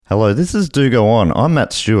Hello, this is Do Go On. I'm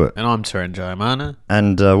Matt Stewart. And I'm Taran Jayamana.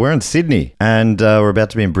 And we're in Sydney. And we're about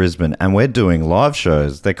to be in Brisbane. And we're doing live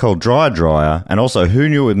shows. They're called Dryer. And also Who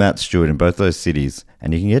Knew with Matt Stewart in both those cities.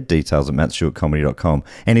 And you can get details at mattstewartcomedy.com.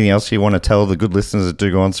 Anything else you want to tell the good listeners that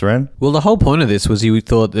Do Go On, Saran? Well, the whole point of this was you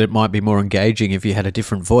thought that it might be more engaging if you had a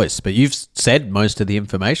different voice. But you've said most of the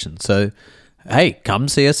information. So, hey, come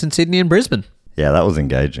see us in Sydney and Brisbane. Yeah, that was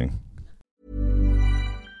engaging.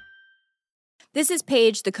 This is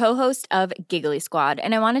Paige, the co-host of Giggly Squad,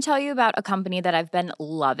 and I want to tell you about a company that I've been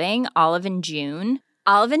loving, Olive & June.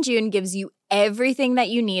 Olive & June gives you everything that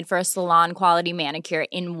you need for a salon-quality manicure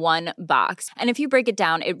in one box. And if you break it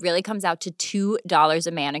down, it really comes out to $2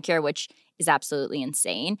 a manicure, which is absolutely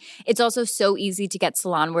insane. It's also so easy to get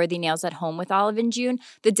salon-worthy nails at home with Olive & June.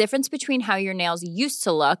 The difference between how your nails used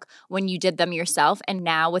to look when you did them yourself and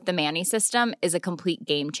now with the Mani system is a complete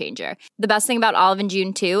game changer. The best thing about Olive &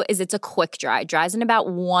 June, too, is it's a quick dry. Dries in about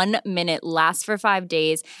 1 minute, lasts for 5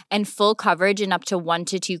 days, and full coverage in up to 1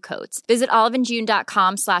 to 2 coats. Visit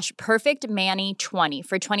oliveandjune.com/perfectmani20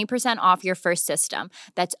 for 20% off your first system.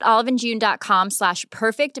 That's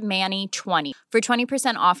oliveandjune.com/perfectmani20 for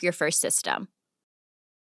 20% off your first system.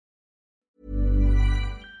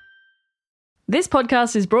 This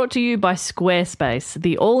podcast is brought to you by Squarespace,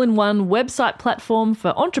 the all-in-one website platform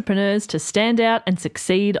for entrepreneurs to stand out and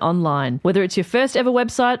succeed online. Whether it's your first ever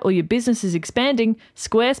website or your business is expanding,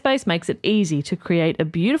 Squarespace makes it easy to create a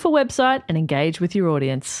beautiful website and engage with your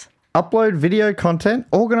audience. Upload video content,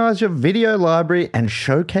 organize your video library, and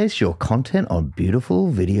showcase your content on beautiful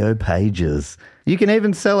video pages. You can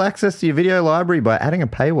even sell access to your video library by adding a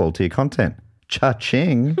paywall to your content.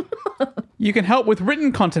 Cha-ching. You can help with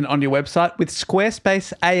written content on your website with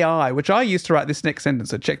Squarespace AI, which I use to write this next sentence,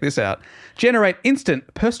 so check this out. Generate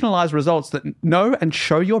instant, personalized results that know and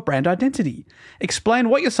show your brand identity. Explain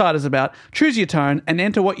what your site is about, choose your tone, and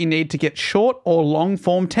enter what you need to get short or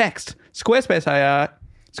long-form text. Squarespace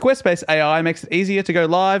AI makes it easier to go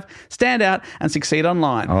live, stand out, and succeed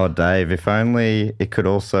online. Oh, Dave, if only it could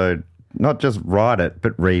also not just write it,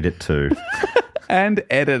 but read it too. And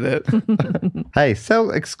edit it. Hey,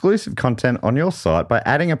 sell exclusive content on your site by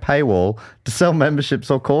adding a paywall to sell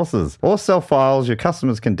memberships or courses, or sell files your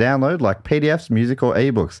customers can download like PDFs, music, or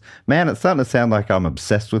ebooks. Man, it's starting to sound like I'm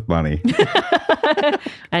obsessed with money.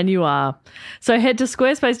 And you are. So head to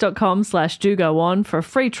squarespace.com/dogoon for a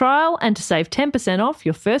free trial and to save 10% off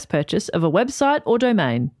your first purchase of a website or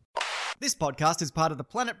domain. This podcast is part of the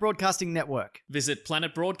Planet Broadcasting Network. Visit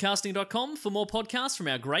planetbroadcasting.com for more podcasts from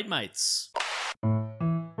our great mates.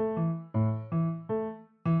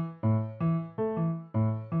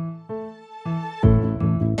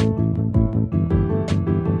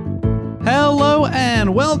 Hello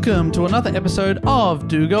and welcome to another episode of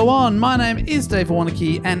Do Go On. My name is Dave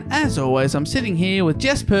Warnicky, and as always, I'm sitting here with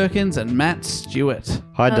Jess Perkins and Matt Stewart.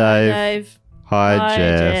 Hi, Dave. Hi,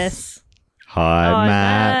 Jess. Hi,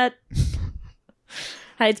 Matt.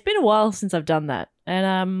 Hey, it's been a while since I've done that,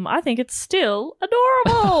 and I think it's still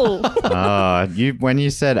adorable. When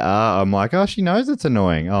you said I'm like, oh, she knows it's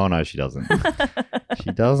annoying. Oh, no, she doesn't.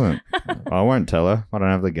 She doesn't. I won't tell her. I don't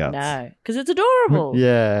have the guts. No, because it's adorable.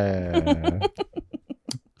 Yeah.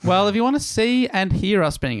 Well, if you want to see and hear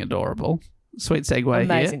us being adorable, sweet segue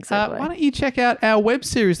Amazing here. segue. Why don't you check out our web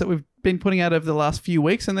series that we've been putting out over the last few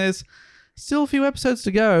weeks, and there's still a few episodes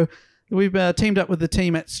to go. We've teamed up with the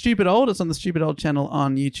team at Stupid Old. It's on the Stupid Old channel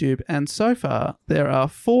on YouTube. And so far, there are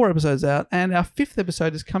 4 episodes out. And our 5th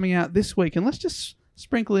episode is coming out this week. And let's just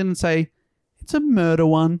sprinkle in and say it's a murder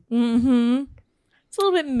one. Mm-hmm. It's a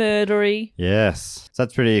little bit murdery. Yes. So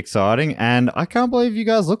that's pretty exciting. And I can't believe you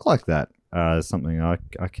guys look like that. It's something I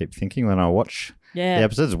keep thinking when I watch the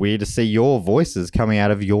episodes. It's weird to see your voices coming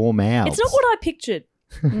out of your mouths. It's not what I pictured.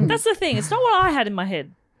 That's the thing. It's not what I had in my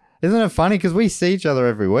head. Isn't it funny? Because we see each other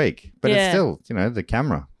every week, but it's still, the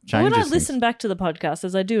camera changes. When I listen back to the podcast,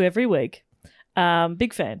 as I do every week,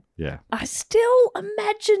 big fan. Yeah. I still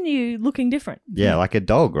imagine you looking different. Yeah, like a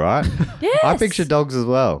dog, right? Yes. I picture dogs as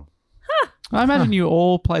well. I imagine you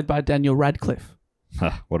all played by Daniel Radcliffe.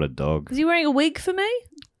 What a dog. Is he wearing a wig for me?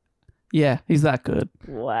 Yeah, he's that good.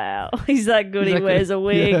 Wow. He's that good. He wears a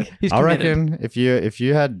wig. Yeah, he's I committed. reckon if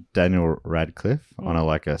you had Daniel Radcliffe on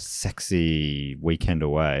a sexy weekend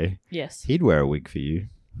away, Yes. he'd wear a wig for you.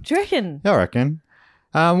 Do you reckon? I reckon.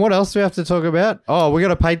 What else do we have to talk about? Oh, we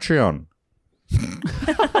got a Patreon.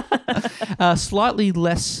 Slightly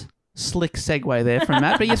less slick segue there from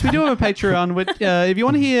Matt. But yes, we do have a Patreon. If you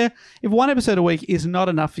want to hear, if one episode a week is not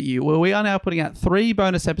enough for you, well, we are now putting out 3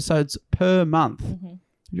 bonus episodes per month. Mm-hmm.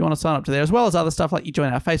 If you want to sign up to there, as well as other stuff like you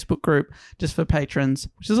join our Facebook group just for patrons,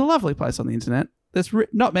 which is a lovely place on the internet. There's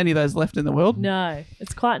not many of those left in the world. No,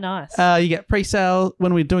 it's quite nice. You get pre-sale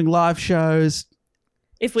when we're doing live shows.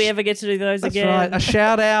 if we ever get to do those That's again. right. A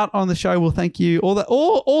shout out on the show will thank you.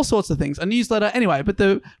 All sorts of things. A newsletter. Anyway, but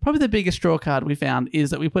probably the biggest draw card we found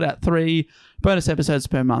is that we put out 3 bonus episodes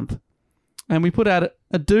per month. And we put out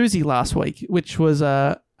a doozy last week, which was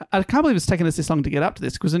I can't believe it's taken us this long to get up to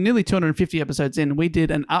this, because we're nearly 250 episodes in. We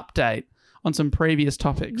did an update on some previous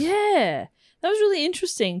topics. Yeah. That was really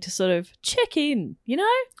interesting to sort of check in, you know?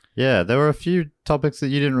 Yeah, there were a few topics that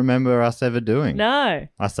you didn't remember us ever doing. No.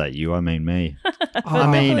 I say you, I mean me.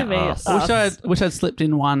 I mean definitely us. Wish I'd slipped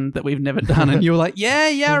in one that we've never done, and you were like, yeah,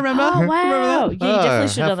 I remember. Oh, wow. Remember Yeah, that? you definitely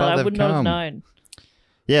should how have done that. far I they've would not have come. known.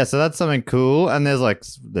 Yeah, so that's something cool, and there's like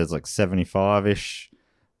 75-ish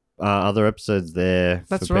other episodes there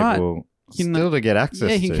That's for right. people You can- still to get access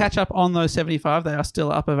Yeah, you can to. catch up on those 75. They are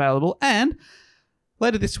still up available. And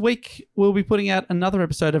later this week, we'll be putting out another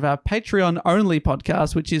episode of our Patreon-only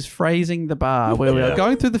podcast, which is Phrasing the Bar, where we are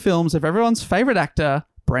going through the films of everyone's favourite actor,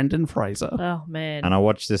 Brendan Fraser. Oh, man. And I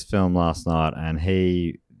watched this film last night, and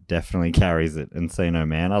he definitely carries it. Encino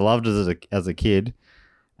Man. I loved it as a kid,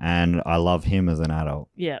 and I love him as an adult.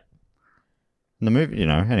 Yeah. And the movie,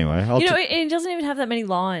 anyway. He doesn't even have that many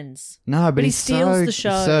lines. No, but he he's steals so, the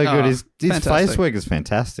show. so good. Oh, His fantastic. face work is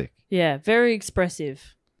fantastic. Yeah, very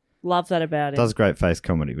expressive. Love that about him. Does great face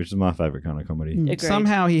comedy, which is my favourite kind of comedy. Agreed.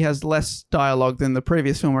 Somehow he has less dialogue than the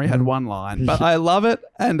previous film where he had one line. But I love it.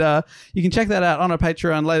 And you can check that out on our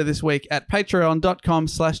Patreon later this week at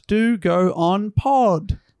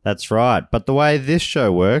patreon.com/dogoonpod. That's right. But the way this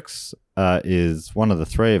show works is one of the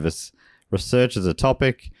three of us researches a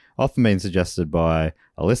topic, often been suggested by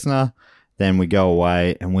a listener. Then we go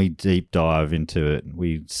away and we deep dive into it.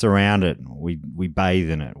 We surround it. We bathe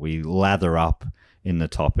in it. We lather up in the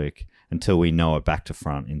topic until we know it back to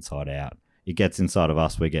front, inside out. It gets inside of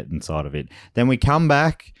us. We get inside of it. Then we come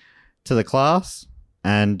back to the class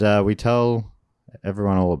and we tell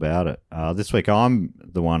everyone all about it. This week I'm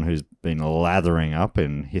the one who's been lathering up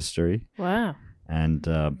in history Wow. and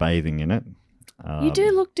bathing in it. You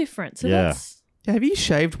do look different. So yeah. that's... Yeah, have you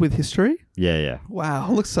shaved with history? Yeah.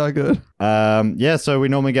 Wow, looks so good. So we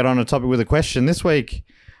normally get on a topic with a question. This week,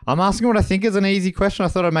 I'm asking what I think is an easy question. I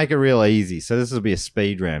thought I'd make it real easy. So this will be a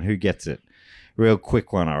speed round. Who gets it? Real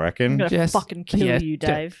quick one, I I'm reckon. going to fucking kill you,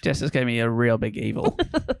 Dave. Jess just gave me a real big evil.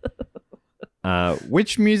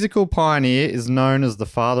 Which musical pioneer is known as the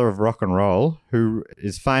father of rock and roll, who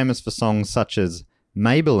is famous for songs such as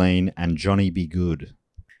Maybelline and Johnny Be Good?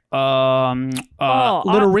 Little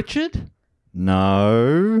Richard?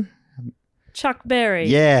 No. Chuck Berry.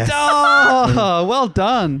 Yes. Oh, well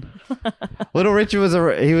done. Little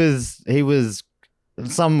Richard he was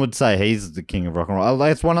some would say he's the king of rock and roll.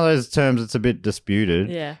 It's one of those terms that's a bit disputed.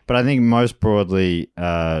 Yeah. But I think most broadly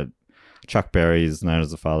Chuck Berry is known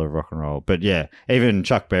as the father of rock and roll. But yeah, even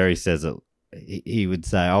Chuck Berry says it. He would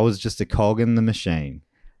say, I was just a cog in the machine.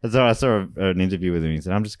 So I saw an interview with him. He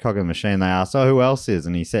said, I'm just a cog in the machine. They asked, oh, who else is?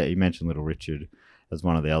 And he mentioned Little Richard as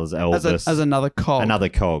one of the others. Elvis. As another cog. Another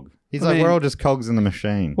cog. He's I mean, we're all just cogs in the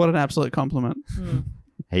machine. What an absolute compliment.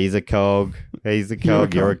 He's a cog. He's a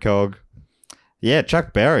cog. You're a cog. Yeah,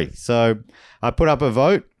 Chuck Berry. So I put up a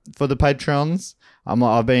vote for the Patreons.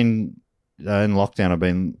 I've been in lockdown. I've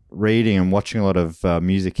been reading and watching a lot of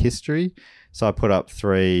music history. So I put up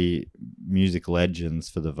 3 music legends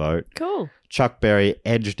for the vote. Cool. Chuck Berry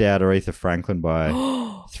edged out Aretha Franklin by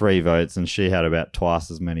 3 votes, and she had about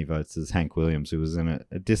twice as many votes as Hank Williams, who was in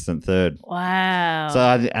a distant third. Wow.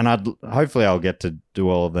 So hopefully I'll get to do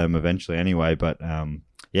all of them eventually anyway. But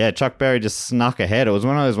yeah, Chuck Berry just snuck ahead. It was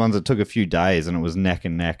one of those ones that took a few days, and it was neck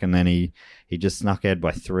and neck, and then he just snuck ahead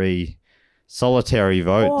by 3 solitary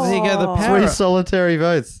votes. There you go, the 3 power. solitary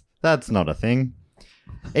votes. That's not a thing.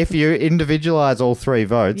 If you individualize all 3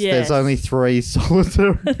 votes, Yes. there's only 3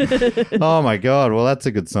 solitary. Oh my God! Well, that's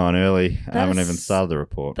a good sign early. I haven't even started the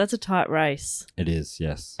report. That's a tight race. It is,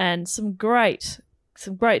 yes. And some great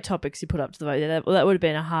topics you put up to the vote. That would have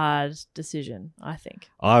been a hard decision, I think.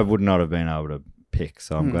 I would not have been able to pick,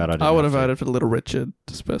 so I'm glad I didn't. I would have to. voted for Little Richard,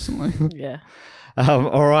 just personally. Yeah.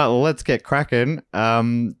 All right, well, let's get cracking.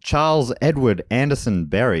 Charles Edward Anderson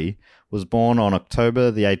Berry was born on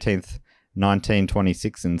October the 18th,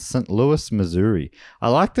 1926 in St. Louis, Missouri. I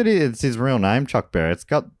like that it's his real name, Chuck Berry. It's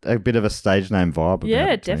got a bit of a stage name vibe about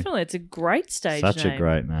Yeah, it to me. definitely. It's a great stage Such name. a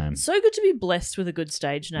great name. So good to be blessed with a good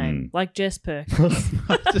stage name, like Jess Perkins.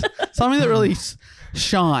 Something that really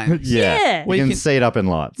shines. Yeah. You can see it up in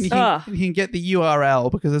lights. You can get the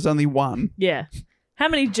URL because there's only one. Yeah. How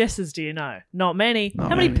many Jesses do you know? Not many. Not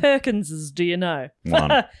How many many. Perkinses do you know?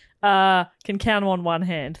 One. can count on one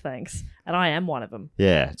hand, thanks. And I am one of them.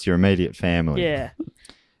 Yeah, it's your immediate family. Yeah.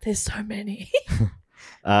 There's so many.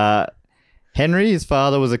 Henry, his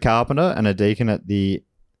father, was a carpenter and a deacon at the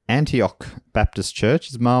Antioch Baptist Church.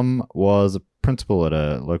 His mum was a principal at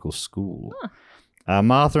a local school.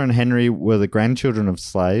 Martha and Henry were the grandchildren of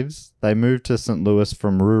slaves. They moved to St. Louis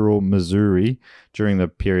from rural Missouri during the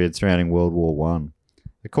period surrounding World War I.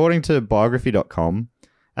 According to biography.com,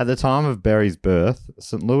 at the time of Berry's birth,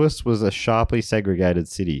 St. Louis was a sharply segregated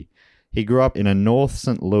city. He grew up in a North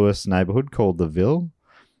St. Louis neighborhood called the Ville,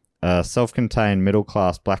 a self-contained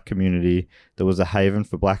middle-class black community that was a haven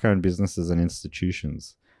for black-owned businesses and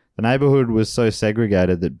institutions. The neighborhood was so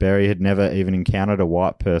segregated that Berry had never even encountered a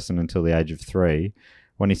white person until the age of 3,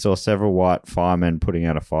 when he saw several white firemen putting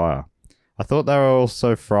out a fire. I thought they were all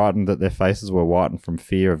so frightened that their faces were whitened from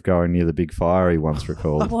fear of going near the big fire, he once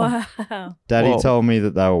recalled. Wow. Daddy Whoa. told me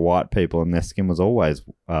that they were white people and their skin was always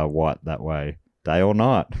white that way, day or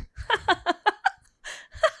night.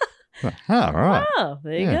 Oh, right. Oh,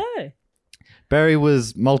 there you Yeah. go. Berry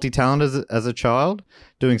was multi-talented as a child,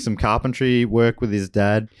 doing some carpentry work with his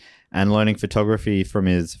dad and learning photography from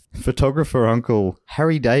his photographer uncle,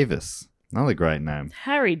 Harry Davis. Another great name.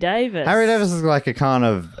 Harry Davis. Harry Davis is like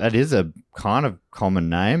it is a kind of common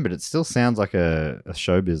name, but it still sounds like a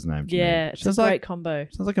showbiz name to me. Yeah, it's Sounds a great like- combo.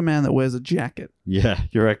 Sounds like a man that wears a jacket. Yeah,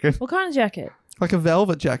 you reckon? What kind of jacket? Like a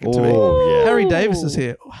velvet jacket to me. Oh, yeah. Harry Davis is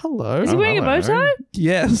here. Oh, hello. Is he wearing a bow hello. tie?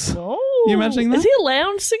 Yes. Oh. You imagining that? Is he a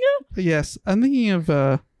lounge singer? Yes. I'm thinking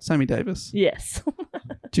of Sammy Davis Yes.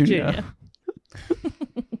 Jr. Junior.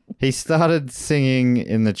 He started singing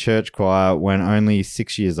in the church choir when only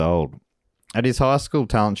 6 years old. At his high school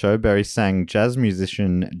talent show, Berry sang jazz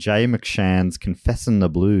musician Jay McShann's Confessin' the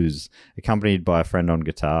Blues, accompanied by a friend on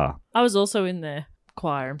guitar. I was also in the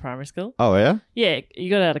choir in primary school. Oh, yeah? Yeah, you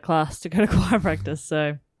got out of class to go to choir practice,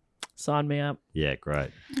 so sign me up. Yeah, great.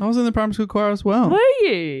 I was in the primary school choir as well. Were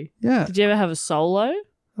you? Yeah. Did you ever have a solo?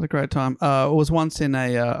 Had a great time. I was once in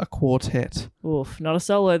a quartet. Oof, not a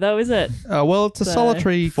solo though, is it? Well, it's a So-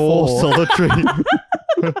 solitary Four solitary.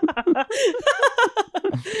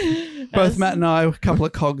 Both Matt and I, a couple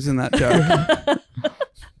of cogs in that joke.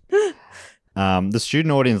 The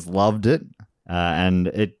student audience loved it, and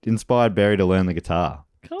it inspired Berry to learn the guitar.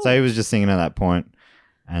 Cool. So he was just singing at that point,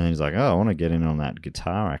 and then he's like, oh, I want to get in on that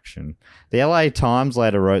guitar action. The LA Times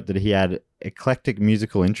later wrote that he had eclectic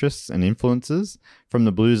musical interests and influences, from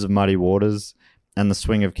the blues of Muddy Waters and the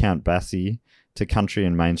swing of Count Basie to country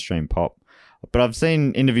and mainstream pop. But I've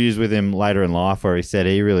seen interviews with him later in life where he said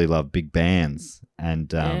he really loved big bands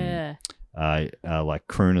and Yeah. like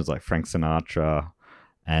crooners like Frank Sinatra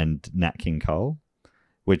and Nat King Cole,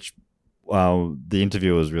 which the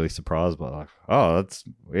interviewer was really surprised by. Like, oh, that's,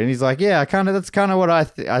 and he's like, yeah, that's kind of what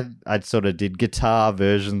I sort of did guitar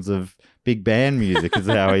versions of big band music is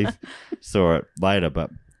how he saw it later.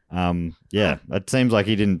 But yeah, it seems like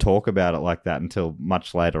he didn't talk about it like that until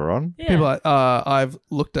much later on. Yeah. People are like, I've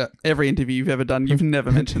looked at every interview you've ever done. You've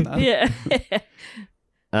never mentioned that. Yeah.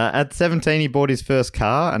 At 17, he bought his first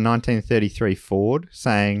car, a 1933 Ford,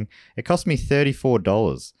 saying, it cost me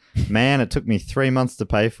 $34. Man, it took me 3 months to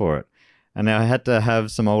pay for it. And I had to have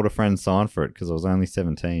some older friends sign for it because I was only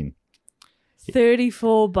 17.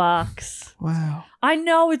 $34. Wow. I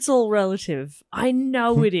know it's all relative. I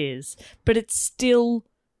know it is. But it's still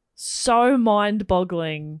so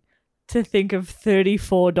mind-boggling to think of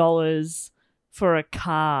 $34 for a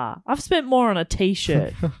car. I've spent more on a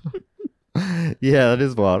t-shirt. Yeah, that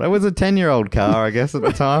is wild. It was a 10-year-old car, I guess, at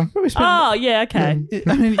the time. Oh, yeah, okay.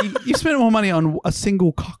 I mean, you spent more money on a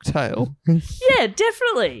single cocktail. Yeah,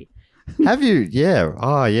 definitely. Have you? Yeah.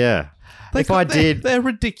 Oh, yeah. If I did, They're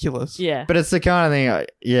ridiculous. Yeah. but it's the kind of thing,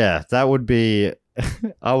 yeah, that would be,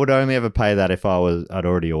 I would only ever pay that if I'd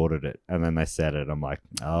already ordered it. And then they said it. I'm like,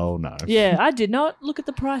 oh, no. Yeah, I did not look at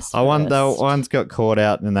the price. I first. once got caught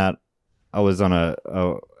out in that I was on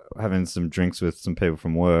having some drinks with some people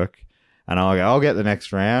from work, and I'll get the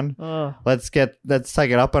next round. Oh, Let's take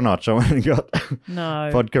it up a notch. I went and got no.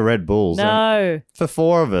 vodka Red Bulls No. for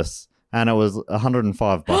 4 of us, and it was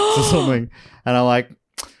 $105 or something. And I'm like,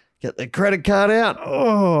 get the credit card out.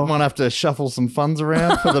 Oh, might have to shuffle some funds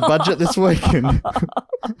around for the budget this week. And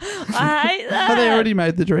I hate that. Have they already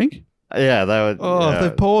made the drink? yeah, they were. Oh, yeah.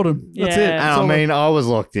 they've poured them. That's it. Yeah. And That's I all mean, I was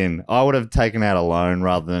locked in. I would have taken out a loan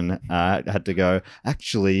rather than had to go,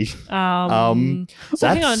 actually, So hang that's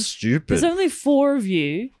on. stupid. There's only 4 of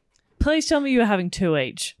you. Please tell me you were having 2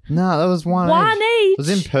 each. No, that was one. One It each? was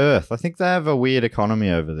in Perth. I think they have a weird economy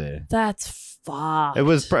over there. That's fucked. It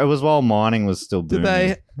was while mining was still booming.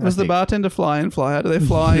 Did they? Was the bartender fly in, fly out? Do they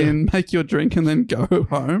fly in, make your drink, and then go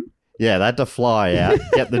home? Yeah, they had to fly out,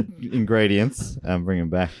 get the ingredients, and bring them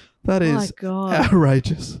back. That My is God.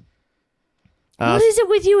 outrageous. What is it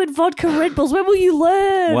with you and vodka Red Bulls? When will you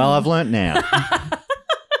learn? Well, I've learnt now.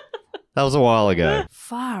 That was a while ago.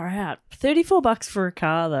 Far out. $34 for a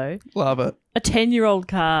car, though. Love it. A 10-year-old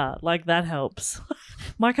car. Like, that helps.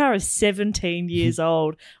 My car is 17 years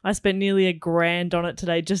old. I spent nearly $1,000 on it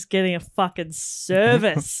today just getting a fucking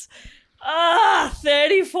service.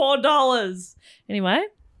 $34. Anyway,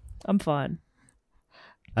 I'm fine.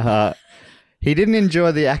 He didn't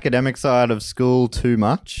enjoy the academic side of school too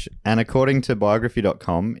much, and according to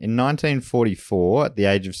biography.com, in 1944, at the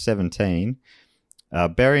age of 17,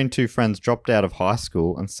 Barry and two friends dropped out of high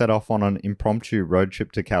school and set off on an impromptu road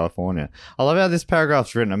trip to California. I love how this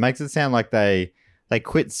paragraph's written. It makes it sound like they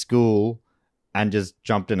quit school and just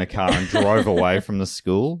jumped in a car and drove away from the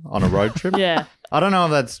school on a road trip. Yeah. I don't know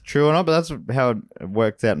if that's true or not, but that's how it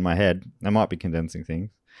works out in my head. I might be condensing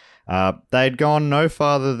things. They'd gone no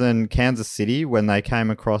farther than Kansas City when they came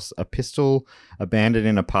across a pistol abandoned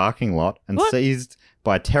in a parking lot and seized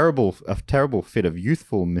by a terrible fit of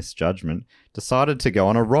youthful misjudgment, decided to go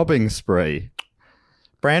on a robbing spree.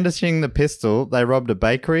 Brandishing the pistol, they robbed a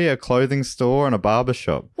bakery, a clothing store, and a barber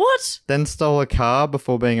shop. What? Then stole a car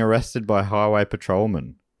before being arrested by highway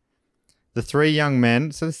patrolmen. The three young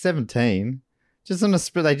men, so they're 17, just on a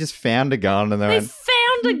spree, they just found a gun and They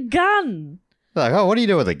found a gun. like, oh, what do you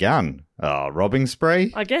do with a gun? Oh, robbing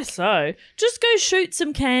spree? I guess so. Just go shoot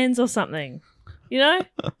some cans or something. You know?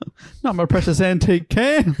 Not my precious antique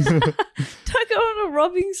cans. Don't go on a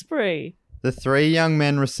robbing spree. The three young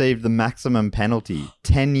men received the maximum penalty,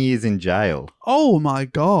 10 years in jail. Oh my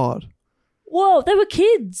God. Whoa, they were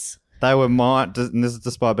kids. They were and this is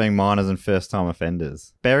despite being minors and first-time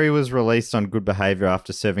offenders. Berry was released on good behaviour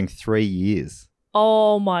after serving 3 years.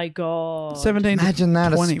 Oh my God. 17 Imagine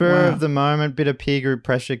that, 20, a spur wow. of the moment, bit of peer group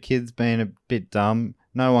pressure, kids being a bit dumb.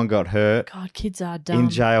 No one got hurt. God, kids are dumb. In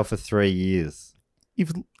jail for 3 years.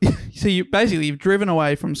 You've driven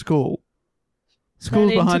away from school.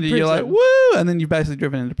 School's And behind into you. You're like, prison. woo, and then you've basically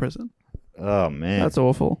driven into prison. Oh, man. That's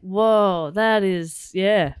awful. Whoa, that is,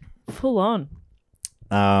 yeah, full on.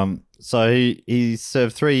 So he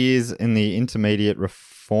served 3 years in the Intermediate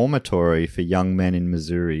Reformatory for Young Men in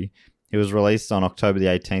Missouri. He was released on October the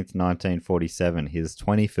 18th, 1947, his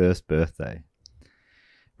 21st birthday.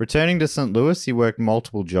 Returning to St. Louis, he worked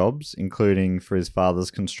multiple jobs, including for his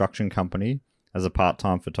father's construction company as a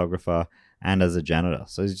part-time photographer and as a janitor.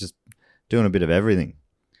 So he's just doing a bit of everything.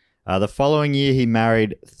 The following year, he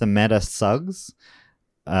married Themetta Suggs,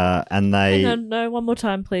 and they... No, one more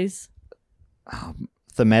time, please.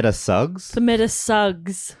 Themetta Suggs? Themetta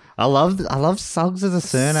Suggs. I love Suggs as a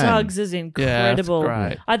surname. Suggs is incredible. Yeah,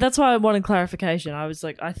 that's great. That's why I wanted clarification. I was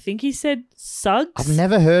like, I think he said Suggs. I've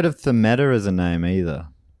never heard of Themetta as a name either.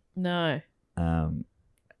 No.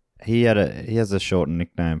 He has a short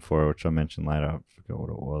nickname for it, which I mentioned later. I forgot what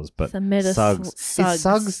it was, but Themetta Suggs. Suggs. Is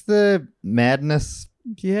Suggs the Madness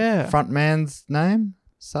Yeah. frontman's name?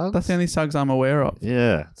 Suggs. That's the only Suggs I'm aware of.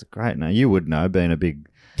 Yeah, it's a great name. You would know, being a big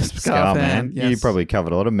Ska Ska fan, man. You yes. probably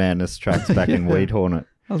covered a lot of Madness tracks back in Weed Hornet.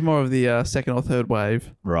 I was more of the second or third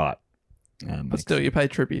wave. Right. But still, you pay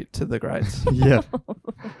tribute to the greats. Yeah.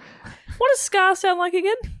 What does Scar sound like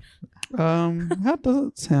again? How does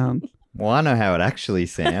it sound? Well, I know how it actually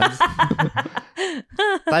sounds.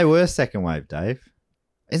 They were second wave, Dave.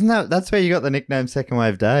 Isn't that's where you got the nickname Second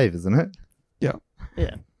Wave Dave, isn't it? Yeah.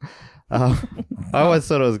 Yeah. I always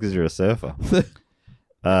thought it was because you're a surfer.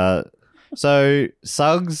 So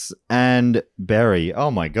Suggs and Berry.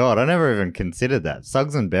 Oh my God, I never even considered that.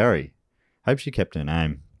 Suggs and Berry. Hope she kept her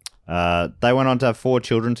name. They went on to have 4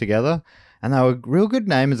 children together, and they were real good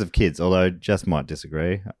namers of kids, although Jess might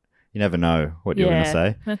disagree. You never know what you're going to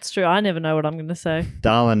say. That's true. I never know what I'm going to say.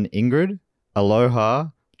 Darlin Ingrid,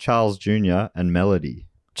 Aloha, Charles Jr., and Melody.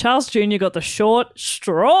 Charles Jr. got the short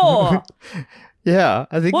straw. Yeah,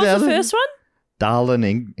 I think What was the other- first one?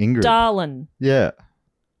 Darlin Ingrid. Darlin. Yeah.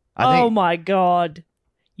 Oh my God.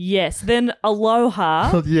 Yes. Then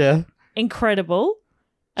Aloha. Yeah. Incredible.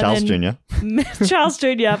 And Charles then Jr. Charles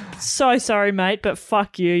Jr. So sorry, mate, but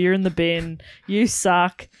fuck you. You're in the bin. You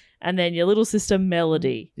suck. And then your little sister,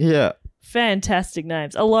 Melody. Yeah. Fantastic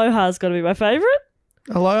names. Aloha's got to be my favourite.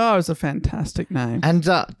 Aloha is a fantastic name. And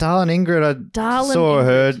Darlin Ingrid, I Darlin saw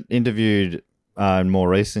her Ingrid. interviewed in more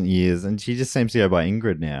recent years, and she just seems to go by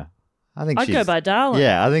Ingrid now. I think I'd she's... go by Darlin.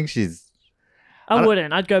 Yeah, I think she's... I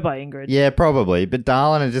wouldn't. I'd go by Ingrid. Yeah, probably. But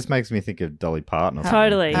Darlin, it just makes me think of Dolly Parton. Or something.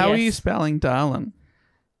 Totally. How are yes. you spelling Darlin?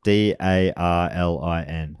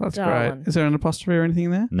 Darlin. That's Darlin. great. Is there an apostrophe or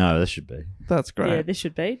anything there? No, this should be. That's great. Yeah, this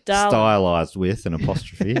should be Darlin. Stylized with an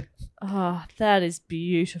apostrophe. Oh, that is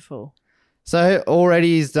beautiful. So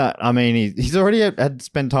already he's done. I mean, he's already had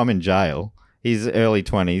spent time in jail. He's early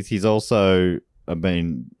 20s. He's also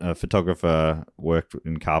been a photographer, worked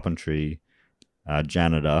in carpentry,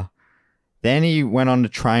 janitor. Then he went on to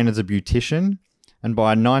train as a beautician, and by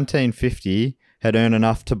 1950 had earned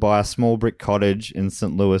enough to buy a small brick cottage in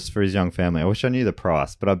St. Louis for his young family. I wish I knew the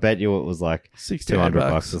price, but I bet you it was like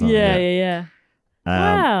 $200 or something. Yeah.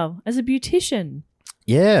 Wow, as a beautician.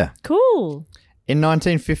 Yeah. Cool. In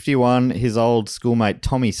 1951, his old schoolmate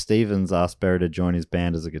Tommy Stevens asked Berry to join his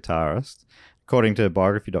band as a guitarist. According to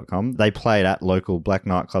biography.com, they played at local black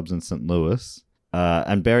nightclubs in St. Louis,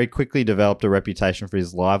 and Berry quickly developed a reputation for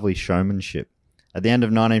his lively showmanship. At the end of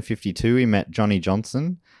 1952, he met Johnny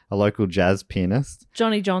Johnson, a local jazz pianist.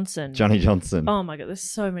 Johnny Johnson. Oh my God, there's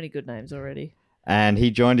so many good names already. And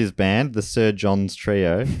he joined his band, the Sir John's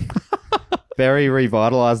Trio. Berry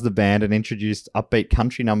revitalized the band and introduced upbeat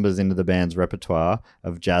country numbers into the band's repertoire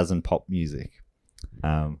of jazz and pop music.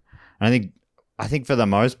 And I think for the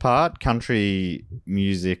most part, country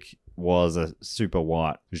music was a super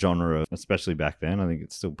white genre, especially back then. I think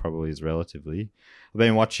it still probably is relatively. I've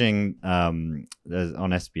been watching on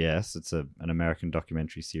SBS. It's an American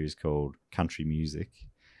documentary series called Country Music.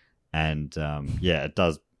 And it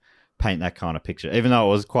does paint that kind of picture. Even though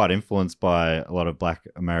it was quite influenced by a lot of black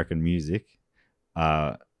American music,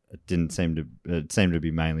 it seemed to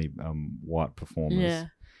be mainly white performers. Yeah.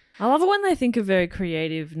 I love it when they think of very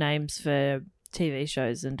creative names for TV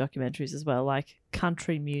shows and documentaries as well, like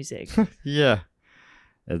Country Music. Yeah.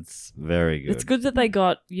 It's very good. It's good that they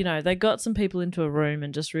got some people into a room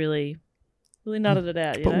and just really nutted it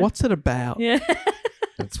out. But what's it about? Yeah.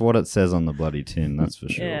 It's what it says on the bloody tin, that's for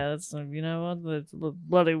sure. Yeah, that's,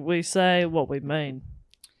 bloody, we say what we mean.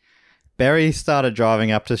 Berry started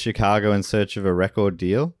driving up to Chicago in search of a record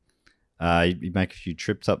deal. He'd make a few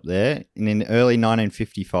trips up there. And in early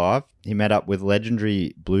 1955, he met up with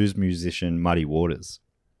legendary blues musician Muddy Waters.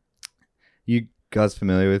 You guys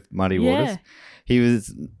familiar with Muddy Waters?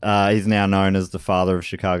 He's now known as the father of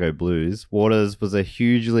Chicago blues. Waters was a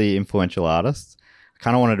hugely influential artist. I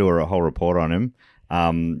kind of want to do a whole report on him.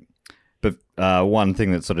 But one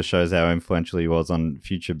thing that sort of shows how influential he was on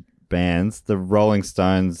future bands, the Rolling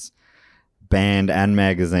Stones band and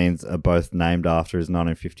magazines are both named after his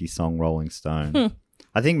 1950 song Rolling Stone.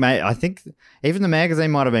 I think even the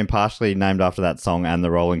magazine might have been partially named after that song and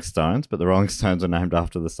the Rolling Stones, but the Rolling Stones are named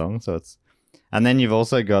after the song. And then you've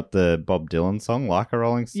also got the Bob Dylan song Like a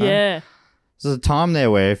Rolling Stone. Yeah. There's a time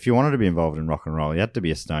there where if you wanted to be involved in rock and roll, you had to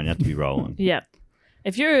be a stone, you had to be rolling. Yeah.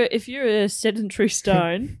 If you're a sedentary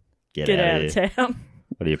stone, get out of town.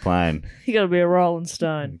 What are you playing? You got to be a rolling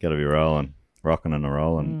stone. You got to be rolling, rocking and a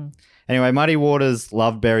rolling. Anyway, Muddy Waters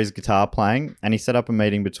loved Berry's guitar playing, and he set up a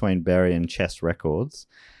meeting between Berry and Chess Records,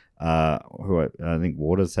 who I think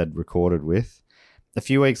Waters had recorded with. A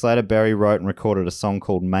few weeks later, Berry wrote and recorded a song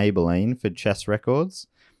called Maybelline for Chess Records.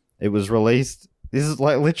 It was released, this is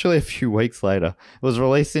like literally a few weeks later. It was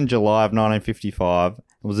released in July of 1955. It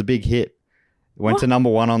was a big hit. It went to number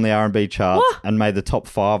 1 on the R&B charts and made the top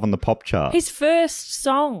 5 on the pop chart. His first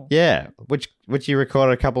song. Yeah, which he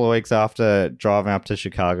recorded a couple of weeks after driving up to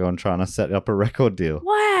Chicago and trying to set up a record deal.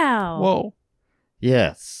 Wow. Whoa.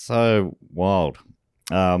 Yeah, so wild.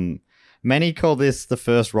 Many call this the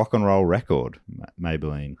first rock and roll record,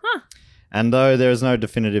 Maybelline. Huh. And though there is no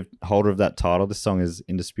definitive holder of that title, this song is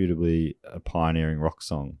indisputably a pioneering rock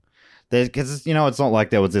song. Because, it's not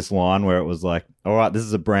like there was this line where it was like, all right, this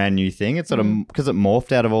is a brand new thing. It's sort of, because it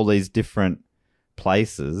morphed out of all these different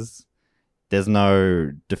places, there's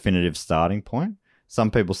no definitive starting point.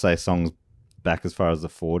 Some people say songs back as far as the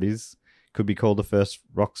 40s could be called the first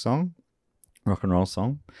rock and roll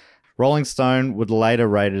song. Rolling Stone would later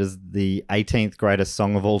rate it as the 18th greatest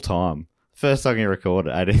song of all time. First song he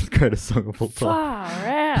recorded, 18th greatest song of all time. Far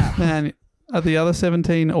out. Man, are the other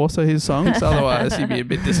 17 also his songs? Otherwise, he'd be a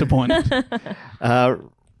bit disappointed.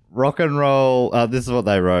 Rock and roll, this is what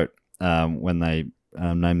they wrote when they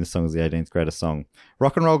named this song as the 18th greatest song.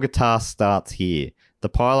 Rock and roll guitar starts here. The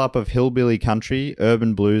pile-up of hillbilly country,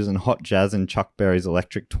 urban blues, and hot jazz in Chuck Berry's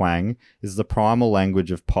electric twang is the primal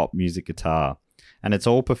language of pop music guitar, and it's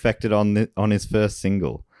all perfected on his first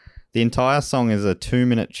single. The entire song is a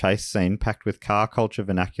 2-minute chase scene packed with car culture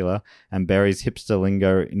vernacular and Berry's hipster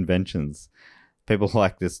lingo inventions. People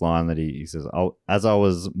like this line that he says, as I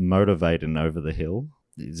was motivating over the hill.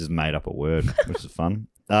 He just made up a word, which is fun.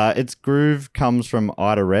 Its groove comes from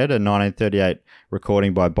Ida Red, a 1938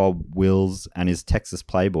 recording by Bob Wills and his Texas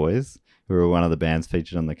Playboys, who were one of the bands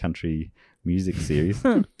featured on the country music series,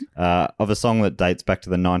 of a song that dates back to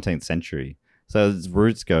the 19th century. So its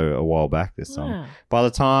roots go a while back, this song. Wow. By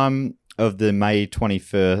the time of the May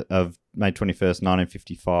 21st,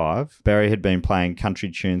 1955, Berry had been playing country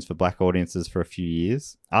tunes for black audiences for a few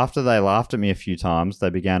years. After they laughed at me a few times, they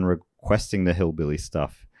began requesting the hillbilly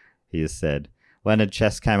stuff, he has said. Leonard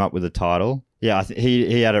Chess came up with the title. Yeah,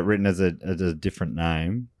 he had it written as a different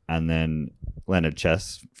name, and then Leonard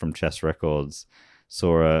Chess from Chess Records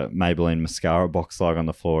saw a Maybelline mascara box lying on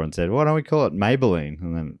the floor and said, "Why don't we call it Maybelline?"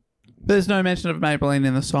 And then There's no mention of Maybelline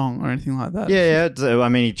in the song or anything like that. yeah. I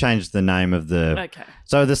mean, he changed the name of the. Okay.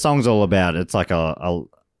 So the song's all about it's like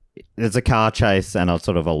it's a car chase and a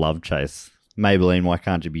sort of a love chase. Maybelline, why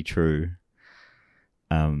can't you be true?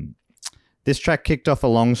 This track kicked off a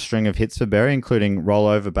long string of hits for Berry, including Roll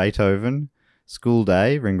Over Beethoven, School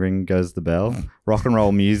Day, Ring Ring Goes the Bell, Rock and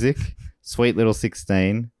Roll Music, Sweet Little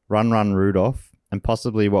 16, Run Run Rudolph, and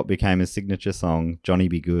possibly what became his signature song, Johnny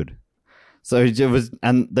Be Good. So it was,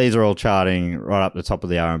 and these are all charting right up the top of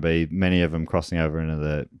the R&B, many of them crossing over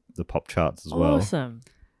into the pop charts as well. Awesome.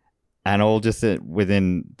 And all just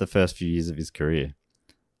within the first few years of his career.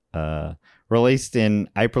 Released in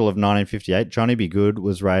April of 1958, Johnny Be Good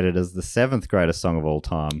was rated as the 7th greatest song of all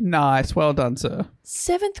time. Nice. Well done, sir.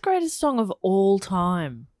 7th greatest song of all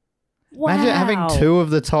time. Wow. Imagine having 2 of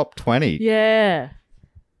the top 20. Yeah.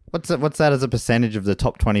 What's that as a percentage of the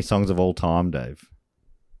top 20 songs of all time, Dave?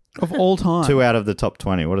 Of all time. 2 out of the top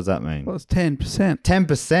 20. What does that mean? Well, it's 10%.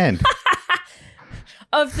 10%.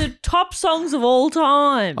 Of the top songs of all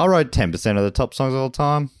time. I wrote 10% of the top songs of all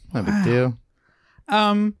time. No big deal.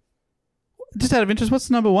 Just out of interest, what's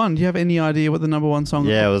number one? Do you have any idea what the number one song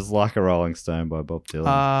Yeah, it was Like a Rolling Stone by Bob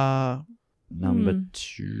Dylan.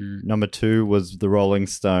 Number two was the Rolling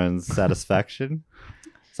Stones' Satisfaction.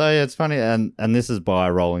 So yeah, it's funny, and this is by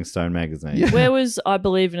Rolling Stone magazine. Yeah. Where was I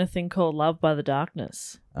Believe in a Thing Called Love by the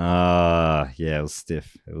Darkness? Yeah, it was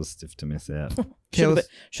stiff. It was stiff to miss out.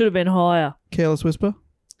 Should have been higher. Careless Whisper?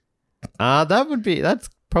 That's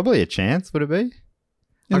probably a chance, would it be?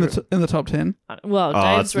 In the top 10? Well,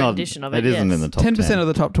 Dave's rendition of it, It isn't yes. in the top 10% of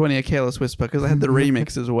the top 20 are Careless Whisper because they had the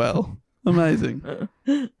remix as well. Amazing.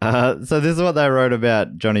 So this is what they wrote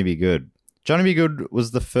about Johnny Be Good. Johnny Be Good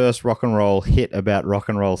was the first rock and roll hit about rock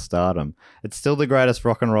and roll stardom. It's still the greatest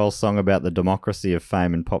rock and roll song about the democracy of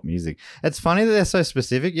fame in pop music. It's funny that they're so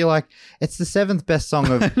specific. You're like, it's the 7th best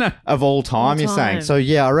song of all time, you're saying. So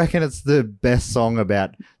yeah, I reckon it's the best song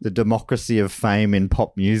about the democracy of fame in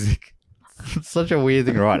pop music. It's such a weird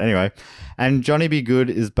thing, right? Anyway, and Johnny Be Good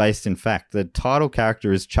is based in fact. The title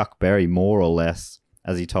character is Chuck Berry, more or less,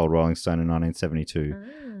 as he told Rolling Stone in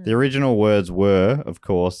 1972. The original words were, of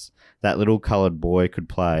course, that little coloured boy could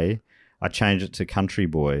play. I changed it to country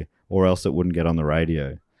boy, or else it wouldn't get on the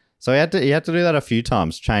radio. So he had to do that a few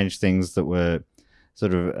times, change things that were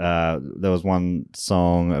sort of. There was one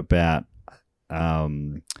song about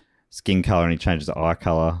skin colour, and he changed it to eye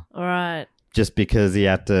colour. All right. Just because he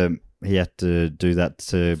had to do that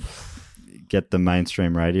to get the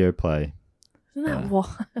mainstream radio play. Isn't that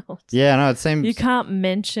wild? Yeah, no, it seems You can't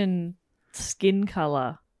mention skin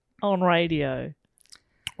colour on radio.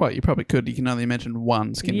 Well, you probably could. You can only mention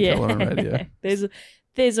one skin colour on radio.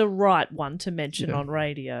 There's a right one to mention on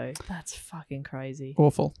radio. That's fucking crazy.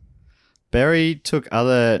 Awful. Berry took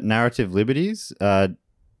other narrative liberties.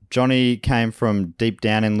 Johnny came from deep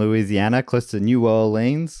down in Louisiana, close to New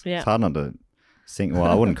Orleans. Yeah. It's hard not to sing. Well,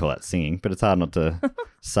 I wouldn't call that singing, but it's hard not to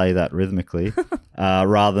say that rhythmically,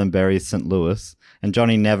 rather than Berry's St. Louis. And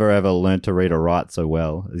Johnny never ever learned to read or write so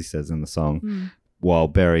well, as he says in the song, while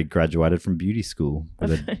Berry graduated from beauty school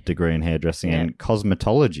with a degree in hairdressing and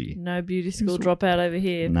cosmetology. No beauty school dropout over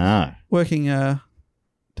here. No. Working down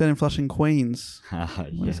in Flushing, Queens. Yes.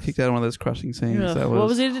 Just kicked out of one of those crushing scenes. Ugh, That what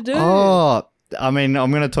was he to do? Oh, I mean,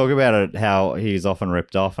 I'm going to talk about it, how he's often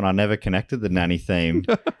ripped off, and I never connected the nanny theme.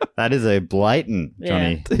 That is a blatant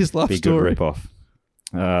Johnny His life Be Good story. rip-off.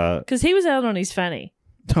 Because he was out on his fanny.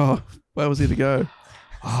 Oh, where was he to go?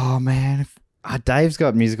 Oh, man. Dave's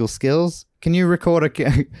got musical skills. Can you record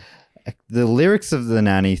the lyrics of the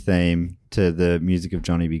nanny theme to the music of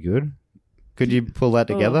Johnny Be Good? Could you pull that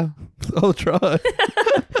together? I'll try.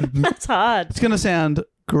 That's hard. It's going to sound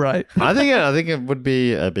great. I think it would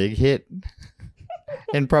be a big hit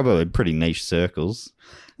in probably pretty niche circles.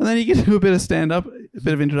 And then you get to do a bit of stand-up, a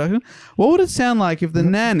bit of introduction. What would it sound like if the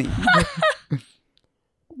nanny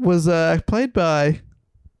was played by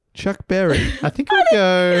Chuck Berry? I think it would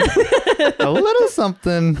go a little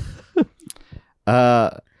something.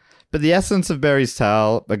 But the essence of Berry's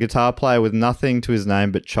tale, a guitar player with nothing to his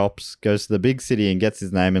name but chops, goes to the big city and gets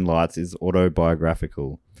his name in lights, is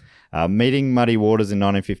autobiographical. Meeting Muddy Waters in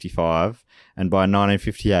 1955, and by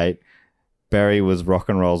 1958, Berry was rock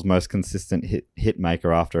and roll's most consistent hit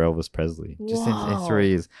maker after Elvis Presley. Just in 3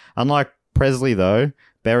 years. Unlike Presley, though,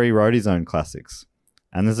 Berry wrote his own classics.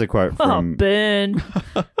 And this is a quote from... Oh, burn.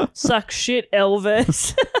 Suck shit,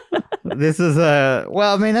 Elvis. This is a...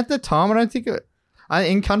 Well, I mean, at the time, I don't think...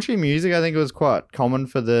 in country music, I think it was quite common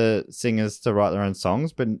for the singers to write their own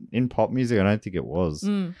songs, but in pop music, I don't think it was.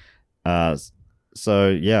 So,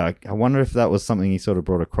 yeah, I wonder if that was something he sort of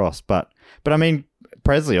brought across. But I mean,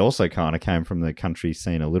 Presley also kind of came from the country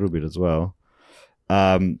scene a little bit as well.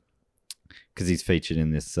 Because he's featured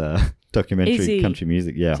in this documentary, Country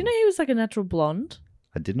Music. Yeah. Do you know he was like a natural blonde?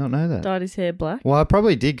 I did not know that. Dyed his hair black. Well, I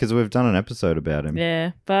probably did because we've done an episode about him.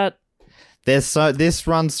 Yeah, but... This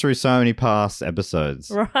runs through so many past episodes.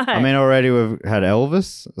 Right. I mean, already we've had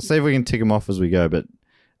Elvis. Let's see if we can tick them off as we go. But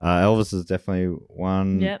Elvis is definitely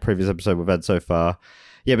one previous episode we've had so far.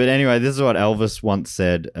 Yeah, but anyway, this is what Elvis once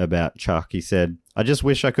said about Chuck. He said, "I just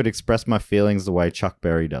wish I could express my feelings the way Chuck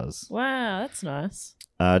Berry does." Wow, that's nice.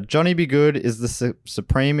 Johnny B. Goode is the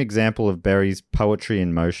supreme example of Berry's poetry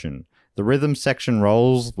in motion. The rhythm section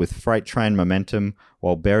rolls with freight train momentum,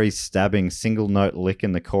 while Berry's stabbing single-note lick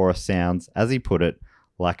in the chorus sounds, as he put it,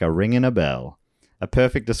 like a ring in a bell. A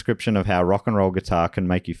perfect description of how rock and roll guitar can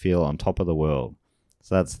make you feel on top of the world.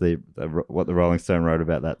 So that's what the Rolling Stone wrote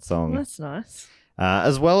about that song. That's nice.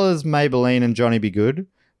 As well as Maybelline and Johnny B. Goode,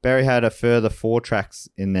 Berry had a further 4 tracks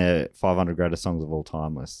in their 500 Greatest Songs of All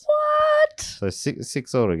Time list. What? So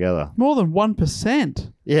six altogether. More than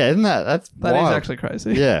 1%. Yeah, isn't that That wild. is actually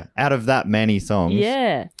crazy. Yeah, out of that many songs.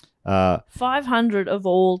 Yeah. 500 of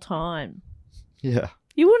all time. Yeah.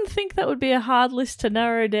 You wouldn't think that would be a hard list to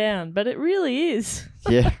narrow down, but it really is.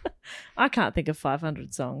 Yeah. I can't think of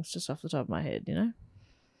 500 songs just off the top of my head, you know?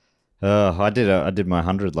 I did my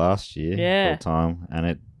 100 last year. Yeah. Full time,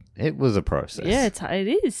 and it was a process. Yeah,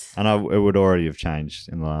 it is. And it would already have changed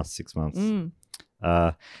in the last 6 months.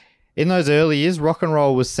 In those early years, rock and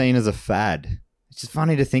roll was seen as a fad. It's just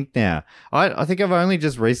funny to think now. I think I've only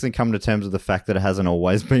just recently come to terms with the fact that it hasn't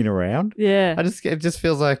always been around. Yeah. It just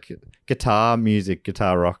feels like guitar music,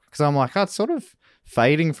 guitar rock. Because I'm like, it's sort of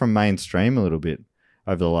fading from mainstream a little bit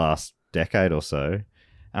over the last decade or so.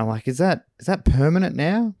 And I'm like, is that permanent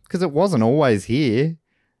now? Because it wasn't always here.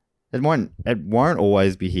 It won't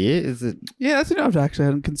always be here. Is it? Yeah, that's enough. I actually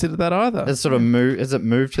hadn't considered that either. Has it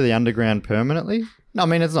moved to the underground permanently? No, I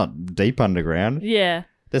mean, it's not deep underground. Yeah.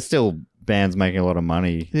 There's still bands making a lot of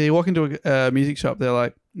money. Yeah, you walk into a music shop, they're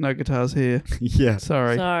like, no guitars here. Yeah.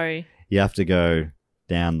 Sorry. You have to go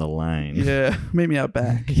down the lane. Yeah, meet me out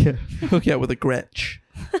back. Yeah. Hook you up with a Gretsch.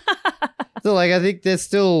 So, like, I think there's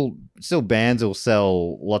still bands will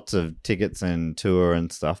sell lots of tickets and tour and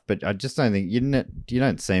stuff, but I just don't think you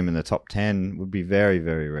don't see them in the top 10. Would be very,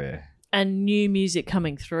 very rare. And new music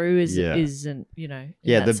coming through isn't, in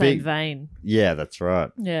that same vein. Yeah, that's right.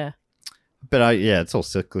 Yeah. But it's all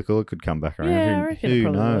cyclical. It could come back around. Yeah, I reckon it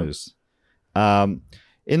Who probably knows?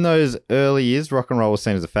 In those early years, rock and roll was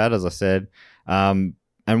seen as a fad, as I said.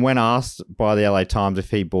 And when asked by the LA Times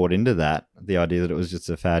if he bought into that, the idea that it was just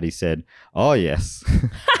a fad, he said, "Oh, yes."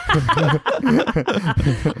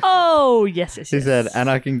 Oh, yes. He said, and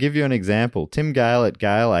I can give you an example. Tim Gale at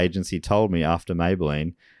Gale Agency told me after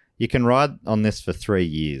Maybelline, "You can ride on this for 3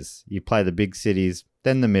 years. You play the big cities,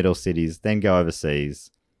 then the middle cities, then go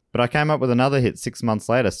overseas." But I came up with another hit 6 months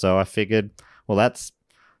later, so I figured, well, that's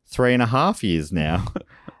 3.5 years now.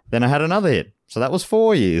 Then I had another hit, so that was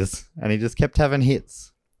 4 years. And he just kept having hits.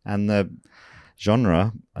 And the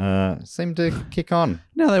genre seemed to kick on.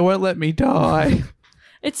 No, they won't let me die.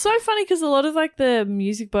 It's so funny because a lot of like the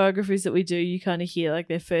music biographies that we do, you kind of hear like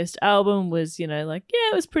their first album was, it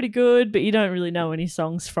was pretty good, but you don't really know any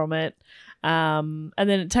songs from it. And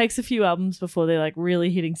then it takes a few albums before they're like really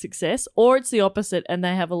hitting success, or it's the opposite and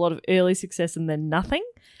they have a lot of early success and then nothing.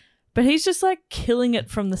 But he's just like killing it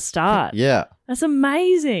from the start. Yeah. That's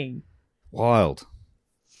amazing. Wild.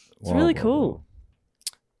 It's really cool.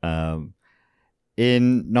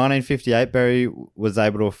 In 1958, Berry was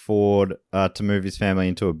able to afford to move his family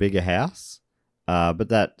into a bigger house.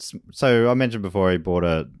 So I mentioned before he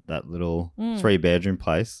bought that little 3-bedroom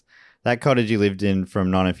place. That cottage he lived in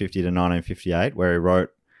from 1950 to 1958, where he wrote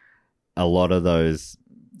a lot of those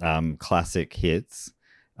classic hits,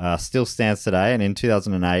 still stands today. And in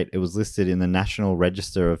 2008, it was listed in the National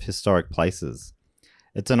Register of Historic Places.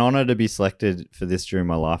 "It's an honor to be selected for this during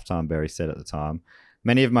my lifetime," Berry said at the time.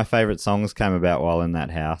 "Many of my favorite songs came about while in that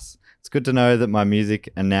house. It's good to know that my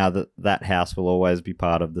music and now that house will always be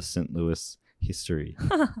part of the St. Louis history."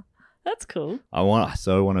 That's cool. I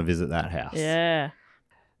so want to visit that house. Yeah.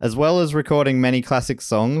 As well as recording many classic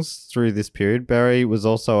songs through this period, Berry was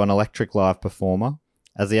also an electric live performer.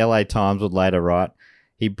 As the LA Times would later write,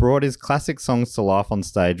 he brought his classic songs to life on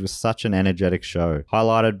stage with such an energetic show,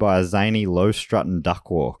 highlighted by a zany, low-strutting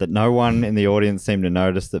duck walk that no one in the audience seemed to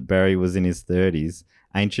notice that Berry was in his 30s,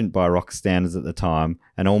 ancient by rock standards at the time,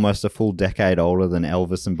 and almost a full decade older than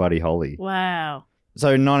Elvis and Buddy Holly. Wow. So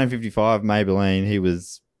in 1955, Maybelline, he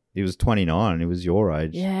was 29. He was your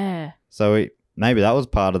age. Yeah. So maybe that was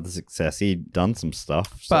part of the success. He'd done some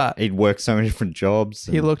stuff. So But- he'd worked so many different jobs.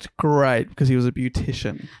 He and- looked great because he was a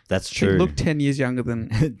beautician. That's He true. looked 10 years younger than...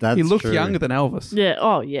 That's he looked true. younger than Elvis. Yeah.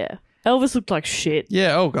 Oh, yeah. Elvis looked like shit.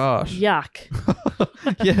 Yeah, oh gosh. Yuck.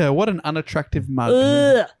 Yeah, what an unattractive mug.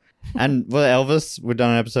 Ugh. And well, Elvis, we've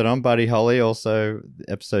done an episode on Buddy Holly, also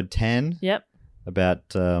episode 10 Yep. about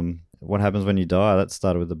what happens when you die. That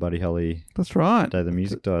started with the Buddy Holly That's right. Day the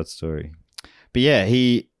Music Died story. But yeah,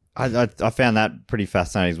 I found that pretty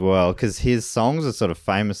fascinating as well because his songs are sort of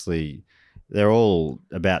famously, they're all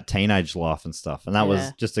about teenage life and stuff. And that was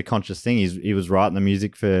Yeah. just a conscious thing. He was writing the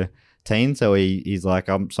music for teens, so he's like,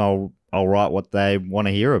 I'll write what they want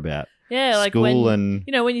to hear about. Yeah, like School when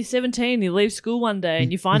and when you're 17, you leave school one day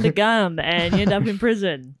and you find a gun and you end up in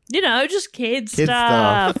prison. Just kid kid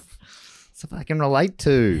stuff. stuff. Stuff I can relate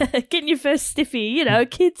to. Getting your first stiffy,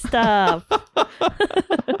 kid stuff.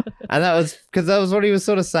 And that was what he was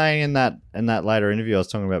sort of saying in that later interview I was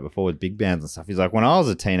talking about before with big bands and stuff. He's like, when I was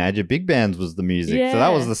a teenager, big bands was the music. So that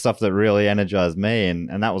was Yeah. the stuff that really energized me,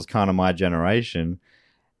 and that was kind of my generation.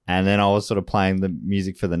 And then I was sort of playing the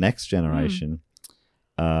music for the next generation.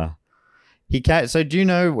 So do you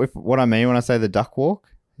know what I mean when I say the duck walk?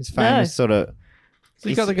 His famous sort of... So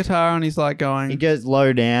he's got the guitar and he's like going... He goes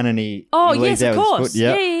low down and he Oh, he leads yes, out of with his course. foot.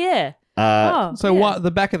 Yep. Yeah. So yeah. what? The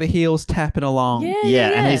back of the heels tapping along. Yeah,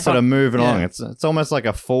 and he's sort of moving Yeah. along. It's almost like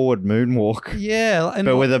a forward moonwalk, Yeah, and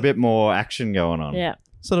but with a bit more action going on. Yeah.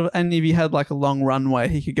 sort of, and if he had like a long runway,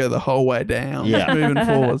 he could go the whole way down, Yeah. moving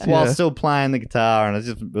forwards. While yeah. still playing the guitar, and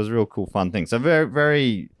it was a real cool, fun thing. So very,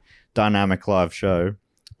 very dynamic live show.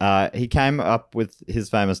 He came up with his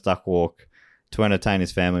famous duck walk to entertain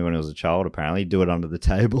his family when he was a child. Apparently, he'd do it under the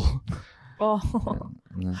table. Oh.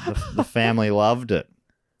 And the family loved it.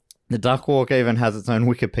 The duck walk even has its own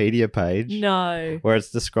Wikipedia page. No. Where it's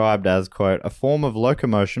described as, quote, a form of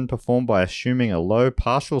locomotion performed by assuming a low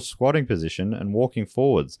partial squatting position and walking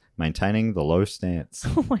forwards, maintaining the low stance.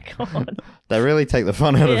 Oh my god. They really take the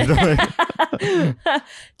fun out of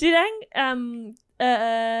it. Did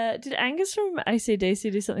Angus from AC/DC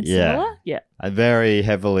do something Yeah. similar? Yeah. A very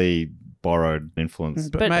heavily borrowed influence.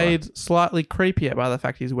 but made slightly creepier by the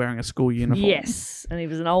fact he's wearing a school uniform. Yes. And he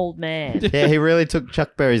was an old man. Yeah, he really took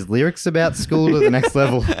Chuck Berry's lyrics about school to the next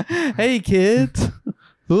level. Hey, kids.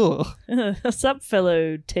 Ugh. What's up,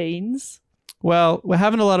 fellow teens? Well, we're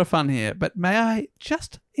having a lot of fun here, but may I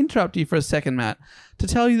just interrupt you for a second, Matt, to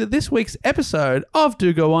tell you that this week's episode of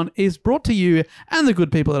Do Go On is brought to you and the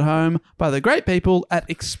good people at home by the great people at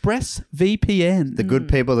ExpressVPN. The good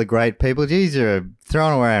people, the great people. Geez, you're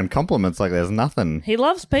throwing around compliments like there's nothing. He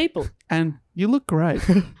loves people. And you look great.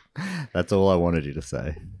 That's all I wanted you to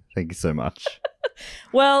say. Thank you so much.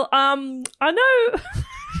 Well, I know.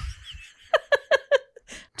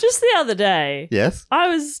 Just the other day, Yes? I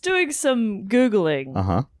was doing some Googling,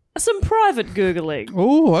 Uh-huh. some private Googling,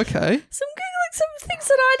 Oh, okay. some things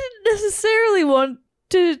that I didn't necessarily want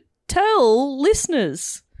to tell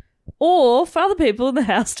listeners or for other people in the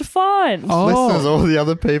house to find. Listeners, all the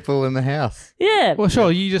other people in the house. Yeah. Well,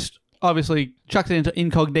 sure, you just obviously chucked it into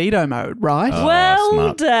incognito mode, right? Well,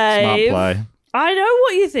 smart Dave. play. I know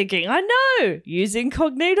what you're thinking. I know. Use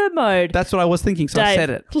incognito mode. That's what I was thinking, so I Dave, said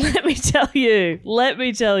it. Let me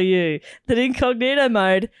tell you that incognito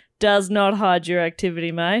mode does not hide your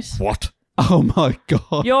activity, mate. What? Oh, my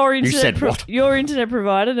God. Your internet, said what? Your internet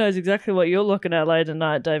provider knows exactly what you're looking at late at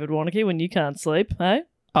night, David Warnicky, when you can't sleep. Hey?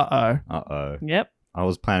 Uh-oh. Uh-oh. Yep. I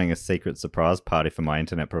was planning a secret surprise party for my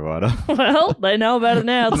internet provider. Well, they know about it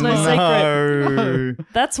now. It's no secret. No.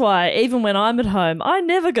 That's why, even when I'm at home, I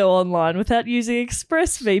never go online without using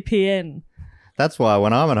ExpressVPN. That's why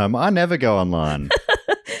when I'm at home, I never go online.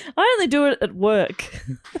 I only do it at work.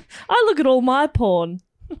 I look at all my porn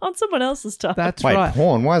on someone else's time. That's Wait, right.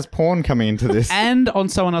 porn? Why is porn coming into this? And on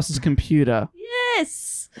someone else's computer.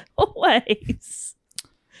 Yes, always.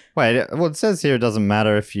 Wait, well, it says here it doesn't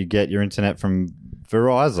matter if you get your internet from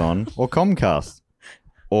Verizon or Comcast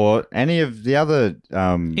or any of the other...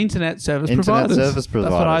 Internet service Internet providers. service That's what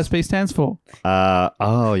providers. ISP stands for.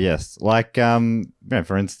 oh, yes. Like,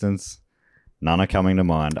 for instance, none are coming to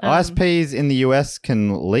mind. ISPs in the US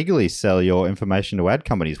can legally sell your information to ad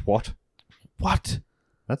companies. What? What?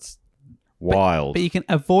 That's Wild. But you can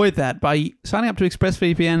avoid that by signing up to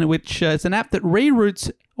ExpressVPN, which is an app that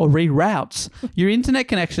reroutes your internet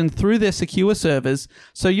connection through their secure servers,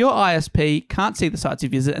 so your ISP can't see the sites you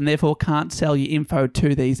visit and therefore can't sell your info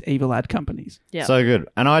to these evil ad companies. Yeah. So good.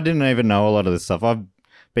 And I didn't even know a lot of this stuff. I've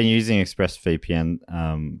been using ExpressVPN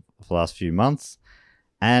for the last few months,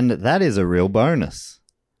 and that is a real bonus.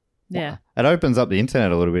 Yeah. It opens up the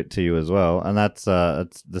internet a little bit to you as well, and that's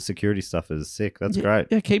it's, the security stuff is sick. That's great.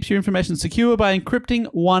 Yeah, it keeps your information secure by encrypting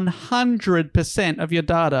 100% of your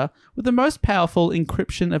data with the most powerful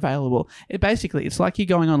encryption available. It's like you're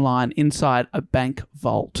going online inside a bank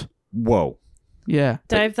vault. Whoa. Yeah.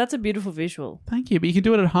 Dave, that's a beautiful visual. Thank you, but you can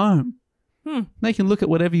do it at home. They can look at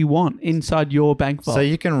whatever you want inside your bank vault. So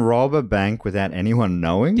you can rob a bank without anyone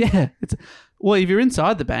knowing? Yeah. Well, if you're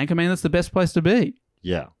inside the bank, I mean, that's the best place to be.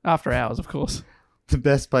 Yeah. After hours, of course. The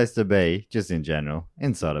best place to be, just in general,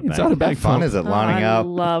 inside a bank. Inside a bank How fun vault. is it? Lining I up,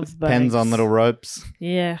 love pens banks. on little ropes.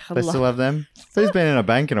 Yeah. I They love- still have them? Who's been in a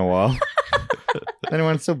bank in a while?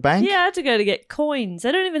 Anyone still bank? Yeah, I had to go to get coins.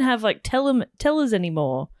 They don't even have like tellers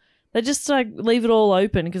anymore. They just like leave it all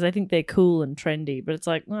open because they think they're cool and trendy. But it's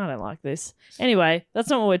like, no, I don't like this. Anyway, that's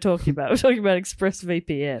not what we're talking about. We're talking about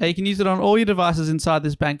ExpressVPN. You can use it on all your devices inside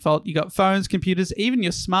this bank vault. You got phones, computers, even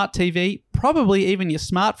your smart TV, probably even your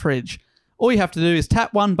smart fridge. All you have to do is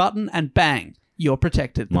tap one button and bang, you're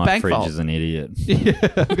protected. The My bank fridge vault. is an idiot. Yeah,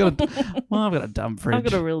 I've got a dumb fridge. I've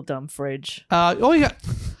got a real dumb fridge. All you got.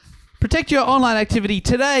 Protect your online activity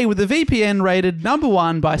today with the VPN rated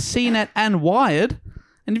 #1 by CNET and Wired.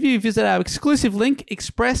 And if you visit our exclusive link,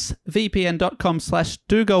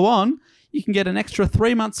 expressvpn.com/dogoon, you can get an extra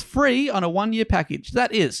 3 months free on a 1-year package.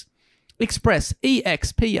 That is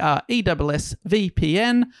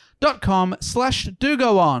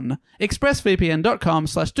expressvpn.com/dogoon.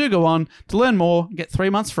 expressvpn.com/dogoon to learn more and get 3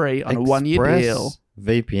 months free on a 1-year deal.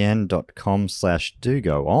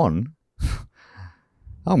 expressvpn.com/dogoon.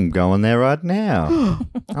 I'm going there right now.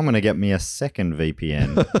 I'm going to get me a second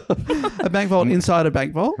VPN. A bank vault inside a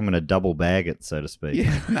bank vault. I'm going to double bag it, so to speak.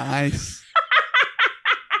 Yeah, nice.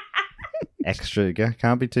 Extra,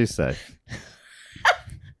 can't be too safe.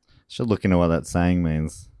 Should look into what that saying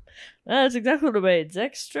means. That's exactly what it means.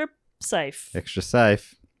 Extra safe. Extra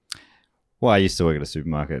safe. Well, I used to work at a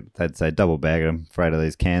supermarket. They'd say double bag them, afraid of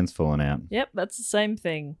these cans falling out. Yep, that's the same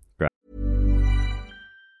thing.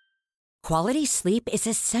 Quality sleep is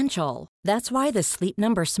essential. That's why the Sleep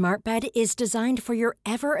Number Smart Bed is designed for your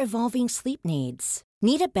ever-evolving sleep needs.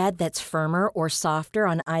 Need a bed that's firmer or softer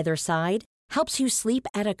on either side? Helps you sleep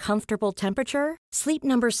at a comfortable temperature? Sleep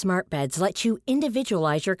Number Smart Beds let you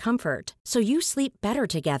individualize your comfort so you sleep better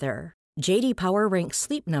together. J.D. Power ranks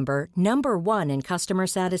Sleep Number #1 in customer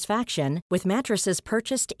satisfaction with mattresses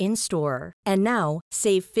purchased in-store. And now,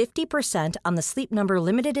 save 50% on the Sleep Number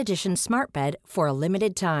Limited Edition Smart Bed for a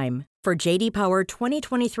limited time. For J.D. Power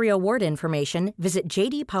 2023 award information, visit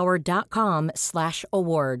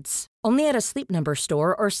jdpower.com/awards. Only at a Sleep Number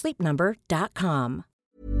store or sleepnumber.com.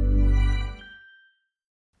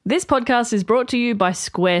 This podcast is brought to you by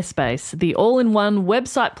Squarespace, the all-in-one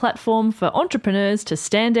website platform for entrepreneurs to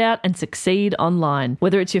stand out and succeed online.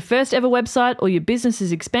 Whether it's your first ever website or your business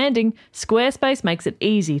is expanding, Squarespace makes it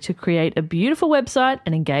easy to create a beautiful website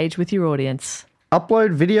and engage with your audience.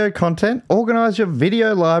 Upload video content, organize your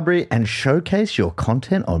video library, and showcase your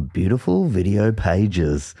content on beautiful video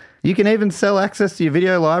pages. You can even sell access to your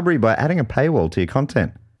video library by adding a paywall to your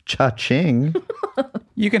content. Cha-ching.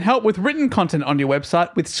 You can help with written content on your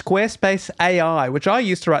website with Squarespace AI, which I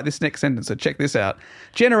use to write this next sentence, so check this out.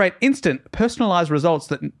 Generate instant, personalized results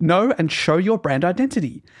that know and show your brand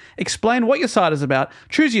identity. Explain what your site is about,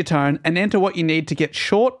 choose your tone, and enter what you need to get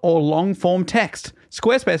short or long-form text.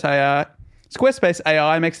 Squarespace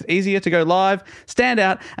AI makes it easier to go live, stand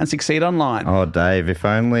out, and succeed online. Oh, Dave, if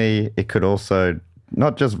only it could also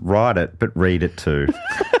not just write it, but read it too.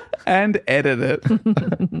 And edit it.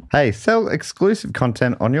 Hey, sell exclusive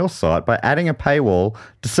content on your site by adding a paywall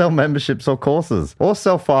to sell memberships or courses. Or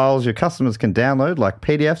sell files your customers can download like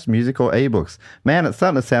PDFs, music, or ebooks. Man, it's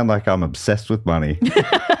starting to sound like I'm obsessed with money.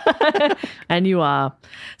 And you are.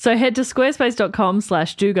 So head to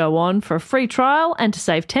squarespace.com/dogoon for a free trial and to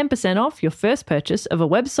save 10% off your first purchase of a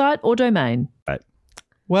website or domain. Right.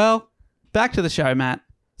 Well, back to the show, Matt.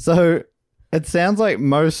 So it sounds like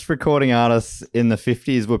most recording artists in the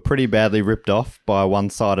 50s were pretty badly ripped off by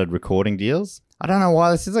one-sided recording deals. I don't know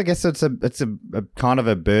why this is. I guess it's a kind of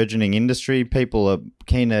a burgeoning industry. People are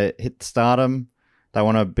keen to hit stardom. They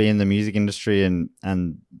want to be in the music industry, and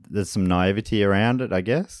there's some naivety around it, I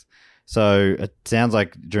guess. So it sounds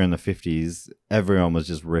like during the 50s, everyone was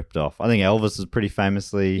just ripped off. I think Elvis was pretty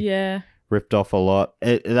famously ripped off a lot.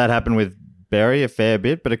 That happened with Berry a fair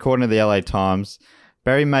bit, but according to the LA Times,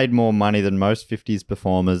 Berry made more money than most 50s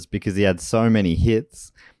performers because he had so many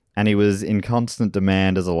hits and he was in constant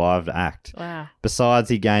demand as a live act. Wow. Besides,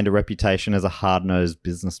 he gained a reputation as a hard-nosed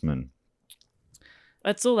businessman.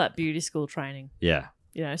 That's all that beauty school training. Yeah.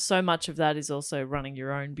 You know, so much of that is also running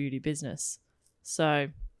your own beauty business. So,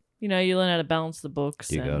 you know, you learn how to balance the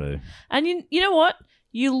books. You got to. And you know what?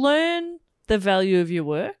 You learn the value of your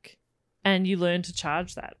work and you learn to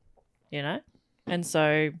charge that, you know? And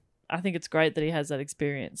so I think it's great that he has that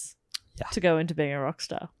experience to go into being a rock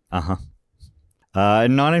star. Uh-huh.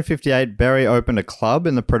 In 1958, Berry opened a club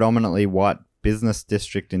in the predominantly white business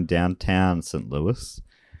district in downtown St. Louis.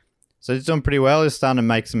 So he's doing pretty well. He's starting to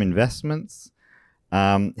make some investments.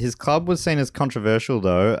 His club was seen as controversial,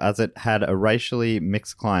 though, as it had a racially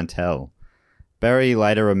mixed clientele. Berry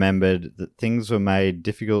later remembered that things were made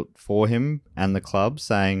difficult for him and the club,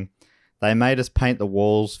 saying, "They made us paint the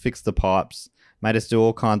walls, fix the pipes, made us do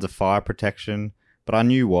all kinds of fire protection, but I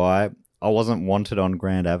knew why. I wasn't wanted on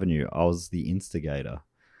Grand Avenue. I was the instigator."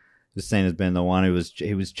 He was seen as being the one who was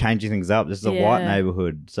changing things up. This is a white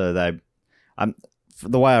neighborhood, so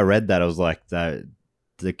the way I read that, I was like they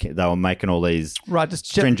were making all these just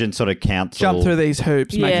stringent sort of council jump through these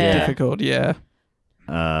hoops, make it difficult. Yeah,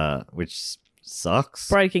 which sucks.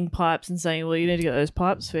 Breaking pipes and saying, well, you need to get those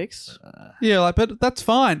pipes fixed. but that's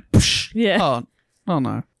fine. Yeah. Oh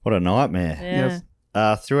no, What a nightmare. Yeah.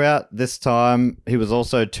 Yes. Throughout this time, he was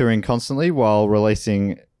also touring constantly while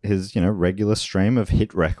releasing his, regular stream of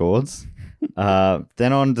hit records.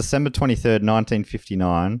 Then on December 23rd,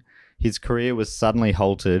 1959, his career was suddenly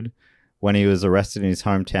halted when he was arrested in his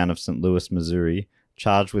hometown of St. Louis, Missouri,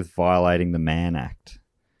 charged with violating the Mann Act.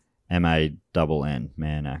 M-A-N-N,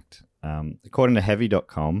 Mann Act. According to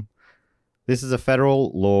Heavy.com, this is a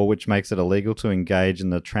federal law which makes it illegal to engage in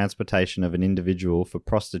the transportation of an individual for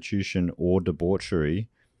prostitution or debauchery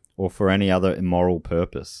or for any other immoral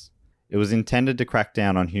purpose. It was intended to crack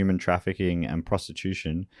down on human trafficking and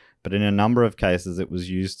prostitution, but in a number of cases it was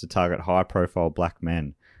used to target high-profile black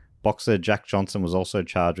men. Boxer Jack Johnson was also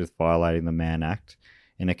charged with violating the Mann Act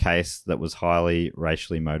in a case that was highly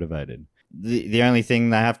racially motivated. The only thing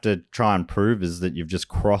they have to try and prove is that you've just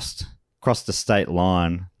crossed the state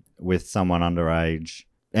line with someone underage.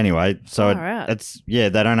 Anyway, so they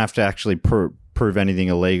don't have to actually prove anything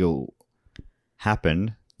illegal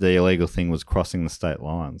happened. The illegal thing was crossing the state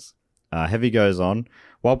lines. Heavy goes on.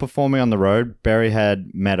 While performing on the road, Berry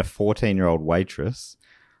had met a 14-year-old waitress,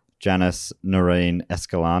 Janice Noreen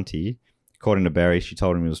Escalante. According to Berry, she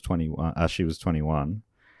told him she was 21.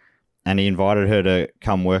 And he invited her to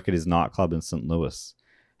come work at his nightclub in St. Louis.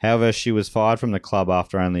 However, she was fired from the club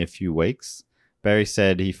after only a few weeks. Berry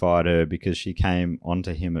said he fired her because she came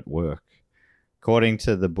onto him at work. According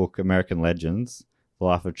to the book American Legends, The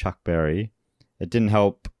Life of Chuck Berry, it didn't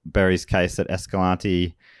help Berry's case that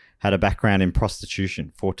Escalante had a background in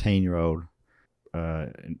prostitution, 14-year-old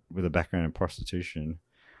with a background in prostitution.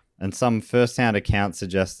 And some first-hand accounts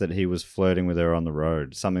suggest that he was flirting with her on the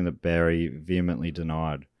road, something that Berry vehemently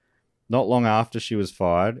denied. Not long after she was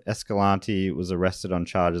fired, Escalante was arrested on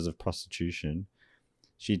charges of prostitution.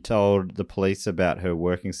 She told the police about her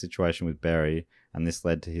working situation with Berry, and this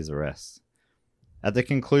led to his arrest. At the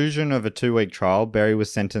conclusion of a 2-week trial, Berry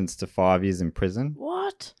was sentenced to 5 years in prison.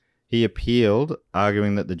 What? He appealed,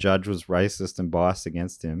 arguing that the judge was racist and biased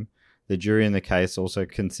against him. The jury in the case also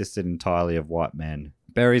consisted entirely of white men.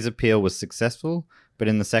 Berry's appeal was successful, but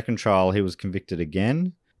in the second trial he was convicted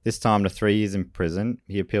again, this time to 3 years in prison.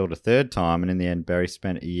 He appealed a third time, and in the end Berry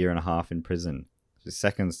spent 1.5 years in prison. His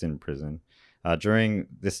second stint in prison. During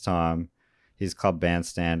this time, his club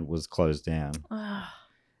bandstand was closed down.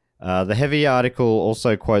 The Heavy article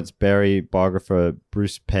also quotes Berry biographer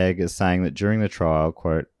Bruce Pegg as saying that during the trial,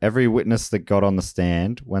 quote, "Every witness that got on the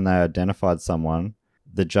stand, when they identified someone,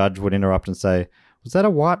 the judge would interrupt and say, 'Was that a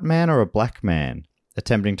white man or a black man?'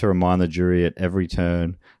 attempting to remind the jury at every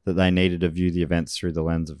turn that they needed to view the events through the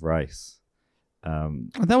lens of race."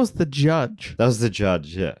 That was the judge. That was the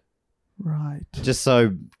judge, yeah. Right. Just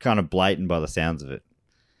so kind of blatant by the sounds of it.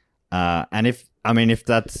 And if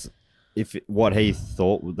what he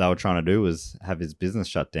thought they were trying to do was have his business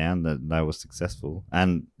shut down, that they were successful,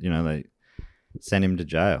 and they sent him to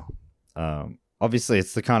jail. Obviously,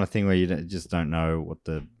 it's the kind of thing where you just don't know what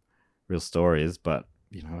the real story is, but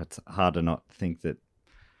it's hard to not think that.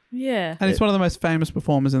 Yeah, and he's one of the most famous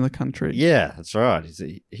performers in the country. Yeah, that's right. He's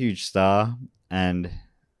a huge star, and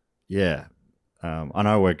yeah. I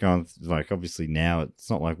know we're going, obviously now it's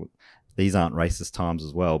not like these aren't racist times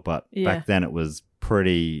as well, but back then it was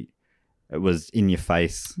in your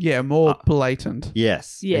face. Yeah, more blatant.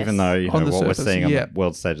 Yes. Even though, what we're seeing on the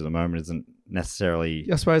world stage at the moment isn't necessarily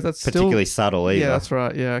I suppose that's particularly still, subtle either. Yeah, that's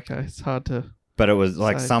right. Yeah, okay. It's hard to. But it was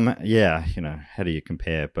like say. how do you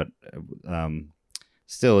compare? But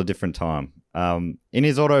still a different time. In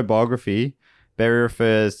his autobiography, Berry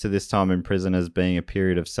refers to this time in prison as being a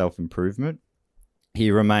period of self-improvement. He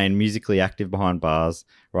remained musically active behind bars,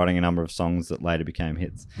 writing a number of songs that later became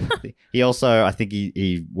hits. He also, I think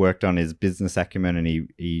he worked on his business acumen, and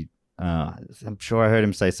he I'm sure I heard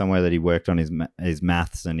him say somewhere that he worked on his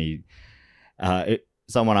maths, and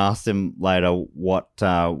someone asked him later, what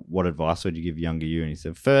advice would you give younger you? And he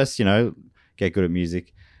said, first, get good at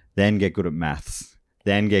music, then get good at maths,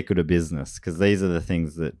 then get good at business, because these are the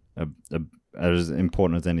things that are as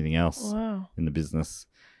important as anything else in the business.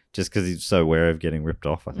 Just because he's so aware of getting ripped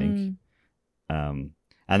off, I think. And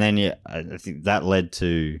then, I think that led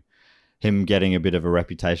to him getting a bit of a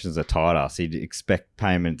reputation as a tight ass. He'd expect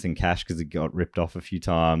payments in cash because he got ripped off a few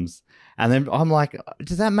times. And then I'm like,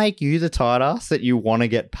 does that make you the tight ass that you want to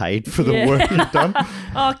get paid for the work you've done?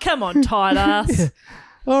 Oh, come on, tight ass. Yeah.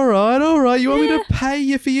 All right. You want me to pay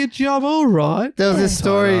you for your job? All right. There was this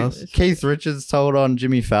story Keith Richards told on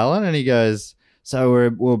Jimmy Fallon, and he goes,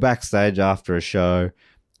 so we're backstage after a show,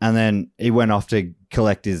 and then he went off to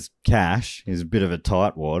collect his cash. He's a bit of a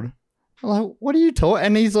tightwad. I'm like, what are you talking?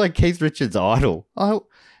 And he's like Keith Richards' idol. Oh, what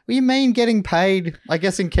do you mean getting paid? I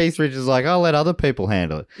guess in Keith Richards' like, I'll let other people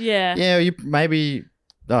handle it. Yeah. Yeah, you maybe,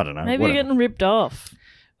 I don't know. Maybe whatever. you're getting ripped off.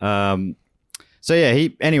 So yeah,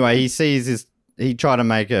 he sees he tried to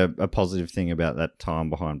make a positive thing about that time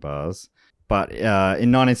behind bars. But in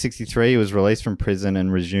 1963, he was released from prison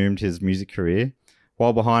and resumed his music career.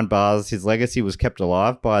 While behind bars, his legacy was kept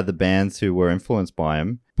alive by the bands who were influenced by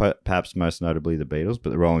him, perhaps most notably the Beatles, but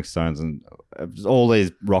the Rolling Stones and all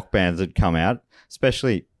these rock bands had come out,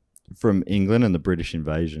 especially from England and the British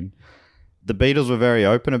invasion. The Beatles were very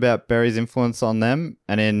open about Berry's influence on them,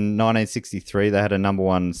 and in 1963, they had a number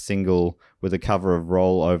one single with a cover of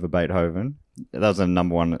Roll Over Beethoven. That was a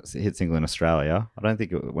number one hit single in Australia. I don't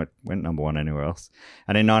think it went number one anywhere else.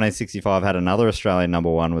 And in 1965, had another Australian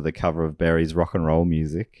number one with a cover of Berry's rock and roll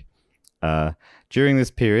music. During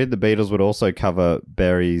this period, the Beatles would also cover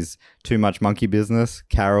Berry's Too Much Monkey Business,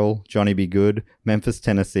 Carol, Johnny Be Good, Memphis,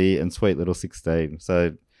 Tennessee, and Sweet Little 16.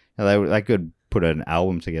 So they could put an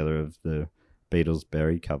album together of the Beatles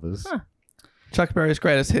Berry covers. Huh. Chuck Berry's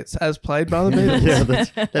greatest hits as played by the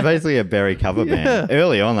Beatles. Yeah, they're basically a Berry cover band.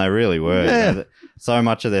 Early on, they really were. Yeah. So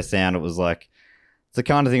much of their sound, it was like, it's the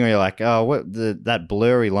kind of thing where you're like, oh, that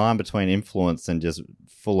blurry line between influence and just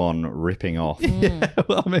full-on ripping off. Yeah,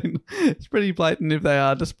 well, I mean, it's pretty blatant if they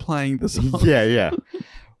are just playing the song. Yeah.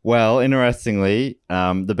 Well, interestingly,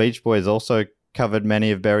 the Beach Boys also covered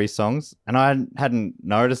many of Berry's songs, and I hadn't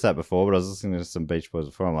noticed that before, but I was listening to some Beach Boys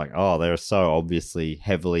before. I'm like, oh, they're so obviously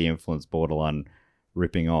heavily influenced, borderline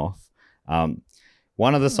ripping off.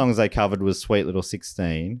 One of the songs they covered was Sweet Little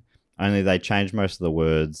 16, only they changed most of the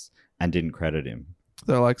words and didn't credit him.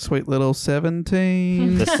 They're like Sweet Little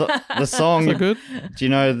 17. The song, So good. do you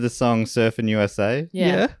know the song Surfin' USA?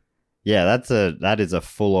 Yeah. Yeah, that is a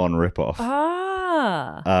full-on rip-off.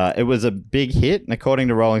 Ah. It was a big hit, and according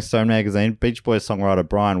to Rolling Stone magazine, Beach Boys songwriter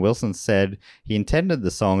Brian Wilson said he intended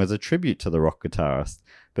the song as a tribute to the rock guitarist,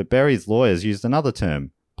 but Berry's lawyers used another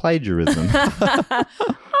term, plagiarism. I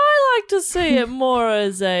like to see it more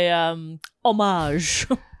as a homage,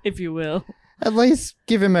 if you will. At least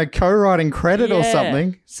give him a co-writing credit or Yeah.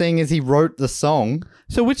 something, seeing as he wrote the song.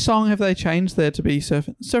 So which song have they changed there to be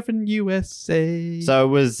Surfing USA? So it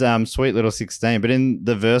was Sweet Little 16, but in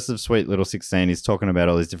the verse of Sweet Little 16, he's talking about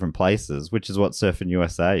all these different places, which is what Surfing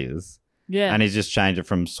USA is. Yeah. And he's just changed it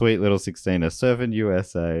from Sweet Little 16 to Surfing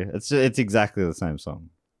USA. It's exactly the same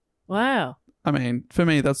song. Wow. I mean, for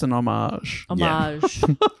me, that's an homage. Homage.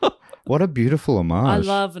 What a beautiful homage. I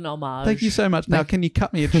love an homage. Thank you so much. Now, can you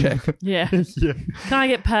cut me a check? Yeah. Can I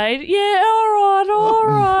get paid? Yeah, all right.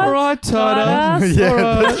 All right, Tighter. Tightass.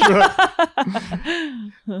 Yeah, that's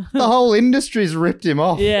right. The whole industry's ripped him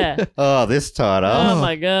off. Yeah. Oh, this tighter. Oh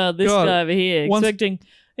my God, this God. guy over here expecting.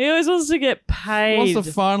 He always wants to get paid Wants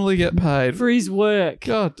to finally get paid. for his work.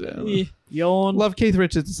 God damn it. Yeah. Yawn. Love Keith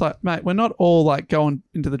Richards. It's like, mate, we're not all like going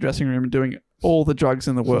into the dressing room and doing all the drugs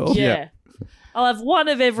in the world. Yeah. I'll have one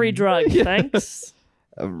of every drug, thanks.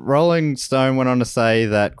 Rolling Stone went on to say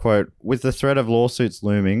that, quote, with the threat of lawsuits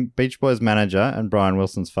looming, Beach Boys manager and Brian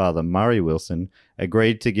Wilson's father, Murray Wilson,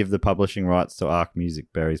 agreed to give the publishing rights to Ark Music,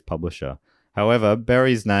 Berry's publisher. However,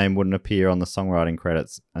 Berry's name wouldn't appear on the songwriting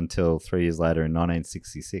credits until 3 years later in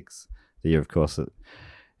 1966, the year, of course, that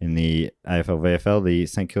In the AFL-VFL, the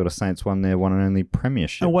St Kilda Saints won their one and only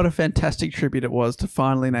premiership. And what a fantastic tribute it was to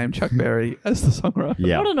finally name Chuck Berry as the songwriter.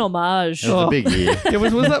 Yeah. What an homage. It was a big year. Yeah,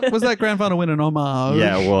 was that grand final win an homage?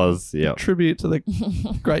 Yeah, it was. Yeah. Tribute to the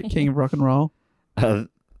great king of rock and roll. The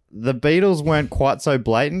Beatles weren't quite so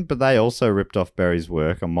blatant, but they also ripped off Berry's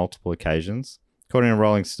work on multiple occasions. According to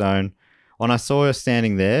Rolling Stone, on I Saw Her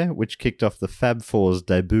Standing There, which kicked off the Fab Four's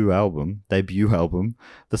debut album, the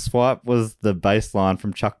swipe was the bass line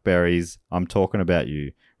from Chuck Berry's I'm Talking About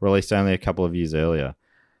You, released only a couple of years earlier.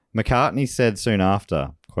 McCartney said soon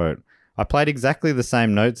after, quote, I played exactly the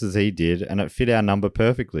same notes as he did, and it fit our number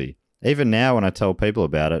perfectly. Even now when I tell people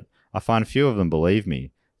about it, I find few of them believe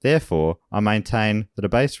me. Therefore, I maintain that a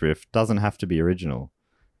bass riff doesn't have to be original.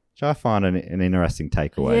 Which I find an interesting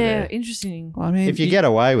takeaway Yeah, there. interesting. I mean, If you get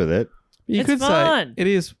away with it, you It's could fun. say it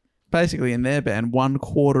is basically in their band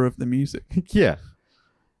 1/4 of the music. yeah.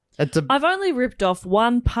 It's I've only ripped off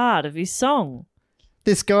one part of his song.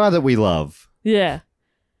 this guy that we love. Yeah.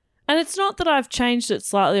 And it's not that I've changed it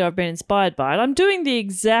slightly or I've been inspired by it. I'm doing the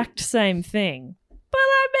exact same thing. But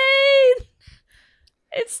I mean,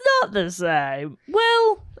 it's not the same.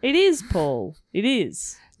 Well, it is, Paul. It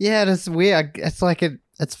is. Yeah, it's weird. It's like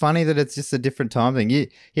it's funny that it's just a different time thing. You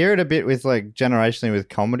hear it a bit with like generationally with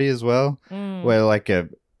comedy as well, where like a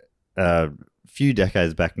few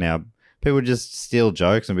decades back now, people would just steal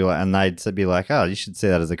jokes and be like, and they'd be like, "Oh, you should see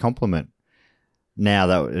that as a compliment." Now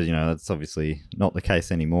that that's obviously not the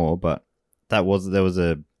case anymore, but there was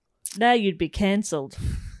a Now you'd be cancelled.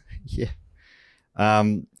 yeah.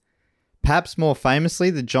 Perhaps more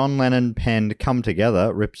famously, the John Lennon penned "Come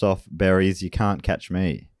Together" rips off Berry's "You Can't Catch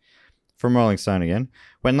Me." From Rolling Stone again.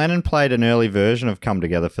 When Lennon played an early version of Come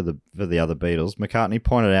Together for the other Beatles, McCartney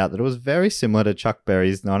pointed out that it was very similar to Chuck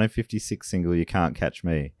Berry's 1956 single You Can't Catch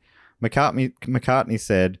Me. McCartney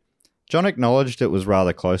said, John acknowledged it was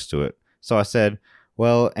rather close to it. So I said,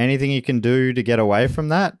 well, anything you can do to get away from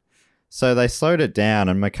that? So they slowed it down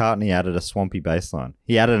and McCartney added a swampy bass line.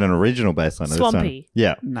 He added an original bass line. to this one. Swampy.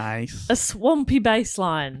 Yeah. Nice. A swampy bass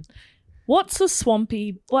line. What's a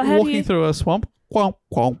swampy? How do Walking you... through a swamp. Quong,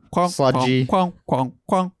 quong, quong, Sludgy. Quong, quong,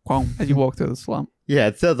 quong, quong, as you walk through the swamp. Yeah,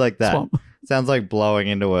 it sounds like that. Swamp. Sounds like blowing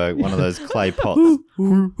into one of those clay pots.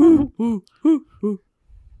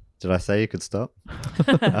 Did I say you could stop?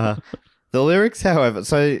 The lyrics, however,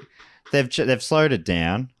 so they've slowed it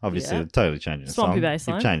down. Obviously, Yeah. they've totally changed the Swampy song. bass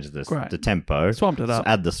line. They've changed Great. the tempo. Swamped it up.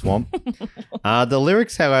 So add the swamp. The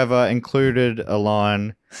lyrics, however, included a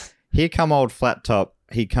line, here come old flat top,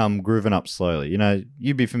 he come grooving up slowly. You know,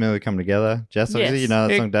 you'd be familiar with Come Together, Jess, obviously. Yes. You know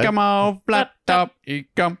that song, He Dave? come on flat top, he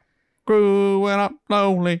come growing up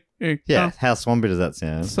slowly. Yeah, how swampy does that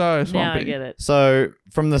sound? So swampy. Now I get it. So,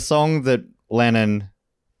 from the song that Lennon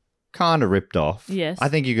kind of ripped off, Yes. I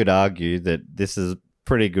think you could argue that this is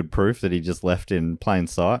pretty good proof that he just left in plain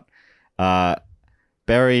sight.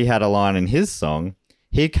 Berry had a line in his song,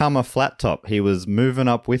 here come a flat top, he was moving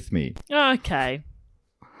up with me. Okay.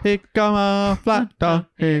 He come on flat top,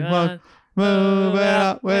 he was moving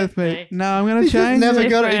up with me. No, I'm going to He just change never it.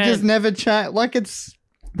 got it. He just Different. never changed. Like, it's...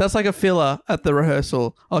 That's like a filler at the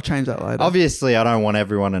rehearsal. I'll change that later. Obviously, I don't want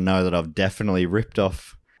everyone to know that I've definitely ripped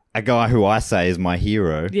off a guy who I say is my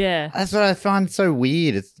hero. Yeah. That's what I find so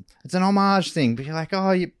weird. It's an homage thing, but you're like,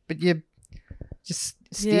 oh, you're just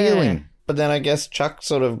stealing. Yeah. But then I guess Chuck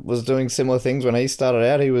sort of was doing similar things when he started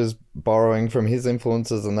out. He was borrowing from his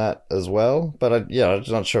influences and that as well. But I'm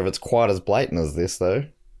not sure if it's quite as blatant as this, though.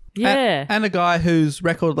 Yeah. And a guy whose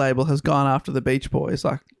record label has gone after the Beach Boys.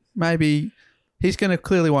 Like, maybe he's going to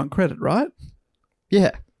clearly want credit, right?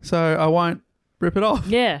 Yeah. So I won't rip it off.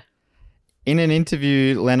 Yeah. In an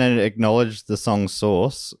interview, Lennon acknowledged the song's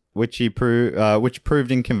source, which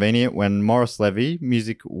proved inconvenient when Morris Levy,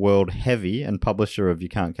 Music World Heavy and publisher of You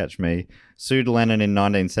Can't Catch Me, sued Lennon in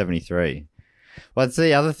 1973. Well, that's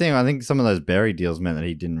the other thing. I think some of those Berry deals meant that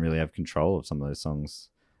he didn't really have control of some of those songs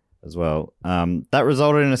as well. That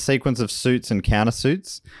resulted in a sequence of suits and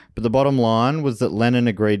countersuits, but the bottom line was that Lennon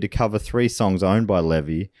agreed to cover 3 songs owned by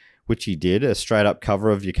Levy, which he did, a straight-up cover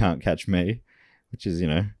of You Can't Catch Me, which is,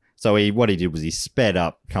 So what he did was he sped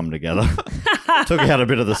up Come Together, took out a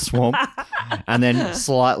bit of the swamp, and then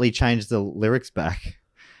slightly changed the lyrics back.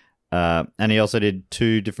 And he also did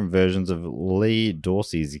 2 different versions of Lee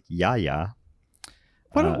Dorsey's Ya Ya.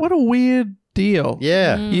 What a weird deal.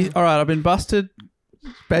 Yeah. All right, I've been busted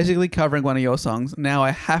basically covering one of your songs. Now I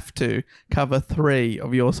have to cover 3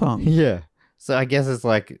 of your songs. Yeah. So I guess it's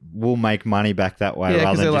like we'll make money back that way Yeah, 'cause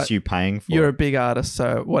rather than they're just like, you paying for You're a it. big artist,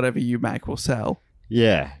 so whatever you make will sell.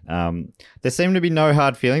 Yeah. There seem to be no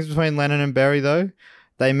hard feelings between Lennon and Berry, though.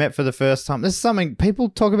 they met for the first time. This is something people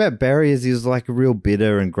talk about Barry as he was like a real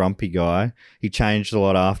bitter and grumpy guy. He changed a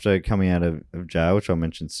lot after coming out of jail, which I'll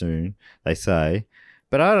mention soon, they say.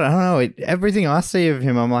 But I don't know. Everything I see of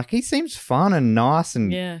him, I'm like, he seems fun and nice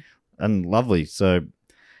and lovely. So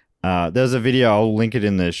there's a video, I'll link it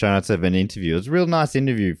in the show notes of an interview. It was a real nice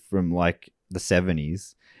interview from like the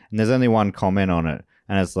 70s. And there's only one comment on it.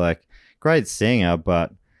 And it's like, great singer,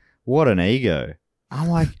 but what an ego. I'm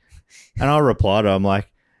like, and I replied to him, I'm like,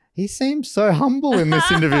 he seems so humble in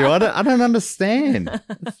this interview. I don't understand.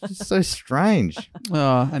 It's just so strange.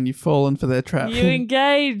 Oh, and you've fallen for their trap. You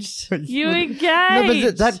engaged. You engaged. No,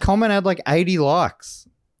 but that comment had like 80 likes.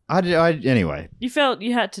 Anyway. You felt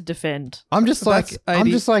you had to defend. I'm just like,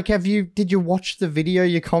 did you watch the video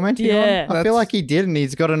you're commenting Yeah. on? I feel like he did, and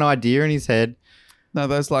he's got an idea in his head. No,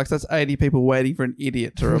 those likes, that's 80 people waiting for an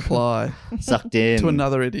idiot to reply Sucked in. to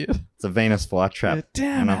another idiot. It's a Venus flytrap. Yeah,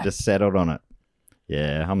 damn and it. I've just settled on it.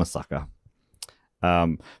 Yeah, I'm a sucker.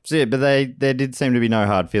 So yeah, but there did seem to be no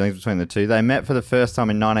hard feelings between the two. They met for the first time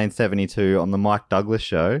in 1972 on the Mike Douglas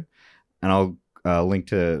show, and I'll link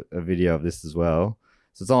to a video of this as well.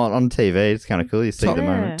 So it's on TV. It's kind of cool. You see the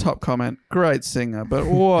moment. Top comment. Great singer, but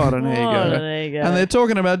what an ego. What an ego. And they're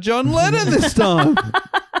talking about John Lennon this time.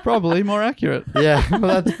 Probably more accurate. Yeah,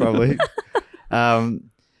 well, that's probably.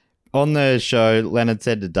 On the show, Leonard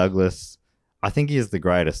said to Douglas, I think he is the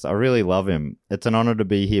greatest. I really love him. It's an honor to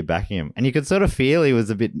be here backing him. And you could sort of feel he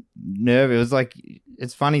was a bit nervous. It was like,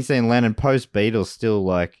 it's funny seeing Lennon post Beatles still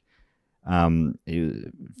like,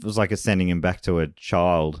 it was like sending him back to a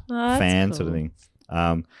child fan sort of thing.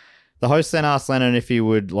 The host then asked Lennon if he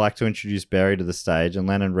would like to introduce Barry to the stage, and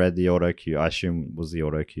Lennon read the auto cue, I assume was the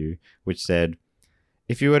auto cue, which said,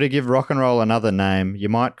 if you were to give rock and roll another name, you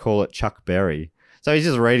might call it Chuck Berry. So he's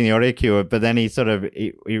just reading the audio cue, but then he sort of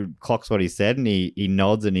he clocks what he said, and he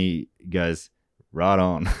nods and he goes, right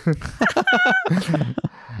on.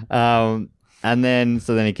 And then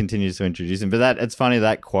he continues to introduce him. But it's funny,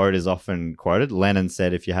 that quote is often quoted. Lennon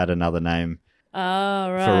said if you had another name for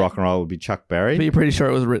rock and roll, it would be Chuck Berry. But you're pretty sure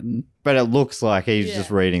it was written. But it looks like he's just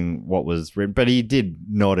reading what was written. But he did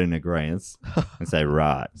nod in agreement and say,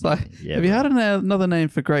 right. It's like, if you had another name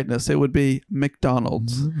for greatness, it would be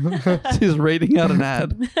McDonald's. He's reading out an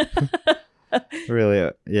ad.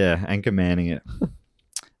 Really, yeah, and commanding it.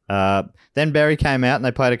 Then Barry came out and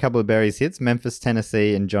they played a couple of Barry's hits, Memphis,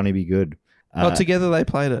 Tennessee, and Johnny Be Good. Together they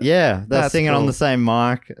played it. Yeah, they're That's singing cool. on the same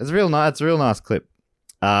mic. It's real nice. It's a real nice clip.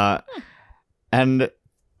 And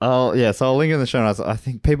so I'll link in the show notes. I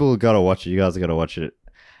think people have got to watch it. You guys have got to watch it.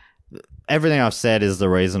 Everything I've said is the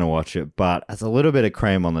reason to watch it, but it's a little bit of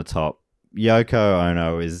cream on the top. Yoko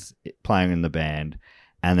Ono is playing in the band,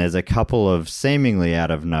 and there's a couple of seemingly out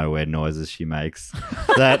of nowhere noises she makes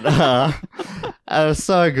that are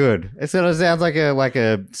so good. It sort of sounds like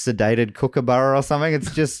a sedated kookaburra or something.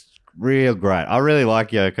 It's just real great. I really like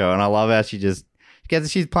Yoko, and I love how she's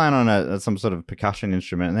playing on some sort of percussion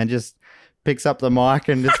instrument, and then just picks up the mic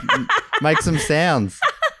and just makes some sounds.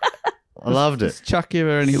 I loved it. Just chuck you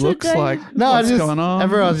and he looks like, No, what's going on?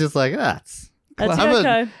 Everyone's just like, that's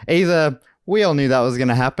Yoko. either we all knew that was going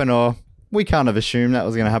to happen, or we kind of assumed that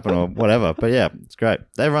was going to happen, or whatever. But yeah, it's great.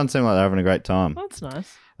 Everyone seemed like they're having a great time. That's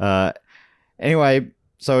nice. Anyway,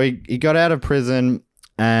 so he got out of prison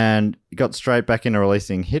and got straight back into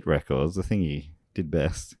releasing hit records, the thing he did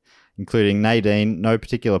best, including Nadine, No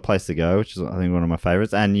Particular Place to Go, which is, I think, one of my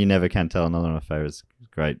favorites, and You Never Can Tell, another one of my favorites.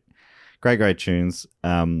 Great tunes.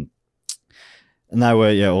 And they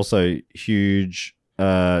were, also huge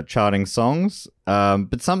charting songs.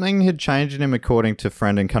 But something had changed in him, according to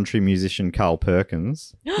friend and country musician Carl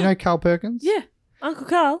Perkins. You know Carl Perkins? Yeah. Uncle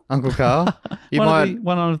Carl. Uncle Carl.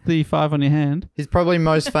 One of the five on your hand. He's probably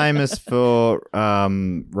most famous for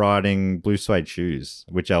writing Blue Suede Shoes,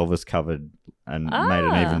 which Elvis covered and made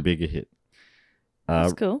an even bigger hit.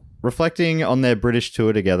 That's cool. Reflecting on their British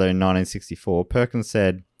tour together in 1964, Perkins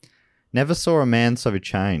said, "Never saw a man so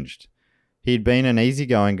changed. He'd been an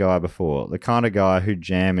easygoing guy before, the kind of guy who'd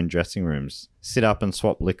jam in dressing rooms, sit up and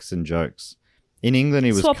swap licks and jokes. In England,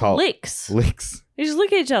 he was Swap cold. licks? Licks. You just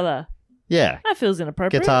lick each other. Yeah. That feels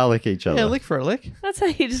inappropriate. Guitar lick each other. Yeah, lick for a lick. That's how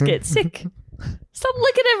you just get sick. Stop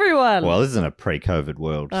licking everyone. Well, this is in a pre-COVID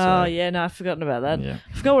world. Oh, so. yeah. No, I've forgotten about that. Yeah.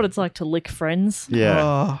 I forgot what it's like to lick friends. Yeah.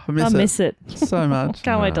 Oh, I miss it so much.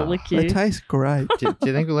 Can't wait to lick They you. taste great. do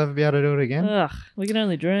you think we'll ever be able to do it again? Ugh, we can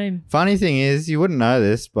only dream. Funny thing is, you wouldn't know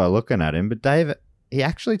this by looking at him, but Dave, he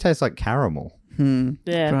actually tastes like caramel.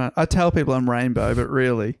 Yeah. Right. I tell people I'm rainbow, but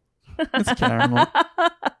really, it's caramel.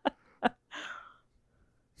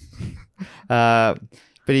 But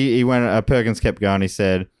he went. Perkins kept going. He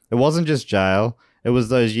said, "It wasn't just jail. It was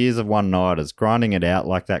those years of one-nighters. Grinding it out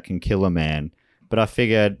like that can kill a man. But I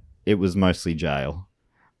figured it was mostly jail.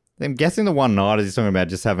 I'm guessing the one-nighters he's talking about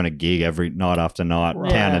just having a gig every night after night,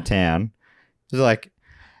 town to town. It's like,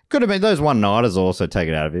 could have been those one-nighters also take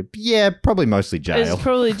it out of it. But yeah, probably mostly jail. It's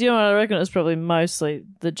probably, do you know what I reckon? It's probably mostly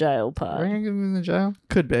the jail part. In the jail?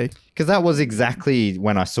 Could be. Because that was exactly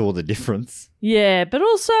when I saw the difference. Yeah, but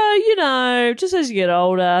also, just as you get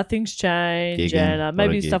older, things change, Gigging, and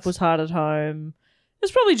maybe lot of stuff gigs. was hard at home.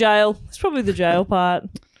 It's probably jail. It's probably the jail part.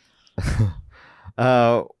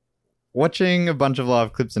 Watching a bunch of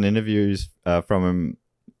live clips and interviews from him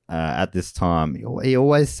at this time, he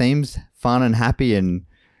always seems fun and happy and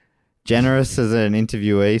generous as an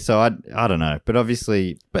interviewee. So I don't know, but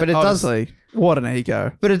obviously, but it honestly, what an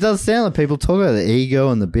ego. But it does sound like people talk about the ego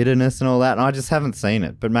and the bitterness and all that, and I just haven't seen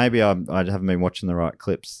it. But maybe I haven't been watching the right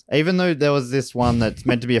clips. Even though there was this one that's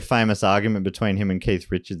meant to be a famous argument between him and Keith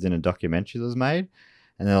Richards in a documentary that was made,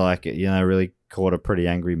 and they're like, really caught a pretty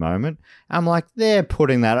angry moment. I'm like, they're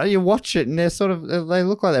putting that. You watch it, and they're sort of, they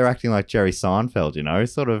look like they're acting like Jerry Seinfeld.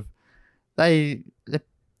 Sort of,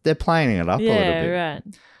 they're playing it up a little bit. Yeah, right.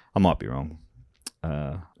 I might be wrong.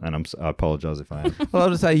 And I apologize if I am. Well, I'll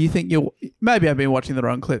just say, you think maybe I've been watching the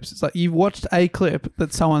wrong clips. It's like you've watched a clip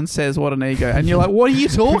that someone says, what an ego. And you're like, what are you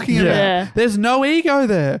talking about? Yeah. There's no ego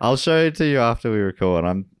there. I'll show it to you after we record.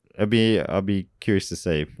 I'll be curious to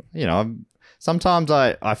see. Sometimes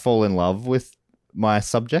I fall in love with my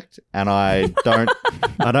subject, and I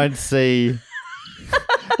don't see.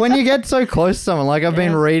 When you get so close to someone, like I've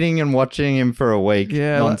been reading and watching him for a week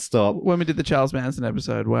nonstop. When we did the Charles Manson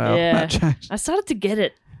episode, wow. Yeah. That changed. I started to get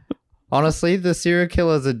it. Honestly, the serial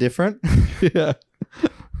killers are different. Yeah.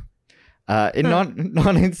 In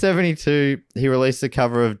 1972, he released a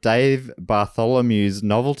cover of Dave Bartholomew's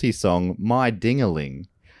novelty song, My Ding-a-Ling.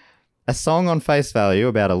 A song on face value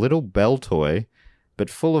about a little bell toy, but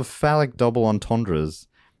full of phallic double entendres,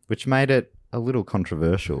 which made it a little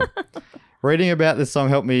controversial. Reading about this song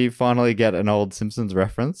helped me finally get an old Simpsons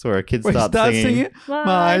reference where a kid starts singing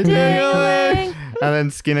My Ding-a-Ling. And then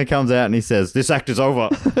Skinner comes out and he says, this act is over.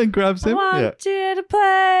 And grabs him. I want you to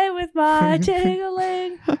play with my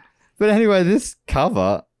ding-a-ling. But anyway, this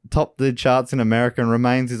cover topped the charts in America and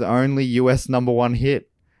remains his only US #1 hit.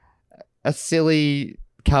 A silly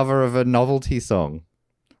cover of a novelty song.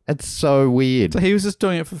 It's so weird. So he was just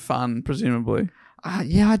doing it for fun, presumably. I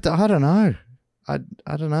don't know. I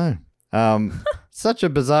don't know. Such a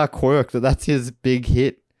bizarre quirk that's his big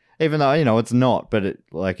hit, even though it's not. But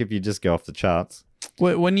if you just go off the charts.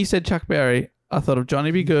 When you said Chuck Berry, I thought of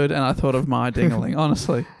Johnny Be Good, and I thought of My Ding-a-Ling,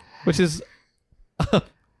 honestly, which is a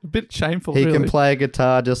bit shameful. He really. can play a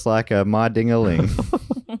guitar just like a My Ding-a-Ling.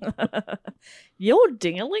 Your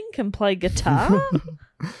ding-a-ling can play guitar?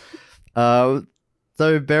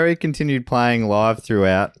 So Berry continued playing live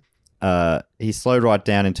throughout. He slowed right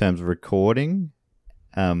down in terms of recording,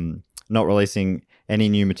 not releasing any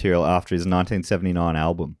new material after his 1979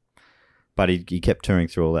 album. But he kept touring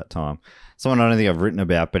through all that time. Someone I don't think I've written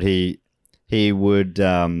about, but he would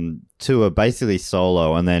tour basically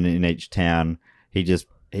solo, and then in each town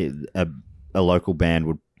a local band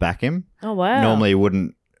would back him. Oh, wow. Normally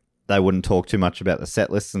they wouldn't talk too much about the set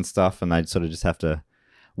lists and stuff, and they'd sort of just have to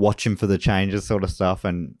watch him for the changes sort of stuff.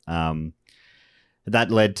 And that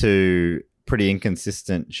led to pretty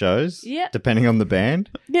inconsistent shows, depending on the band.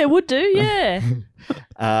 Yeah, it would do, yeah.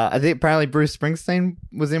 I think apparently Bruce Springsteen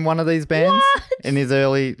was in one of these bands in his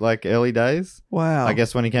early days. Wow. I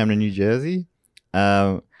guess when he came to New Jersey.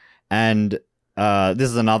 And this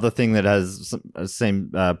is another thing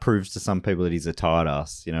that proves to some people that he's a tight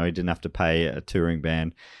ass. He didn't have to pay a touring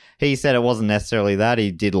band. He said it wasn't necessarily that.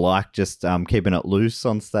 He did like just keeping it loose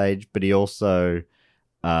on stage, but he also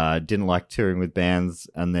didn't like touring with bands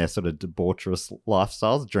and their sort of debaucherous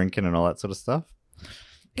lifestyles, drinking and all that sort of stuff.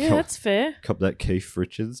 Yeah, that's fair. Cop that Keith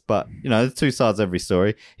Richards. But, there's two sides to every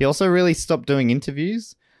story. He also really stopped doing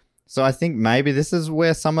interviews. So I think maybe this is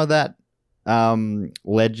where some of that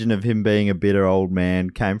legend of him being a bitter old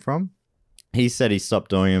man came from. He said he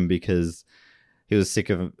stopped doing them because he was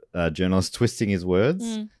sick of journalists twisting his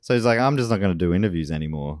words. So he's like, I'm just not going to do interviews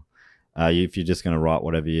anymore. If you're just going to write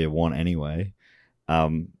whatever you want anyway.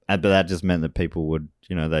 But that just meant that people would,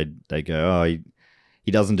 they go, oh,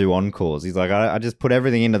 he doesn't do encores. He's like, I just put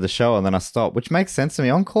everything into the show and then I stop, which makes sense to me.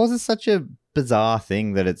 Encores is such a bizarre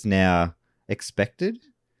thing that it's now expected.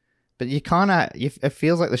 But it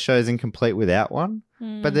feels like the show's incomplete without one.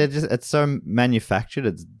 But it's so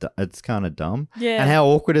manufactured, it's kind of dumb. Yeah. And how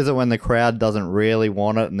awkward is it when the crowd doesn't really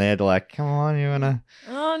want it and they're like, come on, you want to...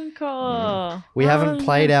 Encore. We haven't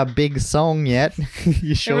played our big song yet.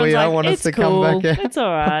 You sure Everyone's you don't like, want us "It's to cool. come back out? It's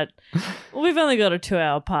all right. We've only got a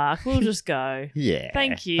 2-hour park. We'll just go. Yeah.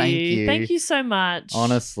 Thank you. Thank you. Thank you so much.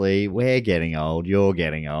 Honestly, we're getting old. You're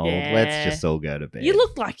getting old. Yeah. Let's just all go to bed. You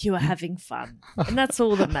look like you were having fun, and that's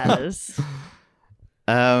all that matters.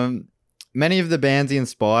 Many of the bands he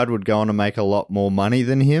inspired would go on to make a lot more money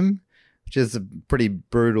than him, which is a pretty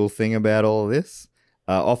brutal thing about all of this.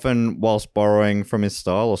 Often whilst borrowing from his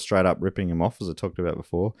style or straight up ripping him off, as I talked about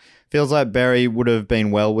before. Feels like Berry would have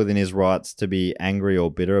been well within his rights to be angry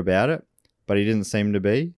or bitter about it, but he didn't seem to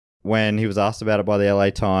be. When he was asked about it by the LA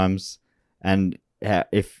Times and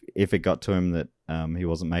if it got to him that he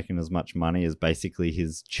wasn't making as much money as basically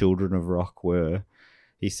his children of rock were,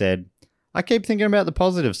 he said, "I keep thinking about the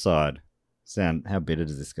positive side." How bitter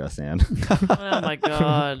does this guy sound? Oh my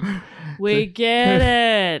God. We get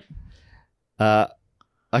it.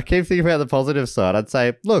 I keep thinking about the positive side. I'd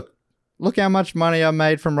say, look how much money I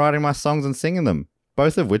made from writing my songs and singing them,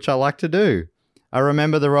 both of which I like to do. I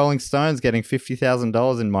remember the Rolling Stones getting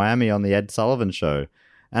 $50,000 in Miami on the Ed Sullivan Show,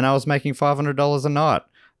 and I was making $500 a night,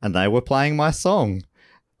 and they were playing my song.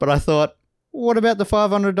 But I thought, what about the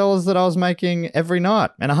 $500 that I was making every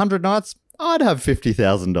night? And 100 nights, I'd have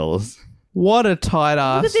 $50,000. What a tight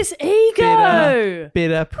ass. Look at this ego.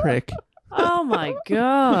 Bitter prick. Oh my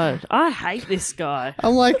God. I hate this guy.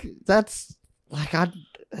 I'm like, that's like,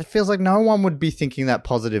 it feels like no one would be thinking that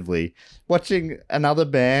positively. Watching another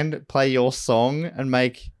band play your song and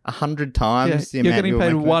make 100 times the you're amount getting you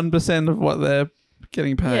paid were making. 1% of what they're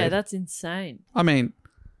getting paid. Yeah, that's insane. I mean,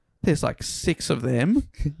 there's like 6 of them.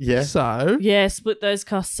 Yeah. So Yeah, split those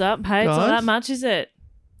costs up. Hey, it's not Guys? that much, is it?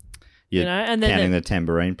 You're You know, and then counting the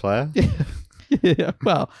tambourine player. yeah,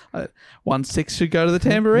 well, 1/6 should go to the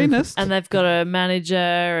tambourinist. and they've got a manager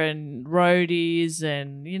and roadies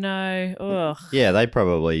and, ugh. Yeah, they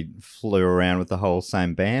probably flew around with the whole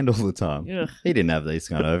same band all the time. Ugh. He didn't have these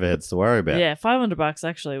kind of overheads to worry about. Yeah, $500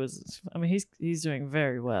 actually was. I mean, he's doing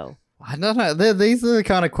very well. I don't know. These are the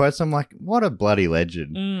kind of quotes I'm like, what a bloody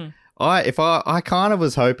legend. Mm. I kind of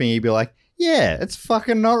was hoping he'd be like, yeah, it's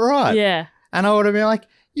fucking not right. Yeah, And I would have been like,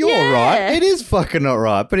 you're Yeah. right. It is fucking not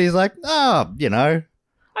right. But he's like, I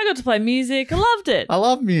I got to play music. I loved it.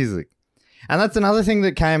 love music. And that's another thing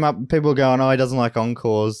that came up. People going, he doesn't like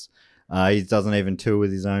encores. He doesn't even tour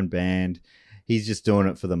with his own band. He's just doing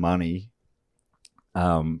it for the money.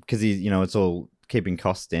 Because it's all keeping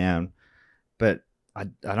costs down. But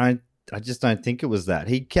I just don't think it was that.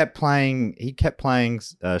 He kept playing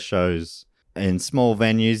shows in small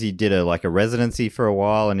venues. He did a residency for a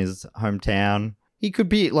while in his hometown. He could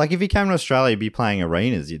be, like, if he came to Australia, he'd be playing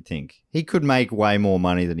arenas, you'd think. He could make way more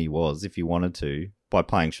money than he was if he wanted to by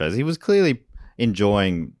playing shows. He was clearly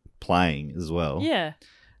enjoying playing as well. Yeah.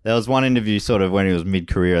 There was one interview sort of when he was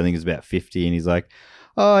mid-career, I think he was about 50, and he's like,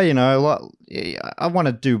 I want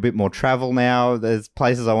to do a bit more travel now. There's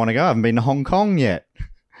places I want to go. I haven't been to Hong Kong yet.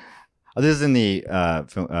 This is in the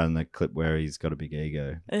in the clip where he's got a big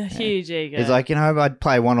ego. A huge ego. He's like, I'd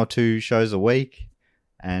play 1 or 2 shows a week.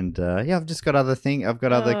 And I've just got other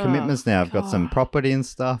commitments now. I've got some property and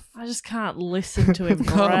stuff. I just can't listen to him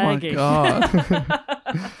Oh my bragging. God.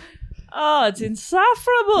 Oh, it's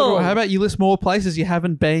insufferable. How about you list more places you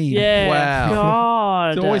haven't been? Yeah. Wow.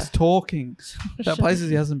 God. He's always talking about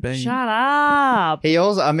places he hasn't been. Shut up. He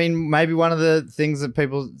also, maybe one of the things that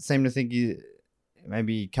people seem to think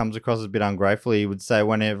maybe comes across as a bit ungrateful, he would say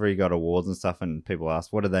whenever he got awards and stuff and people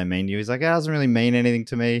asked, what do they mean to you? He's like, it doesn't really mean anything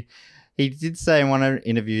to me. He did say in one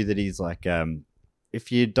interview that he's like,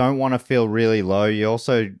 if you don't want to feel really low, you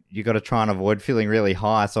got to try and avoid feeling really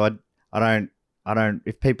high. So I don't,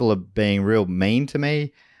 if people are being real mean to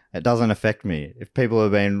me, it doesn't affect me. If people are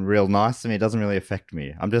being real nice to me, it doesn't really affect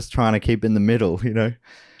me. I'm just trying to keep in the middle,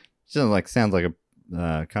 sounds like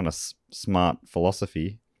a kind of smart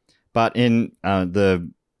philosophy. But in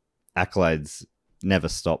the accolades never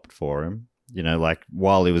stopped for him.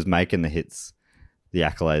 While he was making the hits, the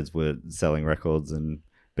accolades were selling records and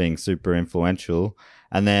being super influential.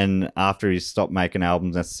 And then after he stopped making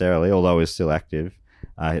albums necessarily, although he was still active,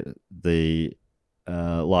 the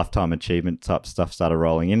Lifetime Achievement type stuff started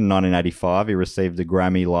rolling in. In 1985, he received the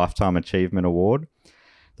Grammy Lifetime Achievement Award.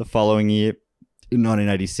 The following year, in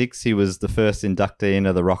 1986, he was the first inductee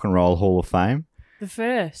into the Rock and Roll Hall of Fame. The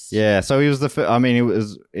first. Yeah, so he was the first. He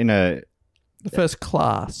was in the first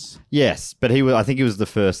class. Yes, but I think he was the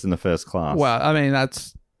first in the first class. Well,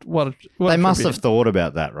 that's what they must have thought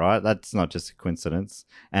about that, right? That's not just a coincidence.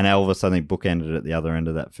 And Elvis, I think, bookended at the other end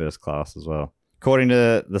of that first class as well. According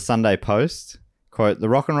to the Sunday Post, quote, the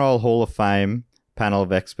Rock and Roll Hall of Fame panel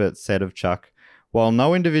of experts said of Chuck, while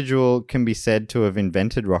no individual can be said to have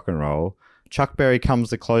invented rock and roll, Chuck Berry comes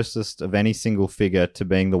the closest of any single figure to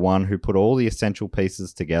being the one who put all the essential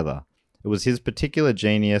pieces together. It was his particular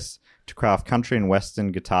genius to craft country and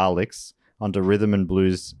western guitar licks onto rhythm and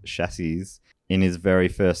blues chassis in his very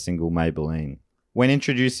first single, Maybelline. When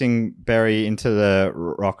introducing Berry into the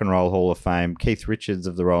Rock and Roll Hall of Fame, Keith Richards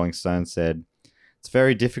of the Rolling Stones said, "It's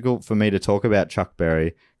very difficult for me to talk about Chuck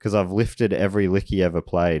Berry because I've lifted every lick he ever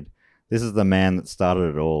played. This is the man that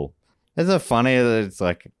started it all." Isn't it funny that it's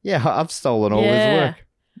like, yeah, I've stolen all his work.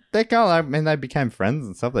 They became friends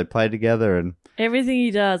and stuff. They played together and Everything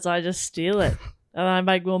he does, I just steal it and I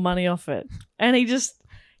make more money off it. And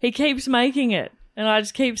he keeps making it and I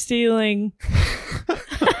just keep stealing.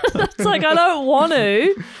 It's like, I don't want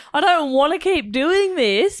to keep doing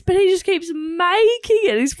this, but he just keeps making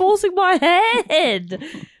it. He's forcing my hand.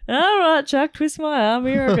 All right, Chuck, twist my arm.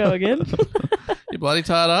 Here I go again. You bloody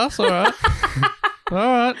tired ass. All right. All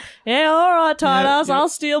right. Yeah, all right, tight ass. I'll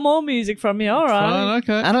steal more music from you. All right. Fine,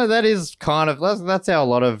 okay. I know that is kind of that's how a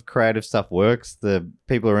lot of creative stuff works. The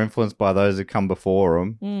people are influenced by those who come before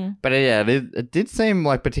them. But yeah, it did seem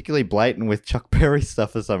like particularly blatant with Chuck Berry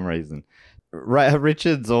stuff for some reason.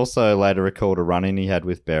 Richards also later recalled a run-in he had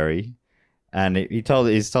with Berry, and he's told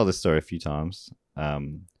this story a few times.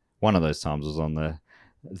 One of those times was on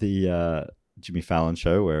the Jimmy Fallon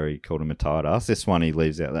show where he called him a tired ass. This one he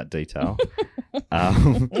leaves out that detail.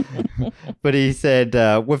 But he said,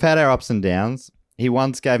 "We've had our ups and downs. He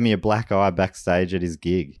once gave me a black eye backstage at his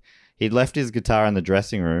gig. He'd left his guitar in the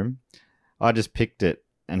dressing room. I just picked it,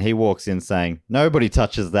 and he walks in saying, 'Nobody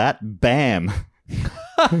touches that.' Bam."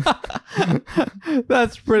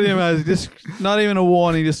 That's pretty amazing. Just not even a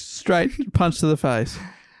warning, just straight punch to the face.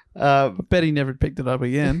 I bet he never picked it up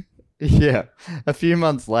again. Yeah. A few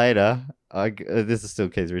months later, this is still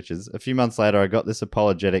Keith Richards. A few months later, I got this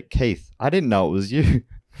apologetic, "Keith, I didn't know it was you."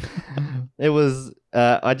 It was,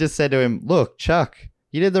 I just said to him, "Look, Chuck,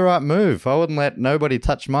 you did the right move. I wouldn't let nobody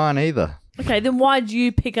touch mine either." Okay, then why'd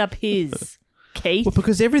you pick up his, Keith? Well,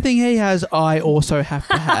 because everything he has, I also have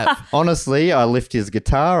to have. Honestly, I lift his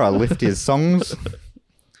guitar. I lift his songs.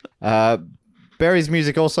 Berry's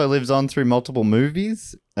music also lives on through multiple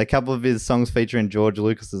movies. A couple of his songs feature in George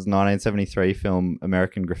Lucas's 1973 film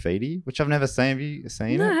American Graffiti, which I've never seen. Have you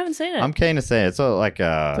seen it? No, I haven't seen it. I'm keen to see it. It's sort of like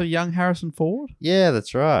The young Harrison Ford? Yeah,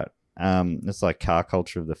 that's right. It's like car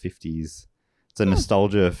culture of the 50s. It's a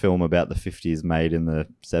nostalgia film about the 50s made in the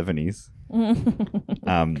 70s.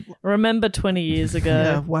 Remember 20 years ago.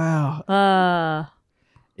 Yeah, wow.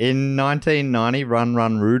 In 1990, Run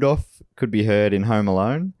Run Rudolph could be heard in Home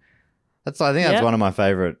Alone. I think that's one of my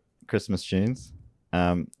favourite Christmas tunes.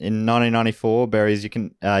 In 1994, Berry's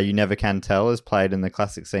You Never Can Tell is played in the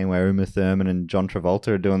classic scene where Uma Thurman and John Travolta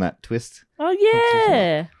are doing that twist. Oh,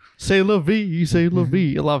 yeah. C'est la vie, c'est la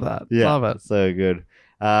vie. I love that. Yeah, Love it. So good.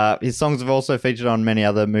 His songs have also featured on many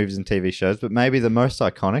other movies and TV shows, but maybe the most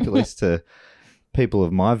iconic, at least to people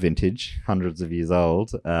of my vintage, hundreds of years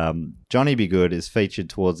old, Johnny Be Good is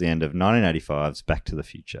featured towards the end of 1985's Back to the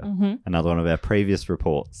Future, another one of our previous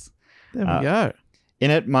reports. There we go.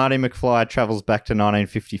 In it, Marty McFly travels back to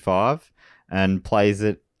 1955 and plays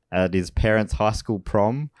it at his parents' high school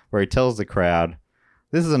prom, where he tells the crowd,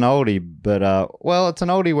 "This is an oldie, but, it's an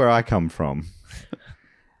oldie where I come from."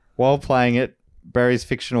 While playing it, Berry's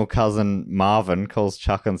fictional cousin Marvin calls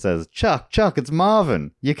Chuck and says, Chuck, it's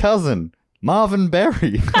Marvin, your cousin, Marvin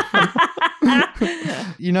Berry."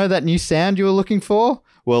 "You know that new sound you were looking for?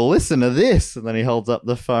 Well, listen to this." And then he holds up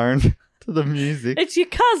the phone to the music. It's your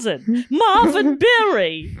cousin, Marvin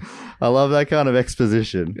Berry. I love that kind of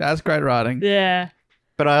exposition. That's great writing. Yeah.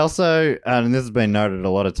 But I also, and this has been noted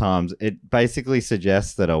a lot of times, it basically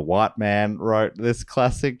suggests that a white man wrote this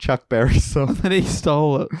classic Chuck Berry song. And he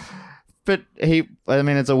stole it. But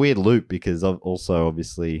it's a weird loop because also,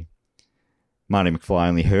 obviously, Marty McFly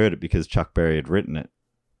only heard it because Chuck Berry had written it.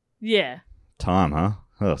 Yeah. Time, huh?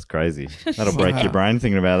 Oh, that's crazy. That'll break your brain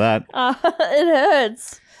thinking about that. It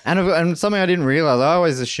hurts. And something I didn't realize, I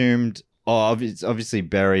always assumed, obviously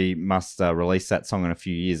Berry must release that song in a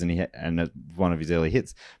few years, and it's one of his early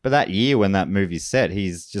hits. But that year when that movie's set,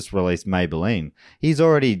 he's just released Maybelline. He's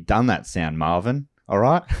already done that sound, Marvin. All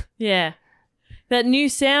right? Yeah. That new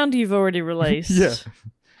sound you've already released. Yeah.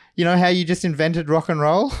 You know how you just invented rock and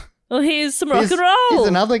roll? Well, here's some rock and roll. Here's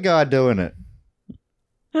another guy doing it.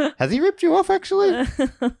 Has he ripped you off, actually? I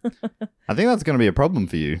think that's going to be a problem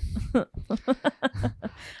for you.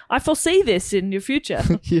 I foresee this in your future.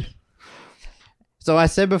 Yeah. So I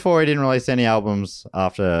said before he didn't release any albums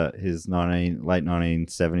after his late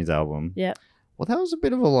 1970s album. Yeah. Well, that was a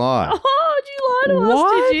bit of a lie. Oh, did you lie to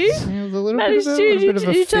us, did you? Yeah, it was a little That bit is of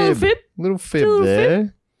true. a Tell a fib. Little fib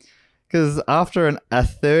there. Because after a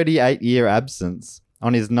 38-year absence,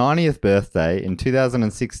 on his 90th birthday in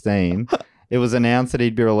 2016, it was announced that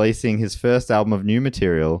he'd be releasing his first album of new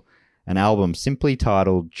material, an album simply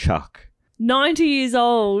titled Chuck. 90 years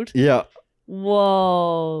old. Yeah.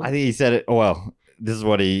 Whoa. I think he said it. Well, this is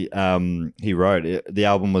what he wrote. The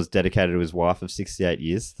album was dedicated to his wife of 68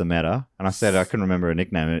 years, Thametta. And I said I couldn't remember her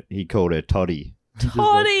nickname. He called her Toddy.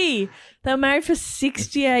 Toddy. They were married for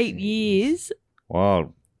 68 years.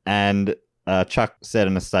 Wow. And Chuck said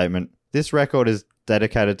in a statement, "This record is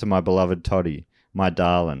dedicated to my beloved Toddy, my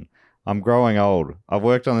darling. I'm growing old. I've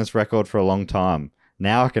worked on this record for a long time.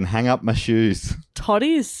 Now I can hang up my shoes."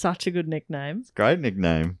 Toddy is such a good nickname. Great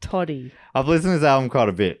nickname. Toddy. I've listened to this album quite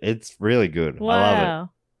a bit. It's really good. Wow. I love it.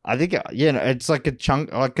 I think, it's like a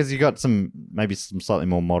chunk, like, because you got maybe some slightly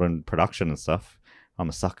more modern production and stuff. I'm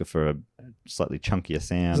a sucker for a slightly chunkier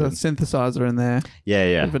sound. There's a synthesizer in there. Yeah,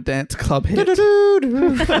 yeah. Bit of a dance club hit. And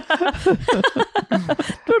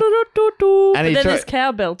he then there's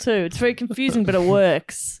cowbell too. It's very confusing, but it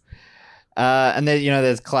works. And then,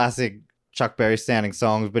 there's classic Chuck Berry sounding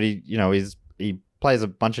songs, but he plays a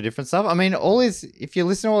bunch of different stuff. I mean, if you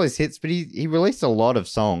listen to all his hits, but he released a lot of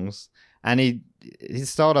songs, and his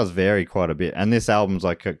style does vary quite a bit. And this album's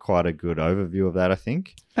like quite a good overview of that, I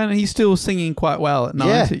think. And he's still singing quite well at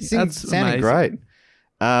 90. Yeah, That's sounding amazing.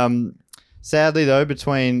 great. Sadly, though,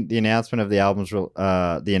 between the announcement of the album's and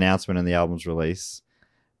the album's release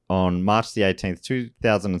on March the 18th,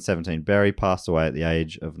 2017, Berry passed away at the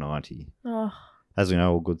age of 90. Oh, As we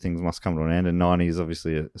know, all good things must come to an end, and 90 is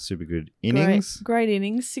obviously a super good innings. great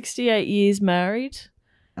innings. 68 years married.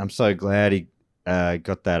 I'm so glad he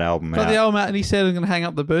got that album Got out. the album out and he said he was going to hang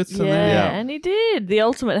up the boots. Yeah, And then, and he did. The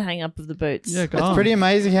ultimate hang up of the boots. yeah, go It's on. pretty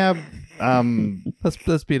amazing how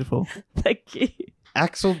That's beautiful. Thank you.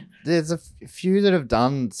 Axl, there's a few that have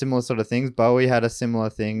done similar sort of things. Bowie had a similar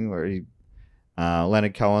thing where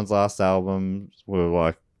Leonard Cohen's last album were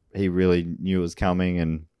like, he really knew it was coming,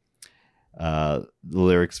 and the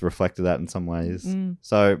lyrics reflected that in some ways.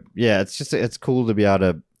 So yeah, it's cool to be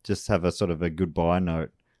able to just have a sort of a goodbye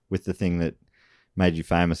note with the thing that made you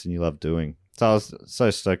famous and you love doing. So I was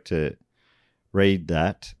so stoked to read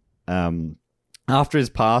that. After his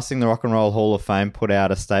passing, the Rock and Roll Hall of Fame put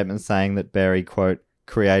out a statement saying that Berry, quote,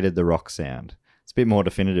 created the rock sound. It's a bit more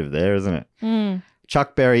definitive there, isn't it?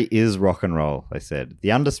 Chuck Berry is rock and roll, they said.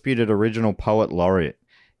 The undisputed original poet laureate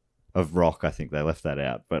of rock. I think they left that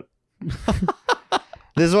out, but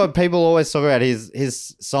this is what people always talk about.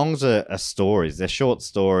 His songs are stories. They're short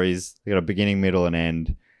stories. They got a beginning, middle, and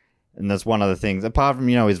end. And that's one of the things. Apart from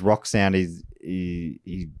his rock sound,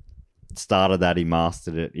 he started that. He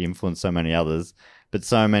mastered it. He influenced so many others. But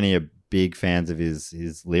so many are big fans of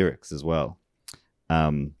his lyrics as well.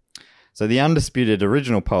 So the undisputed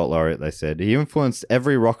original poet laureate, they said, he influenced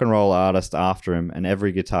every rock and roll artist after him and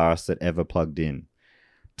every guitarist that ever plugged in.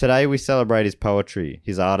 Today we celebrate his poetry,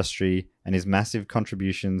 his artistry, and his massive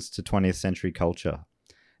contributions to 20th century culture.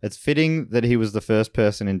 It's fitting that he was the first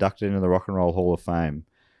person inducted into the Rock and Roll Hall of Fame.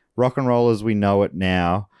 Rock and roll as we know it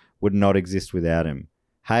now would not exist without him.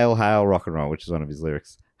 Hail, hail, rock and roll, which is one of his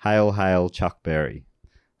lyrics. Hail, hail, Chuck Berry.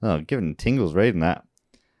 Oh, giving tingles reading that.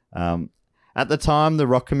 At the time, the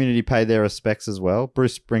rock community paid their respects as well.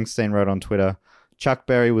 Bruce Springsteen wrote on Twitter, Chuck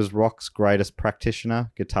Berry was rock's greatest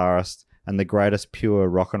practitioner, guitarist, and the greatest pure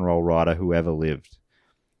rock and roll writer who ever lived.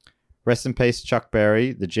 Rest in peace, Chuck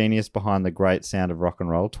Berry, the genius behind the great sound of rock and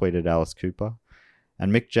roll, tweeted Alice Cooper.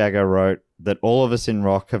 And Mick Jagger wrote that all of us in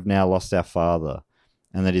rock have now lost our father,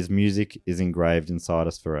 and that his music is engraved inside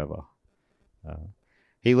us forever.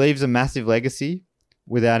 He leaves a massive legacy.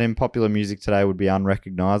 Without him, popular music today would be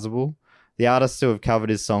unrecognizable. The artists who have covered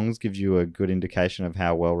his songs gives you a good indication of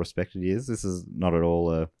how well respected he is. This is not at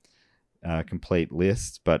all a complete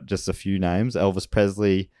list, but just a few names. Elvis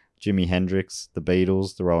Presley, Jimi Hendrix, the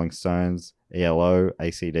Beatles, the Rolling Stones, ELO,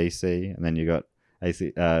 AC/DC, and then you got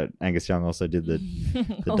Angus Young also did the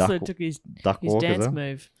also took his Walk dance as well.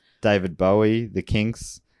 move. David Bowie, the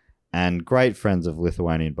Kinks, and great friends of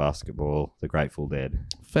Lithuanian basketball, the Grateful Dead.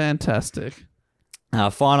 Fantastic.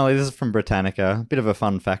 Finally, this is from Britannica. A bit of a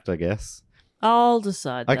fun fact, I guess. I'll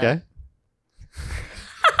decide that. Okay.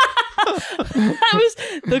 That was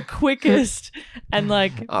the quickest and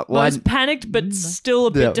most panicked, but still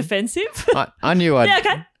a bit defensive. I knew I'd. Yeah,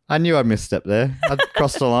 okay. I knew I'd misstep there. I'd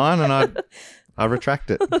crossed the line, and I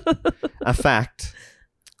retract it. A fact.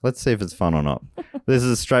 Let's see if it's fun or not. This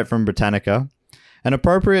is straight from Britannica. An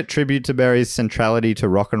appropriate tribute to Berry's centrality to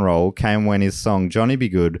rock and roll came when his song Johnny Be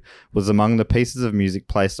Good was among the pieces of music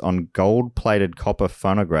placed on gold-plated copper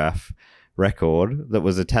phonograph record that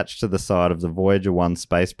was attached to the side of the Voyager 1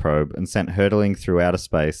 space probe and sent hurtling through outer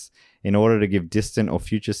space in order to give distant or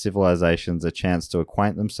future civilizations a chance to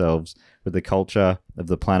acquaint themselves with the culture of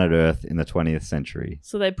the planet Earth in the 20th century.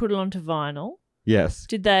 So they put it onto vinyl. Yes.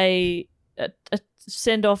 Did they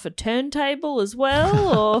send off a turntable as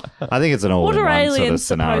well, or I think it's an what are all-in-one sort of aliens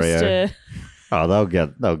scenario. supposed to? Oh,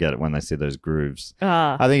 they'll get it when they see those grooves.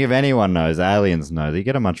 Ah, I think if anyone knows, aliens know, they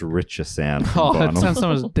get a much richer sound from Oh, it vinyl. sounds so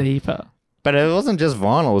much deeper. But it wasn't just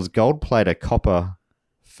vinyl, it was gold-plated copper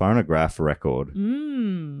phonograph record.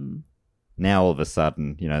 mm. Now all of a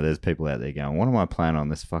sudden, there's people out there going, what am I playing on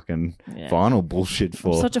this fucking Yeah. vinyl bullshit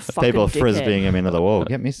for? such a fucking People are dickhead. frisbeeing them into the wall.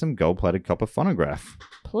 Get me some gold-plated copper phonograph.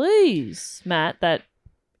 Please, Matt. That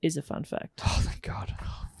is a fun fact. Oh, thank God.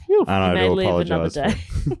 You And I may do live another apologise.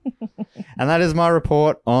 day. And that is my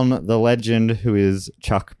report on the legend who is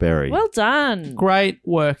Chuck Berry. Well done. Great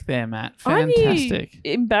work there, Matt. I knew Fantastic.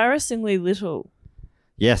 embarrassingly little.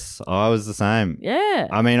 Yes, I was the same. Yeah.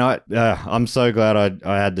 I mean, I'm so glad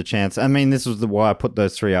I had the chance. I mean, this was why I put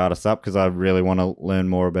those 3 artists up, because I really want to learn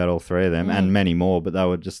more about all 3 of them and many more. But they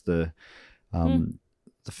were just the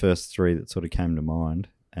first 3 that sort of came to mind.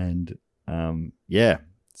 And yeah,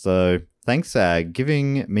 so thanks for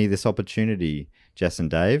giving me this opportunity, Jess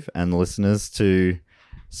and Dave, and the listeners, to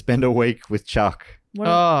spend a week with Chuck. What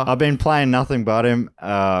Oh, I've been playing nothing but him.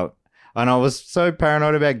 And I was so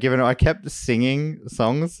paranoid about giving it. I kept singing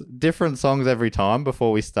songs, different songs every time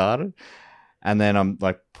before we started. And then I'm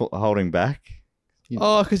like holding back.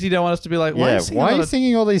 because you don't want us to be like, Why are you singing?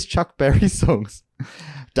 singing all these Chuck Berry songs?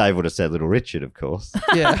 Dave would have said Little Richard, of course.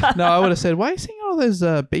 Yeah, no, I would have said, why are you singing all those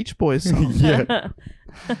Beach Boys songs? Yeah.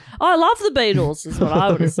 I love the Beatles, is what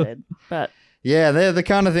I would have said. But Yeah, they're the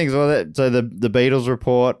kind of things. Well, so the Beatles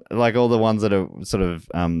report, like all the ones that are sort of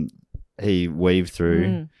he weaved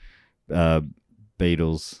through.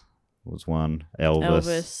 Beatles was one.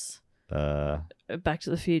 Elvis. Back to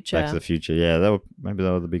the Future. Back to the Future. Yeah, maybe they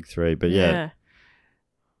were the big 3. But yeah.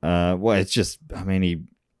 Well, it's just, I mean,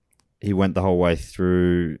 he went the whole way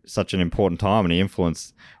through such an important time, and he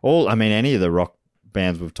influenced any of the rock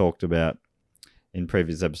bands we've talked about in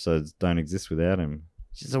previous episodes don't exist without him.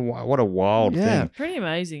 Just what a wild thing. Pretty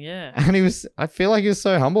amazing, yeah. And I feel like he was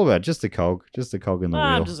so humble about it. Just a cog in the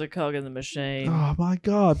I'm wheel. just a cog in the machine. Oh my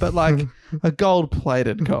God, but like a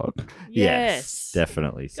gold-plated cog. Yes.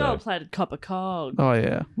 Definitely. So. Gold-plated copper cog. Oh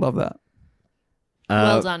yeah, love that.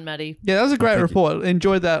 Well done, Maddie. Yeah, that was a great thank you. report.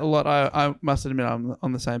 Enjoyed that a lot. I must admit I'm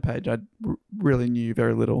on the same page. I really knew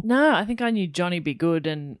very little. No, I think I knew Johnny Be Good,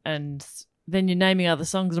 and then you're naming other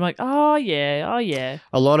songs. I'm like, oh yeah.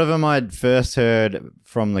 A lot of them I'd first heard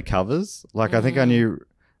from the covers. Like, I think I knew,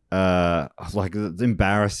 like, it's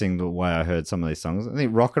embarrassing the way I heard some of these songs. I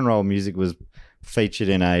think rock and roll music was featured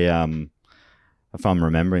in a, if I'm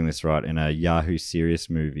remembering this right, in a Yahoo Serious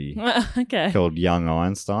movie Okay. called Young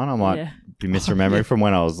Einstein. I might be misremembering from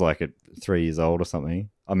when I was like at 3 years old or something.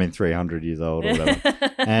 I mean, 300 years old or whatever.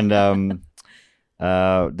 And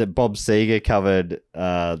that Bob Seger covered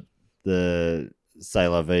the C'est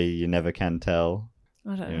La Vie, You Never Can Tell.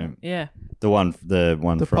 I don't Yeah. know. Yeah. The one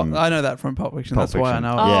from... I know that from Pulp Fiction. Pulp That's why I Fiction.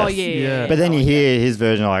 know it. Oh, Yes. yeah. But then you hear his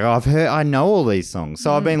version, like, I know all these songs.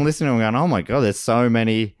 So I've been listening and going, oh my God, there's so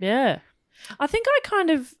many. Yeah. I think I kind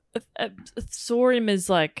of saw him as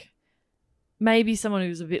like maybe someone who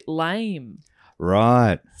was a bit lame.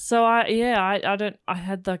 Right. So I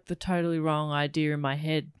had like the totally wrong idea in my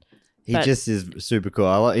head. He But- just is super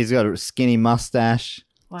cool. He's got a skinny mustache,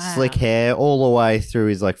 Wow. slick hair all the way through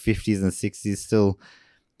his like 50s and 60s, still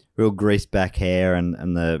real greased back hair and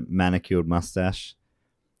the manicured mustache.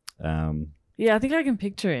 Yeah, I think I can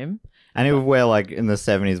picture him. And he would wear like in the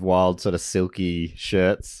 70s wild sort of silky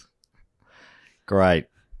shirts. Great.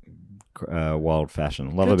 Wild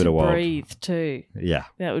fashion. Love Got a bit to of wild. breathe too. Yeah.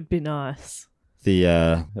 That would be nice.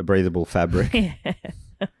 The breathable fabric. Yeah.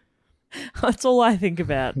 That's all I think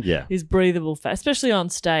about. Yeah. Is breathable fat, especially on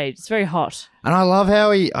stage. It's very hot. And I love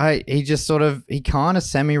how he just sort of, he kind of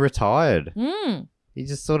semi-retired. Mm. He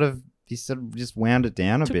sort of just wound it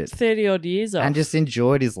down a Took bit 30 odd years off. and just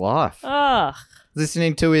enjoyed his life. Ah.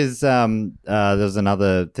 Listening to his, there's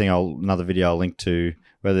another video I'll link to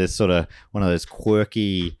where there's sort of one of those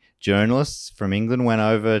quirky journalists from England went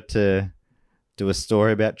over to do a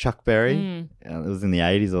story about Chuck Berry. It was in the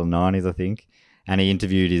 80s or 90s, I think. And he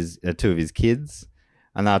interviewed his 2 of his kids.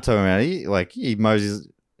 And they were talking about he mows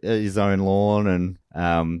his own lawn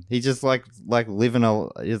and he just like living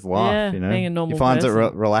his life, Yeah, you know. being a normal he finds person.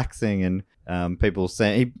 it relaxing, and people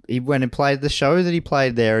saying he went and played the show that he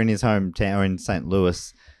played there in his hometown in St.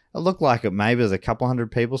 Louis. It looked like it maybe was a couple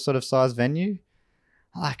hundred people sort of size venue.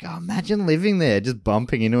 Like, oh, imagine living there, just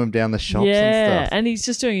bumping into him down the shops and Yeah, stuff. and he's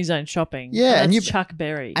just doing his own shopping. Yeah, and and that's you- Chuck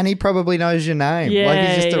Berry. And he probably knows your name. Yeah, like,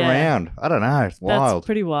 he's just yeah. around. I don't know. It's wild. That's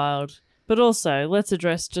pretty wild. But also, let's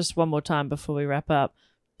address just one more time before we wrap up.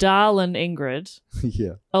 Darlin Ingrid,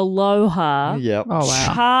 Yeah. Aloha, Yep. Oh,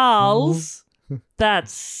 wow. Charles, that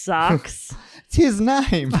sucks, It's his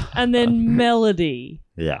name. and then Melody,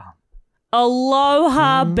 Yeah.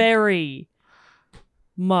 Aloha Berry.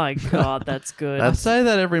 My God, that's good. I say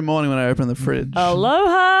that every morning when I open the fridge.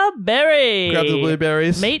 Aloha Berry. Grab the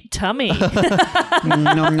blueberries. Meet Tummy.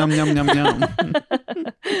 Nom, nom, nom, nom, nom.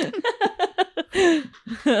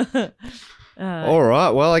 All right.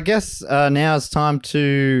 Well, I guess now it's time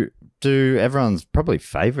to do everyone's probably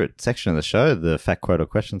favourite section of the show, the Fact Quote or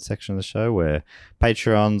Question section of the show, where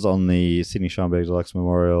Patreons on the Sydney Scheinberg Deluxe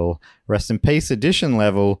Memorial Rest in Peace edition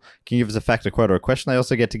level can give us a fact, a quote, or a question. They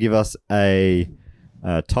also get to give us a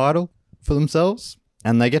title for themselves,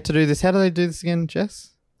 and they get to do this. How do they do this again,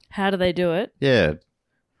 Jess? How do they do it? Yeah.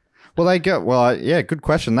 Well, yeah, good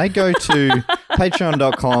question. They go to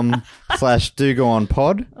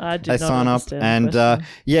patreon.com/dogoonpod. I do They not sign up, understand the and question.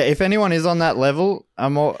 yeah, if anyone is on that level,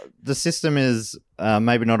 the system is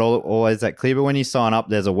maybe not always that clear, but when you sign up,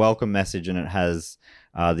 there's a welcome message, and it has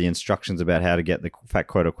the instructions about how to get the fact,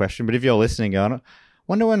 quote, or question. But if you're listening, going, I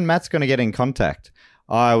wonder when Matt's going to get in contact.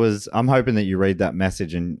 I'm hoping that you read that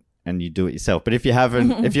message and you do it yourself. But if you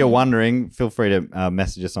haven't, if you're wondering, feel free to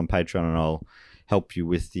message us on Patreon, and I'll help you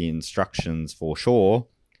with the instructions for sure.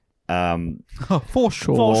 For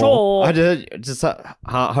sure. For sure. I just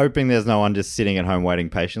hoping there's no one just sitting at home waiting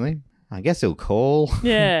patiently. I guess he'll call.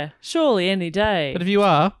 Yeah, surely any day. But if you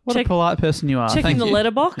are, what Check- a polite person you are. Checking Thank the you.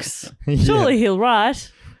 letterbox. Yeah. Surely he'll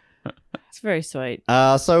write. It's very sweet.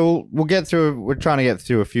 So we'll get through. We're trying to get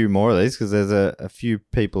through a few more of these because there's a few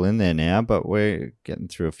people in there now, but we're getting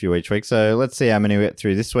through a few each week. So let's see how many we get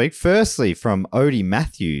through this week. Firstly, from Odie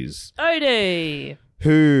Matthews, Odie.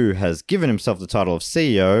 who has given himself the title of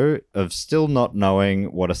CEO of still not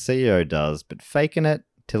knowing what a CEO does, but faking it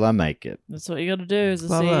till I make it. That's what you got to do as a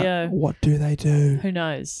Love CEO. that. What do they do? Who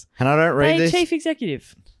knows? And I don't read Hey, this. chief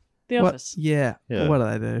executive. The What? office. Yeah. Yeah. What do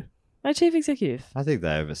they do? My chief executive. I think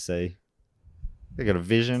they oversee. They got a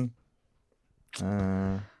vision.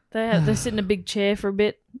 They sit in a big chair for a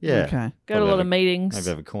bit. Yeah. Okay. Go to a lot of meetings. Maybe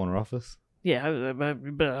have a corner office. Yeah,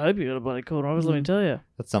 but I hope you got a bloody corner office, let me tell you.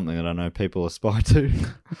 That's something that I know people aspire to.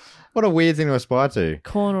 What a weird thing to aspire to.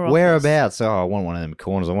 Corner office. Whereabouts? Oh, I want one of them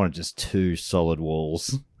corners. I want just two solid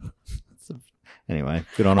walls. Anyway,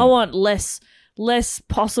 good on I them. want less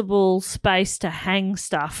possible space to hang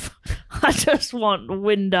stuff. I just want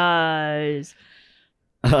windows.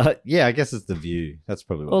 Yeah, I guess it's the view. That's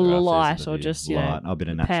probably what Or they're after, light, is the or view. just, light. A bit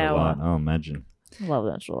of natural power. light. Oh, imagine. I love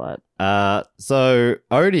natural light. So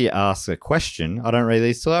Odie asks a question. I don't read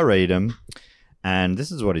these till I read them. And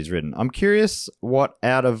this is what he's written. I'm curious what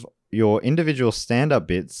out of your individual stand-up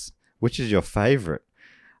bits, which is your favorite?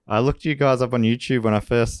 I looked you guys up on YouTube when I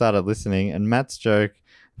first started listening, and Matt's joke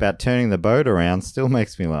about turning the boat around still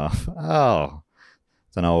makes me laugh. Oh,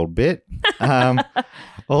 it's an old bit.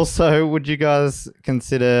 Also, would you guys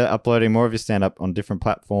consider uploading more of your stand-up on different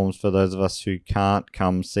platforms for those of us who can't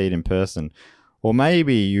come see it in person? Or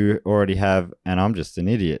maybe you already have, and I'm just an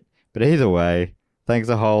idiot. But either way, thanks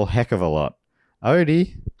a whole heck of a lot.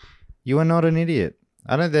 Odie, you are not an idiot.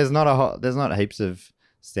 There's not heaps of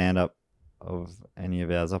stand-up of any of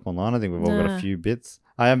ours up online. I think we've all got a few bits.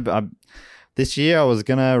 This year I was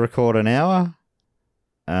gonna record an hour,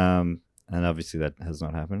 and obviously that has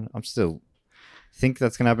not happened. I'm still think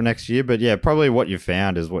that's gonna happen next year, but yeah, probably what you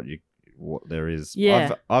found is what there is.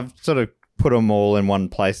 Yeah. I've sort of put them all in one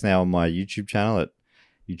place now on my YouTube channel at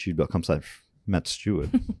youtube.com/Matt Stewart.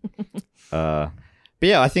 But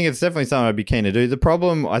yeah, I think it's definitely something I'd be keen to do. The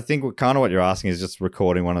problem, I think, kind of what you're asking is just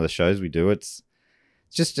recording one of the shows we do. It's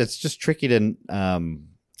just tricky to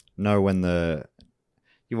know when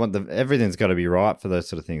everything's got to be right for those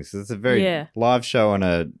sort of things. 'Cause it's a very live show, and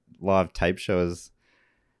a live tape show it's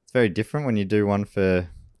very different when you do one for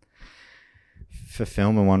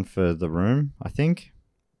film and one for the room, I think.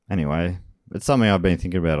 Anyway, it's something I've been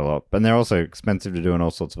thinking about a lot. And they're also expensive to do and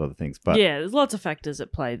all sorts of other things. But yeah, there's lots of factors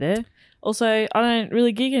at play there. Also, I don't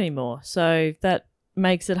really gig anymore, so that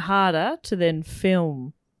makes it harder to then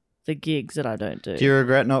film the gigs that I don't do. do you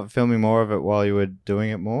regret not filming more of it while you were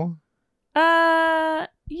doing it more?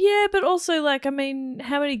 Yeah, but also, like, I mean,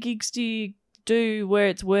 how many gigs do you do where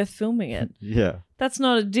it's worth filming it? Yeah. That's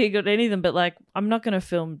not a dig at any of them, but, like, I'm not going to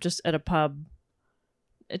film just at a pub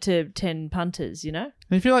to 10 punters, you know? And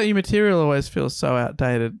you feel like your material always feels so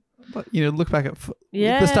outdated. But, look back at the stuff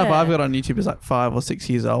Yeah. I've got on YouTube is like 5 or 6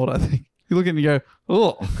 years old, I think. You look at it and you go,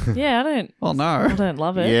 oh, Yeah, I oh no. don't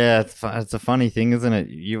love it. Yeah, it's a funny thing, isn't it?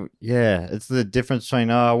 It's the difference between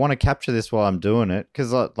I want to capture this while I'm doing it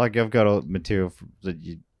because like I've got a material that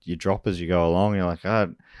you drop as you go along. You're like, I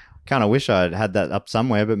kind of wish I'd had that up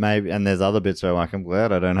somewhere, but maybe. And there's other bits where I'm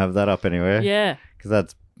glad I don't have that up anywhere. Yeah. Because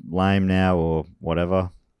that's lame now or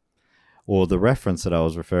whatever. Or the reference that I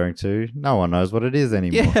was referring to, no one knows what it is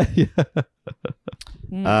anymore. Yeah.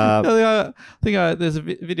 Uh, I think there's a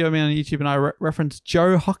video of me on YouTube and I referenced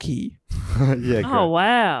Joe Hockey. yeah. Oh,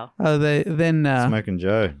 wow. Smoking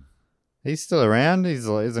Joe. He's still around.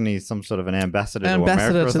 Isn't he some sort of an ambassador to America?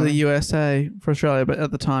 Ambassador or to something? the USA for Australia, but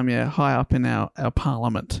at the time, high up in our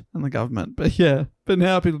parliament and the government. But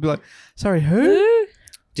now people be like, sorry, who?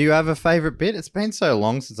 Do you have a favourite bit? It's been so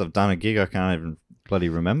long since I've done a gig, I can't even bloody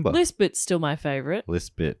remember. Lisbit's still my favourite.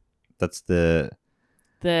 List bit. That's the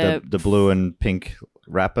blue and pink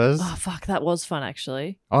rappers. Oh, fuck, that was fun,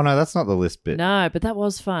 actually. Oh, no, that's not the list bit. No, but that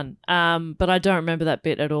was fun. But I don't remember that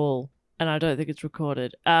bit at all, and I don't think it's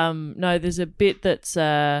recorded. No, there's a bit that's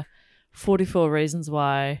 44 Reasons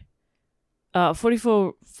Why.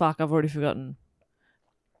 44... Fuck, I've already forgotten.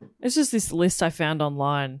 It's just this list I found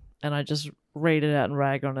online, and I just read it out and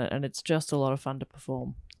rag on it, and it's just a lot of fun to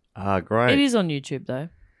perform. Ah, great. It is on YouTube, though.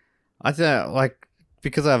 I think,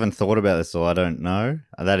 because I haven't thought about this, or I don't know.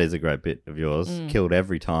 That is a great bit of yours. Killed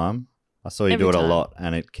every time. I saw you Every do it time. a lot,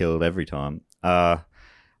 and it killed every time. Off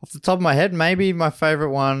the top of my head, maybe my favorite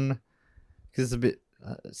one, because it's a bit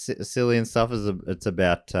silly and stuff. It's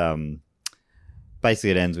about basically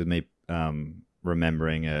it ends with me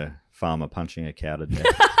remembering a farmer punching a cow to death.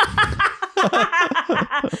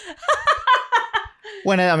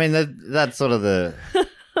 That's sort of the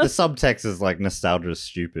subtext is like nostalgia is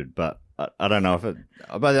stupid, but I don't know if it.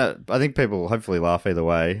 But I think people hopefully laugh either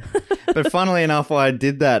way. But funnily enough, I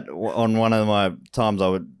did that on one of my times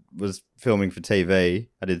I was filming for TV.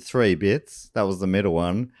 I did 3 bits. That was the middle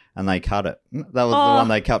one, and they cut it. That was the one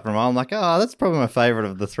they cut from. I'm like, that's probably my favorite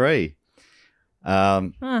of the 3.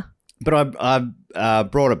 But I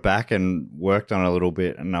brought it back and worked on it a little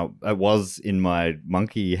bit, and it was in my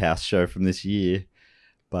Monkey House show from this year.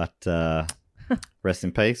 But rest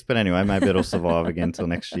in peace. But anyway, maybe it'll survive again till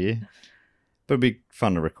next year. But it'd be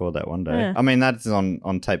fun to record that one day. Yeah. I mean, that's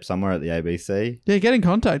on tape somewhere at the ABC. Yeah, get in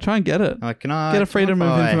contact. Try and get it. Like, can I Get a Freedom of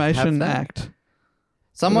have Information that? Act.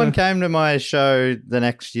 Someone came to my show the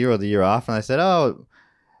next year or the year after, and they said, "Oh,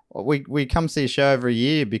 we come see a show every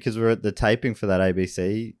year because we're at the taping for that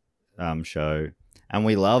ABC show, and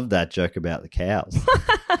we loved that joke about the cows."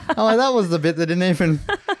 I'm like, that was the bit that didn't even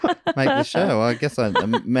make the show. Well, I guess I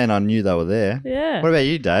knew they were there. Yeah. What about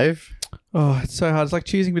you, Dave? Oh, it's so hard. It's like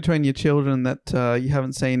choosing between your children that you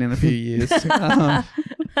haven't seen in a few years.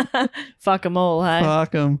 Fuck them all, hey?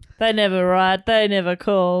 Fuck them. They never write. They never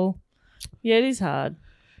call. Yeah, it is hard.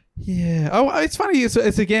 Yeah. Oh, it's funny. It's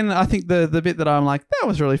again, I think the bit that I'm like, that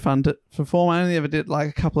was really fun to perform. I only ever did like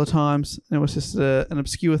a couple of times. And it was just an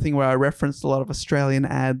obscure thing where I referenced a lot of Australian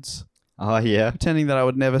ads, Oh, yeah. pretending that I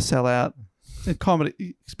would never sell out. In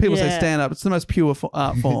comedy, people say Yeah. stand up. It's the most pure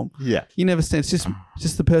art form. Yeah. You never stand. It's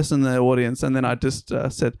just the person in the audience. And then I just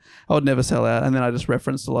said I would never sell out. And then I just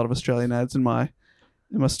referenced a lot of Australian ads in my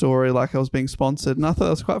story, like I was being sponsored. And I thought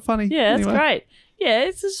that was quite funny. Yeah, that's Anyway, great. Yeah,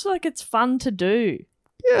 it's just like it's fun to do.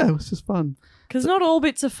 Yeah, it was just fun. Because not all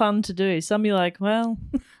bits are fun to do. Some you're like, well,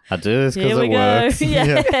 I do this here because we it go. works.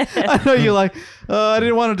 Yeah. I know you're like, I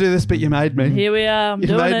didn't want to do this, but you made me. Here we are. I'm You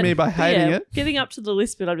doing made it. me by hating Yeah, it. Getting up to the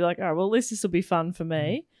list bit, I'd be like, all right, well, at least this will be fun for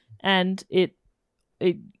me. And it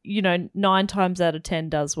 9 times out of 10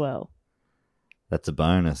 does well. That's a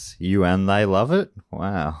bonus. You and they love it?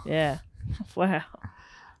 Wow. Yeah. Wow.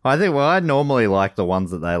 I normally like the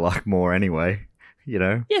ones that they like more anyway, you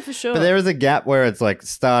know? Yeah, for sure. But there is a gap where it's like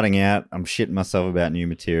starting out, I'm shitting myself about new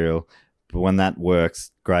material. But when that works,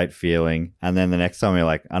 great feeling. And then the next time you're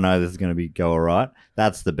like, I know this is going to go all right.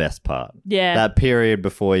 That's the best part. Yeah. That period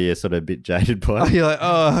before you're sort of a bit jaded by it. You're like,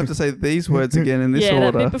 I have to say these words again in this yeah, that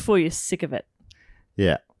order. bit before you're sick of it.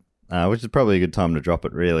 Yeah. Which is probably a good time to drop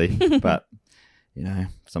it, really. But,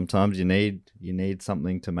 sometimes you need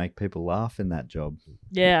something to make people laugh in that job.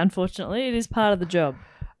 Yeah, unfortunately, it is part of the job.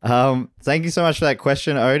 Thank you so much for that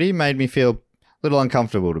question, Odie. Made me feel a little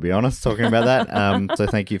uncomfortable, to be honest, talking about that. So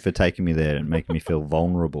thank you for taking me there and making me feel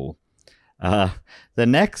vulnerable. The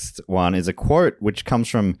next one is a quote which comes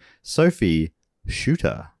from Sophie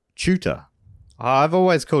Shooter. I've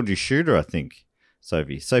always called you Shooter, I think,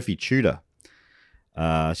 Sophie. Sophie Tudor.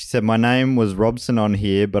 She said, my name was Robson on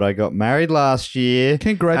here, but I got married last year.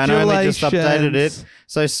 Congratulations. And only just updated it.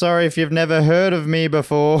 So sorry if you've never heard of me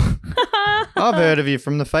before. I've heard of you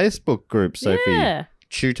from the Facebook group, Sophie Yeah.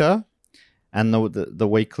 Tudor. and the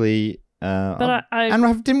weekly. But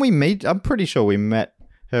didn't we meet? I'm pretty sure we met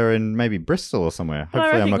her in maybe Bristol or somewhere. but I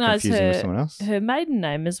Hopefully, I'm not recognise confusing with someone else. her maiden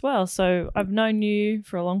name as well. So I've known you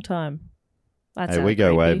for a long time. That Hey, sounded we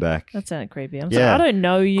go way creepy. back. That sounded creepy. I'm Yeah. sorry. I don't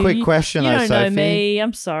know you. Quick question, You though, don't know Sophie. me.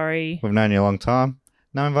 I'm sorry. We've known you a long time.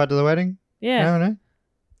 No invite to the wedding? Yeah. No.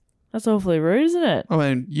 That's awfully rude, isn't it? I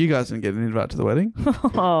mean, you guys didn't get an invite to the wedding.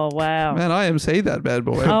 Oh, wow. Man, I emceed that bad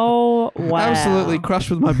boy. Oh, wow. Absolutely crushed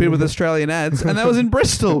with my bid with Australian ads, and that was in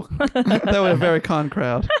Bristol. They were a very kind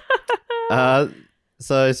crowd.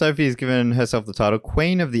 So Sophie's given herself the title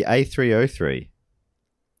Queen of the A303.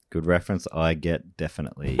 Good reference, I get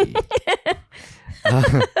definitely.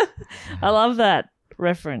 I love that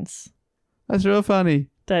reference. That's real funny.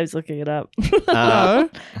 Dave's looking it up. No.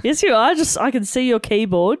 Yes, you are. I can see your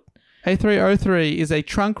keyboard. A303 is a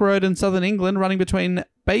trunk road in southern England running between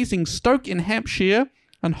Basingstoke in Hampshire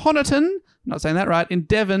and Honiton, not saying that right, in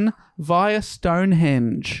Devon via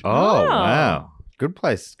Stonehenge. Oh, wow. Good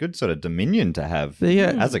place. Good sort of dominion to have.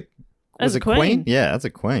 Yeah. As a queen? Yeah, as a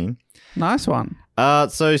queen. Nice one.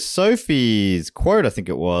 So Sophie's quote, I think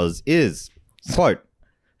it was, is, quote,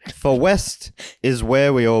 "For West is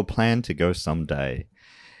where we all plan to go someday.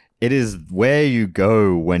 It is where you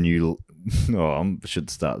go when you..." I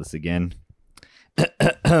should start this again.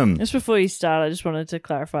 Just before you start, I just wanted to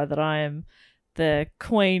clarify that I am the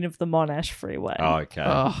queen of the Monash Freeway. Oh, okay.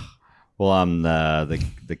 Oh, Well, I'm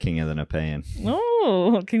the king of the Nepean.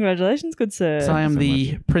 Oh, congratulations, good sir. so I am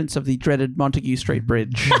the prince of the dreaded Montague Street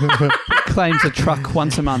Bridge. Claims a truck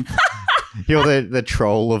once a month. You're the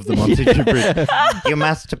troll of the Montague Bridge. You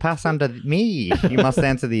must pass under me. You must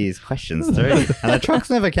answer these questions through. And the trucks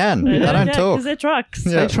never can. They don't talk. because they're trucks.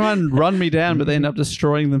 Yeah. They try and run me down, but they end up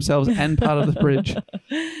destroying themselves and part of the bridge.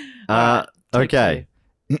 Okay.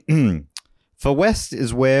 For West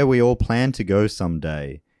is where we all plan to go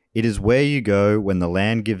someday. It is where you go when the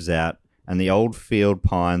land gives out and the old field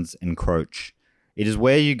pines encroach. It is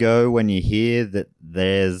where you go when you hear that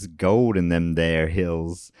there's gold in them there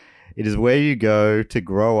hills. It is where you go to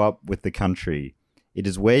grow up with the country. It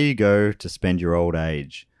is where you go to spend your old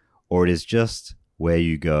age. Or it is just where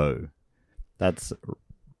you go. That's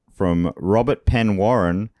from Robert Penn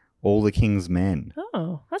Warren, All the King's Men.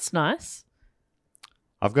 Oh, that's nice.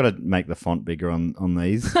 I've got to make the font bigger on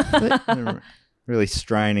these. They're really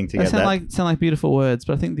straining to They get that. sound like beautiful words,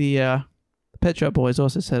 but I think the Pet Shop Boys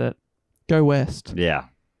also said it. Go West. Yeah.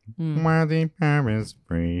 Hmm. Where the air is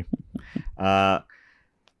free.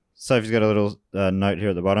 Sophie's got a little note here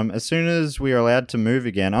at the bottom. As soon as we are allowed to move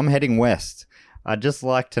again, I'm heading west. I'd just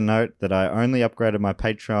like to note that I only upgraded my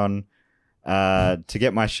Patreon to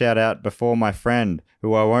get my shout out before my friend,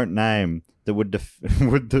 who I won't name, that would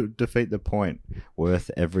defeat the point. Worth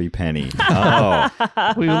every penny. Oh,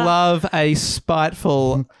 We love a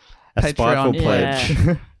spiteful a spiteful Patreon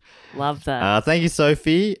pledge. Love that. Thank you,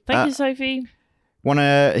 Sophie. Thank you, Sophie.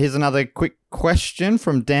 Here's another quick question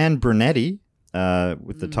from Dan Brunetti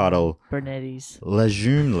with the title Bernetti's.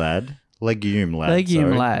 Legume Lad. Legume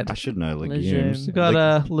Legume Lad. I should know legumes. Legume. We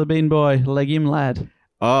got Labine Boy, Legume Lad.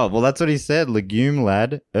 Oh, well, that's what he said. Legume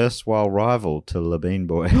Lad, erstwhile rival to Labine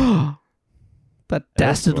Boy. That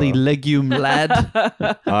dastardly well. Legume Lad.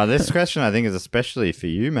 This question, I think, is especially for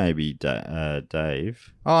you, maybe,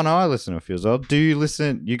 Dave. Oh, no, I listen to a few as well. Do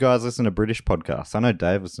you guys listen to British podcasts? I know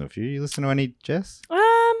Dave listens to a few. You listen to any, Jess? That's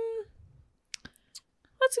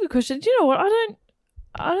a good question. Do you know what?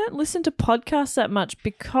 I don't listen to podcasts that much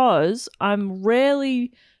because I'm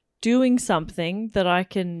rarely doing something that I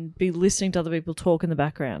can be listening to other people talk in the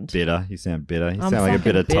background. Bitter. You sound bitter. You I'm sound like a fucking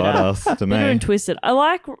bit of tight ass to Bitter me. and twisted. I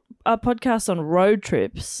like podcasts on road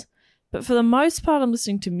trips, but for the most part, I'm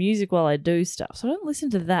listening to music while I do stuff. So I don't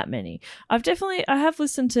listen to that many. I have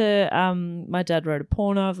listened to My Dad Wrote a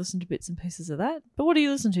Porno. I've listened to bits and pieces of that. But what do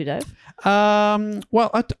you listen to, Dave?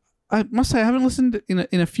 Well, I must say I haven't listened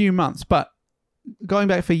in a few months, but going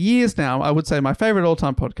back for years now, I would say my favorite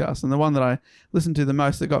all-time podcast and the one that I listened to the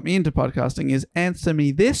most that got me into podcasting is Answer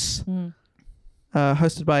Me This,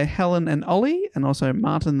 hosted by Helen and Ollie and also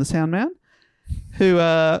Martin the Sound Man, who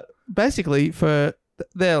basically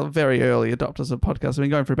they're very early adopters of podcasts. They've been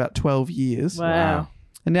going for about 12 years. Wow.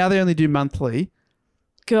 And now they only do monthly.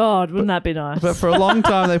 God, wouldn't that be nice? But for a long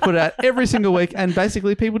time, they put it out every single week, and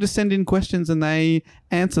basically people just send in questions and they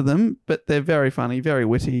answer them, but they're very funny, very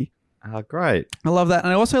witty. Oh, great. I love that.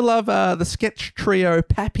 And I also love the sketch trio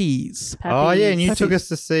Pappies. Oh, yeah, and you Pappies. took us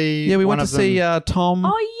to see Yeah, we one went to of them. see Tom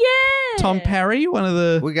Oh, yeah. Tom Parry, one of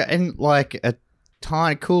the... We got in like a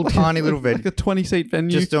tiny little like a 20-seat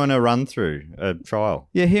venue. just doing a run through, a trial.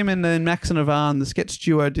 Yeah, him and then Max and Ivan, the sketch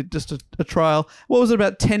duo, did just a trial. What was it,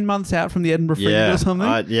 about 10 months out from the Edinburgh Fringe or something?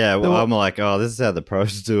 Well, I'm like, oh, this is how the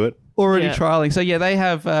pros do it. Already Yeah. trialing. So, yeah, they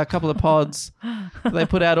have a couple of pods they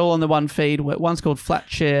put out all on the one feed. One's called Flat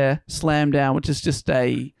Chair Slam Down, which is just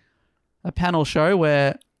a panel show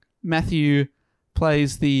where Matthew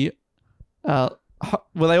plays the... well,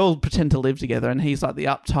 they all pretend to live together, and he's like the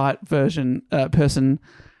uptight person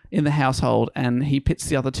in the household, and he pits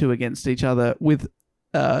the other two against each other with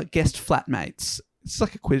guest flatmates. It's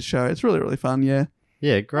like a quiz show. It's really, really fun, yeah.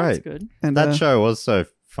 Yeah, That's great. good. And That show was so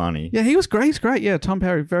funny. yeah, he was great. He's great. Yeah, Tom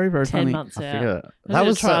Perry, very, very 10 funny. months I out. figure That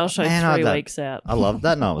was a trial so, show man, 3 weeks out. I loved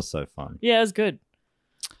that night. Was so fun. Yeah, it was good.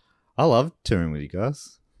 I love touring with you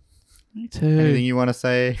guys. Me too. Anything you want to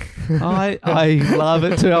say? I love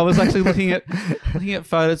it too. I was actually looking at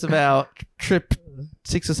photos of our trip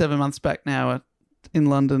 6 or 7 months back now in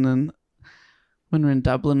London, and when we were in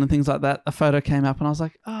Dublin and things like that, a photo came up and I was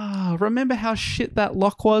like, oh, remember how shit that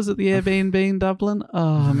lock was at the Airbnb in Dublin?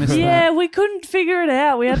 Oh, I missed Yeah, that. we couldn't figure it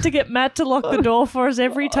out. We had to get Matt to lock the door for us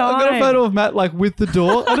every time. I got a photo of Matt like with the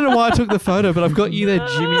door. I don't know why I took the photo, but I've got you there,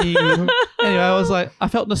 Jimmy. Anyway, I was like, I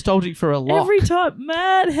felt nostalgic for a lock. Every time.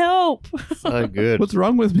 Matt, help. So good. What's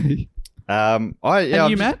wrong with me? And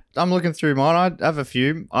you, Matt? I'm looking through mine. I have a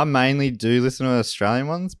few. I mainly do listen to Australian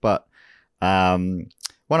ones, but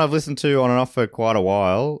one I've listened to on and off for quite a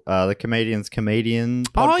while, the Comedian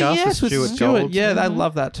podcast with Stuart Gold. Yeah, I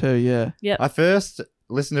love that too, yeah. Yep. I first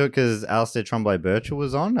listened to it because Alistair Tremblay-Birchall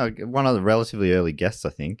was on, one of the relatively early guests,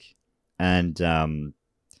 I think, and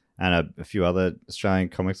a few other Australian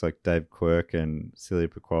comics like Dave Quirk and Celia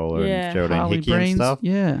Piccola Yeah. and Geraldine Harley Hickey Brains, and stuff.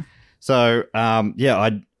 yeah. So,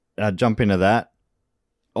 I'd jump into that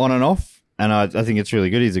on and off, and I think it's really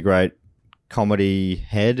good. He's a great comedy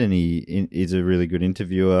head, and he's a really good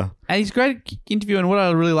interviewer. And he's a great interviewer, and what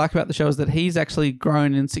I really like about the show is that he's actually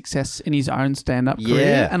grown in success in his own stand-up career.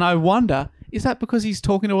 Yeah. And I wonder, is that because he's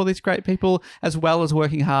talking to all these great people as well as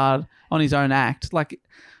working hard on his own act? Like,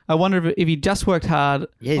 I wonder if he just worked hard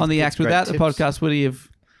on the act without the podcast, would he have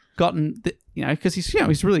gotten, because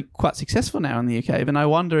he's really quite successful now in the UK. And I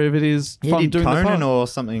wonder if it is He from did doing the Conan pod. or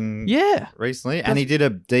something recently, and he did a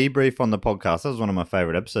debrief on the podcast. That was one of my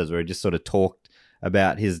favourite episodes where he just sort of talked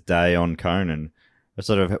about his day on Conan,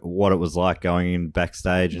 sort of what it was like going in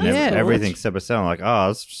backstage and everything step by step. I'm like, oh,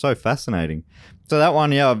 it's so fascinating. So that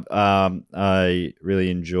one, I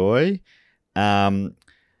really enjoy.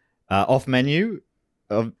 Off Menu,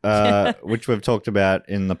 which we've talked about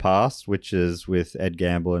in the past, which is with Ed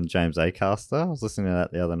Gamble and James Acaster. I was listening to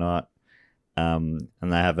that the other night, and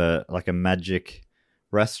they have a magic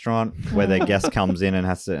restaurant where their guest comes in and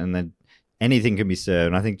has to, and then anything can be served.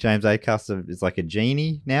 And I think James Acaster is like a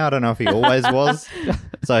genie now. I don't know if he always was,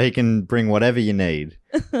 so he can bring whatever you need,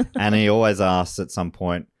 and he always asks at some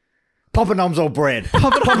point, "Poppadoms or bread?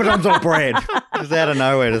 Poppadoms or bread?" Just out of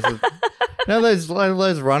nowhere.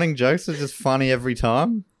 Those running jokes are just funny every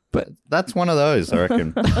time. But that's one of those, I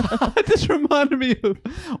reckon. It just reminded me of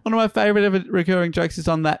one of my favourite ever recurring jokes is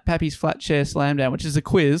on that Pappy's Flat Chair Slam Down, which is a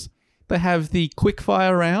quiz. They have the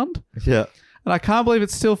quickfire round. Yeah. And I can't believe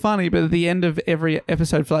it's still funny, but at the end of every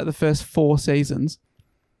episode for like the first 4 seasons,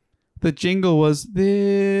 the jingle was,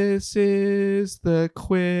 "This is the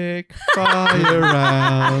quick fire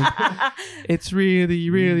round. It's really,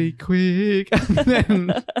 really quick." And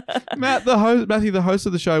then Matthew, the host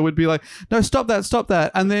of the show, would be like, "No, stop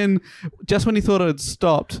that." And then just when he thought it had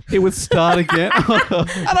stopped, it would start again. And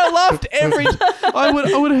I laughed every time. I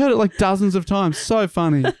would have heard it like dozens of times. So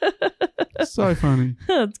funny. So funny.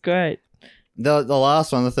 That's great. The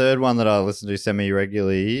last one, the third one that I listen to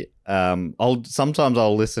semi-regularly, sometimes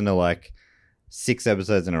I'll listen to like 6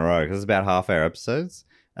 episodes in a row because it's about half-hour episodes.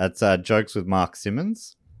 It's Jokes with Mark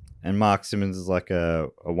Simmons. And Mark Simmons is like a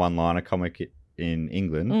one-liner comic in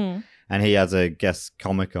England. And he has a guest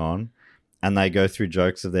comic on. And they go through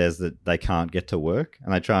jokes of theirs that they can't get to work.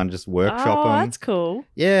 And they try and just workshop them. Oh, that's cool.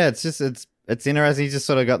 Yeah, it's interesting. He's just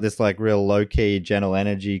sort of got this like real low-key, gentle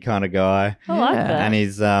energy kind of guy. I like that. And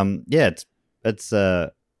he's it's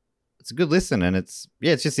a good listen, and it's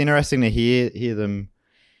just interesting to hear them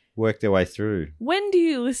work their way through. When do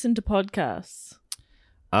you listen to podcasts?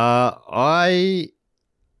 I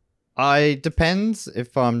depends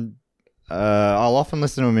if I'm I'll often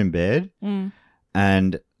listen to them in bed,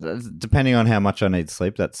 and depending on how much I need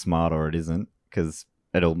sleep, that's smart or it isn't, because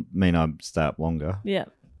it'll mean I stay up longer. Yeah.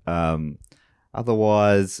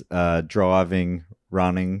 Otherwise, driving,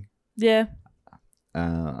 running. Yeah.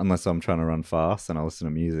 Unless I'm trying to run fast and I listen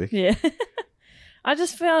to music. Yeah. I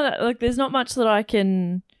just found like there's not much that I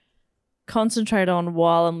can concentrate on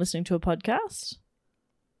while I'm listening to a podcast.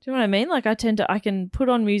 Do you know what I mean? Like I can put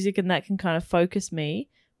on music and that can kind of focus me,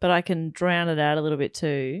 but I can drown it out a little bit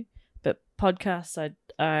too. But podcasts,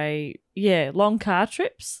 long car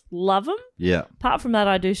trips, love them. Yeah. Apart from that,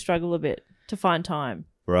 I do struggle a bit to find time.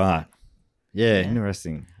 Right. Yeah,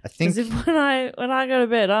 interesting. I think Because when I go to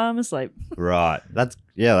bed, I'm asleep. right. That's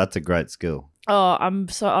a great skill. Oh, I'm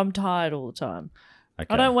tired all the time.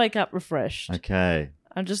 Okay. I don't wake up refreshed. Okay.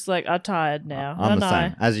 I'm just like, I'm tired now. I'm the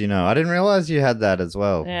same. As you know, I didn't realize you had that as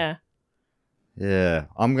well. Yeah. Yeah.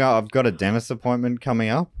 I've got a dentist appointment coming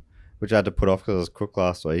up, which I had to put off because I was crook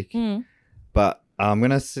last week. Mm. But I'm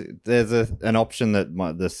gonna see, there's an option that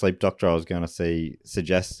the sleep doctor I was going to see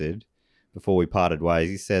suggested before we parted ways.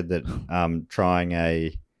 He said that trying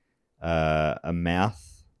a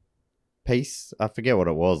mouth piece. I forget what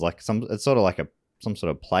it was. Like it's sort of like some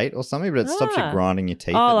sort of plate or something, but it stops you grinding your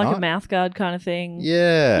teeth. Oh, like night. a mouth guard kind of thing.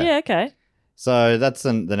 Yeah. Yeah, okay. So that's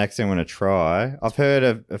the next thing I'm going to try. I've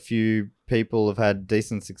heard a few people have had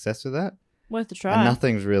decent success with that. Worth a try. And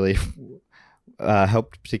nothing's really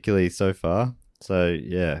helped particularly so far. So,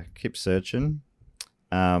 yeah, keep searching.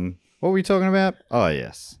 What were we talking about? Oh,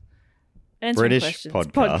 yes. Answering British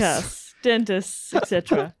questions. podcasts. Dentists,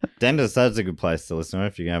 etc. Dentist, that's a good place to listen to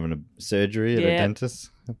if you're having a surgery at a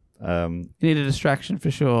dentist. You need a distraction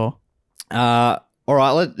for sure. All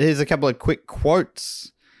right, here's a couple of quick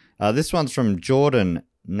quotes. This one's from Jordan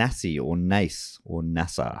Nassi or Nace or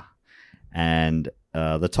Nasser. And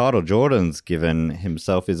the title Jordan's given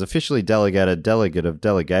himself is officially delegated delegate of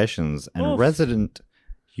delegations and resident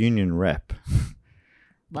union rep.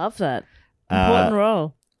 Love that. Important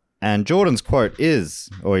role. And Jordan's quote is,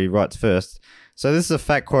 or he writes first, so this is a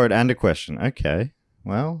fact quote and a question. Okay.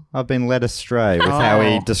 Well, I've been led astray with how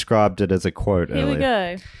he described it as a quote Here earlier. we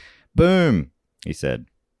go. Boom, he said.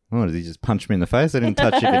 Oh, did he just punch me in the face? I didn't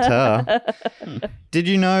touch your guitar. Did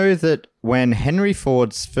you know that when Henry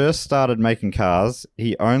Ford first started making cars,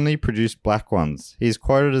 he only produced black ones? He's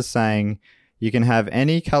quoted as saying, "You can have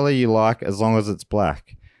any color you like as long as it's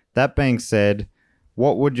black." That being said,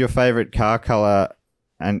 what would your favorite car color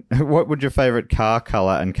and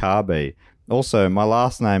car be? Also, my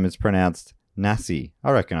last name is pronounced Nassi.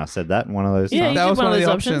 I reckon I said that in one of those Yeah, times. you That did was one of one of those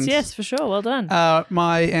the options. options. Yes, for sure. Well done.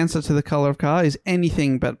 My answer to the color of car is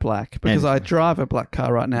anything but black because I drive a black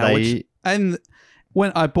car right now. And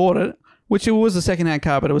when I bought it, which it was a second-hand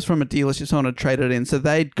car, but it was from a dealership, someone had traded it in. So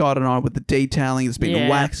they'd gotten on with the detailing. It's been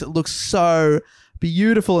waxed. It looks so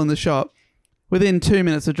beautiful in the shop. Within 2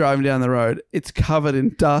 minutes of driving down the road, it's covered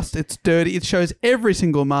in dust. It's dirty. It shows every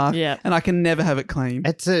single mark, and I can never have it clean.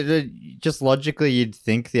 It's just logically, you'd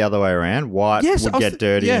think the other way around. White would get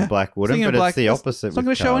dirty and black wouldn't, but it's the opposite. It's not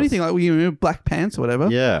going to show anything. Like black pants or whatever.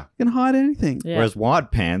 Yeah. You can hide anything. Yeah. Whereas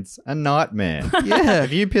white pants, a nightmare. Yeah.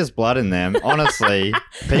 If you piss blood in them, honestly,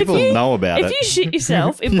 people know about it. If you shit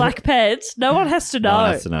yourself in black pants, no one has to know. No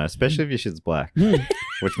one has to know, especially if your shit's black,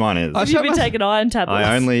 which mine is. If you've been taking iron tablets.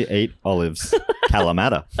 I only eat olives.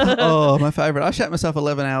 Kalamata. Oh, my favourite. I shat myself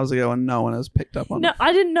 11 hours ago and no one has picked up on No, it.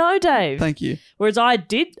 I didn't know, Dave. Thank you. Whereas I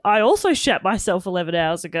also shat myself 11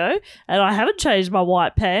 hours ago, and I haven't changed my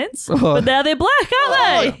white pants, but now they're black,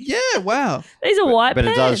 aren't they? Yeah, wow. These are white But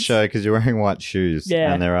pants. it does show because you're wearing white shoes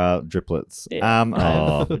and there are driplets.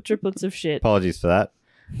 Yeah. Triplets of shit. Apologies for that.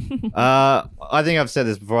 I think I've said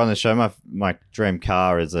this before on the show. My dream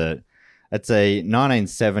car is it's a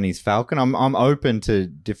 1970s Falcon. I'm open to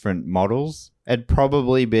different models. It'd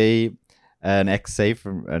probably be an XC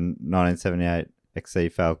from a 1978 XC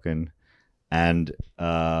Falcon, and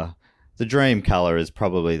the dream color is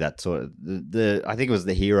probably that sort of I think it was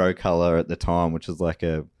the hero color at the time, which is like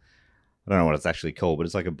I don't know what it's actually called, but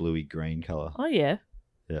it's like a bluey green color. Oh, yeah.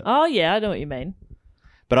 Yeah. Oh, yeah, I know what you mean.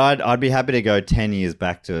 But I'd be happy to go 10 years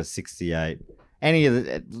back to a 68. Any of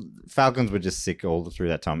the Falcons were just sick all through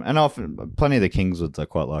that time, and often plenty of the Kingswoods I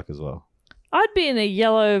quite like as well. I'd be in a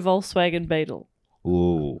yellow Volkswagen Beetle.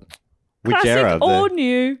 Ooh, which Classic era? or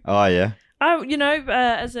new. Oh yeah. I,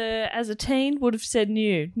 as a teen, would have said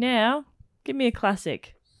new. Now, give me a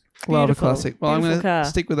classic. Love a Beautiful. classic. Well, I'm Beautiful going car. to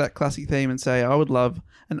stick with that classic theme and say I would love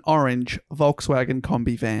an orange Volkswagen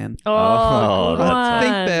Combi van. Oh, good I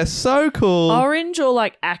think one. they're so cool. Orange or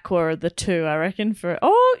like aqua are the two, I reckon.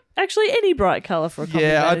 Actually, any bright colour for a combi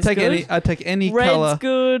van I'd is take good. I'd take any Red's color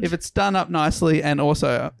good. if it's done up nicely, and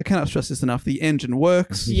also I cannot stress this enough. The engine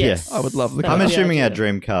works. Yes. I would love the That car. I'm would be assuming our ideal.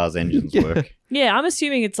 dream cars engines Yeah. work. Yeah, I'm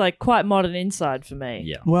assuming it's like quite modern inside for me.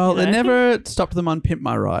 Yeah. Well, You they know? never stopped them on Pimp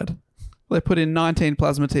My Ride. They put in 19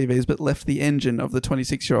 plasma TVs, but left the engine of the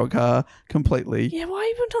 26-year-old car completely. Yeah, why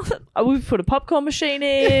even not? We've put a popcorn machine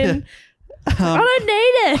in. I don't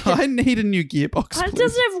need it. I need a new gearbox. It Please.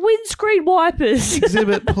 doesn't have windscreen wipers.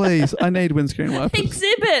 Exhibit, please. I need windscreen wipers.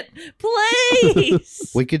 Exhibit,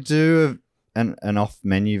 please. We could do an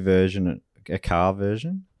off-menu version, a car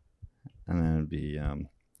version, and then it'd be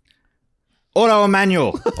auto or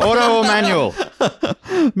manual. Auto or manual.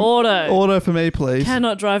 Auto. Order for me, please.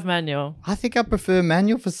 Cannot drive manual. I think I prefer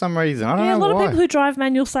manual for some reason. I don't Yeah, know a lot why. of people who drive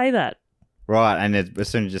manual say that. Right, and as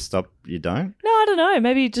soon as you stop, you don't? No, I don't know.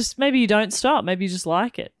 Maybe you don't stop. Maybe you just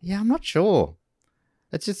like it. Yeah, I'm not sure.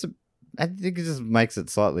 It's just, I think it just makes it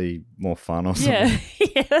slightly more fun or something. Yeah,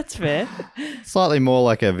 yeah, that's fair. Slightly more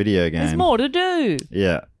like a video game. There's more to do.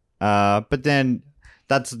 Yeah. But then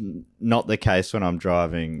that's not the case when I'm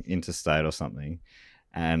driving interstate or something,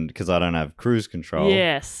 and because I don't have cruise control.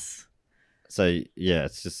 Yes. So, yeah,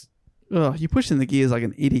 it's just... Oh, you're pushing the gears like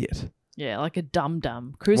an idiot. Yeah, like a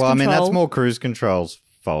dum-dum. Cruise well, control. I mean, that's more cruise control's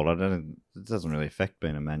fault. It doesn't really affect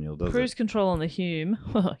being a manual, does Cruise it? control on the Hume.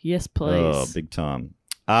 Yes, please. Oh, big time.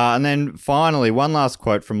 And then finally, one last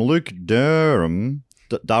quote from Luke Durham,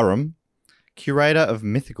 curator of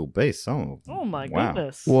mythical beasts. Oh my wow.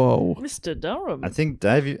 goodness. Whoa. Mr. Durham. I think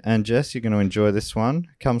Dave and Jess, you're going to enjoy this one.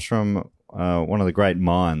 It comes from one of the great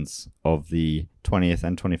minds of the 20th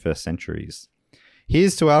and 21st centuries.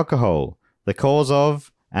 Here's to alcohol, the cause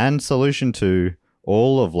of and solution to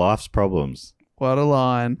all of life's problems. What a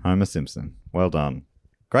line. Homer Simpson. Well done.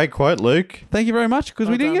 Great quote, Luke. Thank you very much, because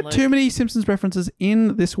Well we didn't done, get too Luke. many Simpsons references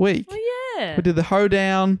in this week. Oh, yeah. We did the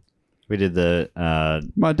hoedown, We did the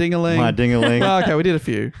my dingaling. my dingaling. Oh, okay, we did a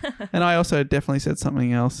few. And I also definitely said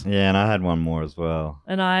something else. Yeah, and I had one more as well.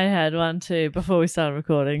 And I had one too before we started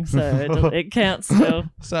recording, so it counts still.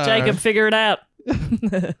 So, Jacob, figure it out.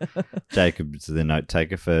 Jacob's the note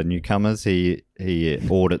taker for newcomers. He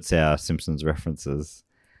audits our Simpsons references.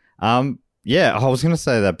 Yeah, I was going to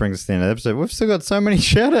say that brings us to the end of the episode. We've still got so many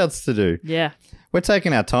shout outs to do. Yeah, We're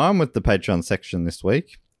taking our time with the Patreon section this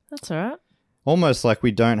week. that's all right. Almost like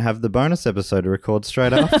we don't have the bonus episode to record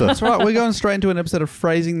straight after. That's right, we're going straight into an episode of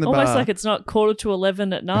Phrasing the Almost Bar. like it's not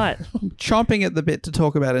 11:45 at night. Chomping at the bit to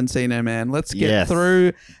talk about Encino Man. Let's get Yes.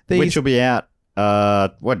 through these. Which will be out,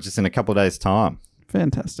 just in a couple of days' time.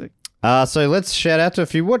 Fantastic. So let's shout out to a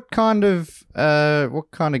few. What kind of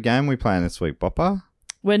game we playing this week, Bopper?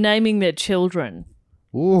 We're naming their children.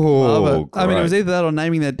 Ooh, Love it. I mean, it was great. either that or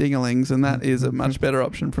naming their dingalings, and that is a much better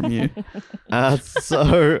option from you.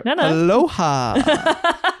 So No. Aloha.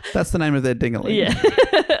 That's the name of their dingaling. Yeah.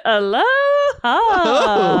 Aloha.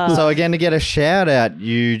 So again, to get a shout out,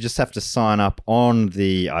 you just have to sign up on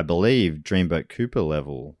the, I believe, Dreamboat Cooper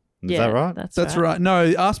level. Is that right? That's right.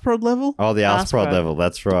 No, Askprod level. Oh, the Arsprod Arsprod. level.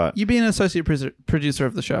 That's right. You'd be an associate producer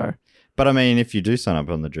of the show. But I mean, if you do sign up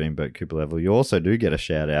on the Dreamboat Cooper level, you also do get a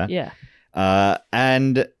shout out. Yeah.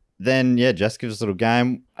 And then, Jess gives us a little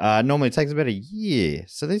game. Normally it takes about a year.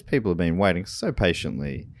 So these people have been waiting so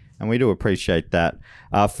patiently, and we do appreciate that.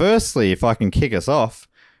 Firstly, if I can kick us off,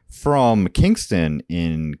 from Kingston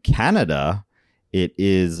in Canada, it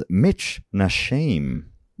is Mitch Nashim.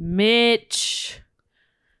 Mitch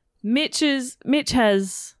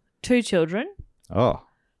has 2 children. Oh,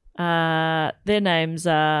 Their names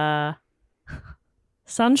are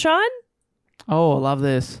Sunshine Oh, I love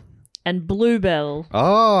this. and Bluebell.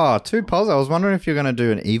 oh, 2 puzzles. I was wondering if you're going to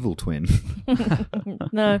do an evil twin.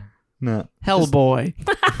 No. No. Hellboy.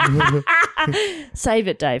 Save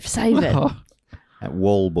it, Dave. Save it.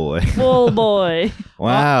 Wall Boy. Wall boy.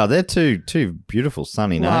 Wow, they're two beautiful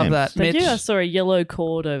sunny Love names. that. Thank Mitch. you. I saw a yellow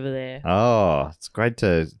cord over there. Oh, it's great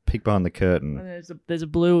to peek behind the And curtain. there's a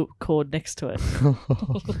blue cord next to it.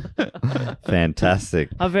 Fantastic.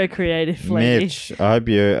 I'm very creative, lady. Mitch, I hope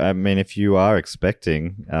if you are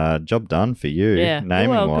expecting, job done for you, Yeah, you're naming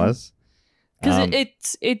welcome. wise. Because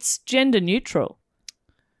it's gender neutral.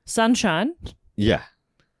 Sunshine, Yeah.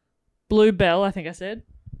 Bluebell, I think I said.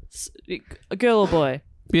 A girl or boy.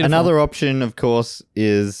 Beautiful. Another option, of course,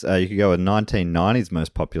 is you could go with 1990s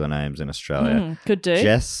most popular names in Australia. Could do.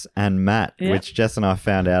 Jess and Matt, Yeah. which Jess and I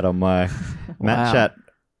found out on my Matt Wow. chat.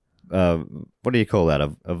 What do you call that?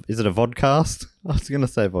 Is it a vodcast? I was going to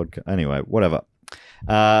say vodka. Anyway, whatever.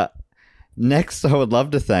 Next, I would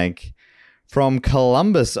love to thank from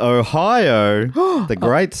Columbus, Ohio, the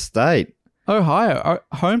great state. Ohio,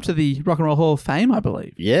 home to the Rock and Roll Hall of Fame, I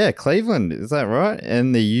believe. Yeah, Cleveland. Is that right?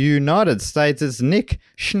 In the United States, it's Nick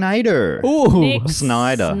Schneider. Ooh. Nick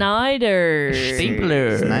Snyder.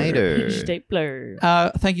 Stapler. Schneider.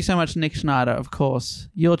 Thank you so much, Nick Schneider, of course.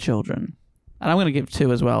 Your children. And I'm going to give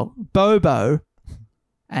 2 as well. Bobo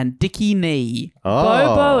and Dickie Knee. Oh.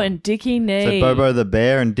 Bobo and Dickie Knee. So Bobo the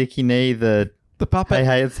bear and Dickie Knee the The puppet. Hey,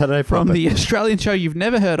 hey, it's Saturday From puppet. the Australian show you've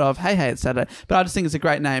never heard of, Hey Hey It's Saturday. But I just think it's a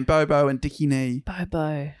great name, Bobo and Dickie Knee.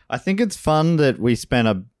 Bobo. I think it's fun that we spent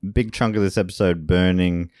a big chunk of this episode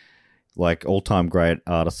burning like all-time great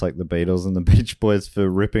artists like the Beatles and the Beach Boys for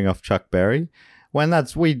ripping off Chuck Berry. When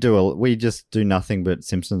we just do nothing but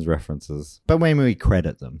Simpsons references. But when we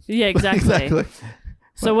credit them. Yeah, exactly. Exactly.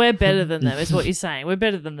 So we're better than them, is what you're saying. We're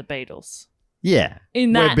better than the Beatles. Yeah.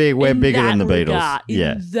 In that, we're in bigger that than the Beatles. regard,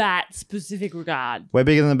 Yeah. In that specific regard. We're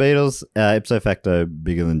bigger than the Beatles. Ipso facto,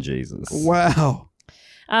 bigger than Jesus. Wow.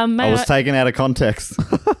 I was taken out of context.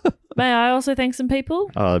 May I also thank some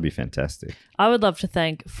people? Oh, that'd be fantastic. I would love to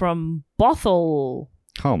thank from Bothell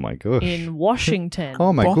Oh my gosh. in Washington.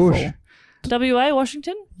 Oh my Bothell. gosh. WA,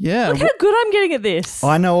 Washington? Yeah. Look how good I'm getting at this.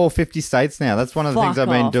 I know all 50 states now. That's one of the things Fuck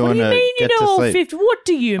I've been off. doing What do you to mean you get know to all sleep. 50? What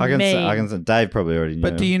do you I can mean? say, Dave probably already knew.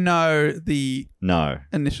 But do you know the No.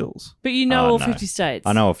 initials? But you know Oh, all no. 50 states.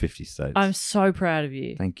 I know all 50 states. I'm so proud of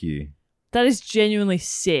you. Thank you. That is genuinely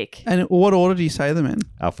sick. And what order do you say them in?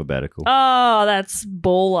 Alphabetical. Oh, that's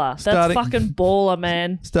baller. Starting- That's fucking baller,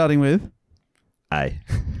 man. Starting with? A.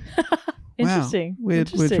 Interesting. Wow.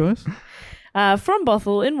 Weird Interesting. choice. From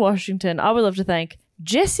Bothell in Washington, I would love to thank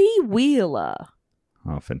Jesse Wheeler.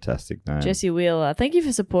 Oh, fantastic name. Jesse Wheeler. Thank you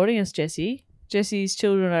for supporting us, Jesse. Jesse's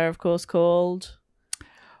children are, of course, called...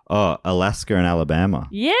 Oh, Alaska and Alabama.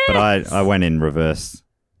 Yes! But I went in reverse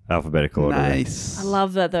alphabetical order. Nice. I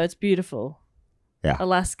love that, though. It's beautiful. Yeah.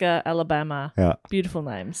 Alaska, Alabama. Yeah. Beautiful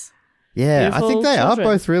names. Yeah, I Beautiful think they children.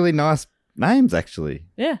 are both really nice names, actually.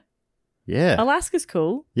 Yeah. Yeah. Alaska's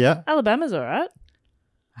cool. Yeah. Alabama's all right.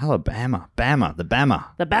 Alabama. Bama. The Bama.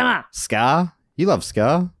 The Bama. Scar. You love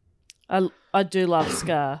Scar. I do love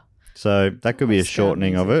Scar. So that could be a Scar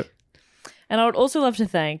shortening of it. And I would also love to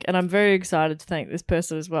thank, and I'm very excited to thank this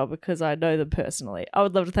person as well because I know them personally. I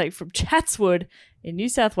would love to thank from Chatswood in New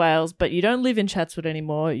South Wales, but you don't live in Chatswood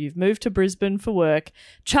anymore. You've moved to Brisbane for work.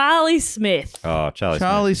 Charlie Smith. Oh,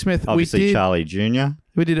 Charlie Smith. Obviously, Charlie Jr.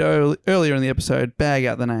 We did earlier in the episode bag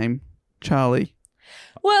out the name Charlie.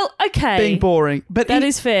 Well, okay. Being boring, but That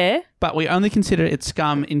is fair. But we only consider it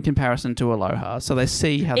scum in comparison to Aloha, so they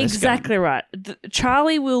see how they're Exactly right.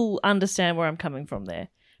 Charlie will understand where I'm coming from there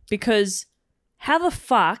because how the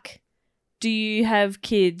fuck do you have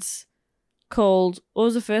kids called, what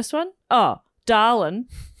was the first one? Oh, Darlin,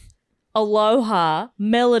 Aloha,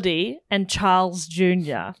 Melody, and Charles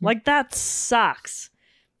Jr. Like, that sucks.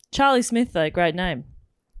 Charlie Smith, though, great name.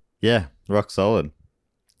 Yeah, rock solid.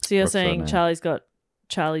 So you're Rock solid saying name. Charlie's got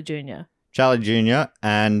Charlie Jr. Charlie Jr.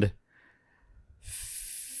 and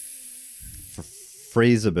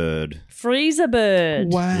Freezerbird.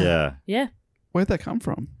 Freezerbird. Wow. Yeah. Yeah, Where'd that come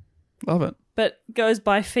from? Love it. but goes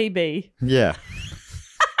by Phoebe. Yeah.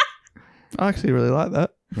 I actually really like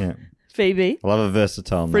that. Yeah. Phoebe. I love a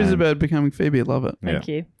versatile name. Freezerbird becoming Phoebe. Love it. Thank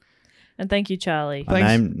you. And thank you, Charlie.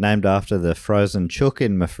 Thanks. Named after the frozen chook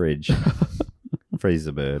in my fridge.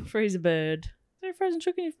 Freezerbird. Freezerbird. They're frozen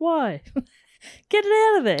chicken. Why? Get it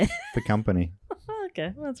out of there. The company.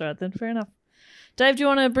 Okay, well, that's all right then. Fair enough. Dave, do you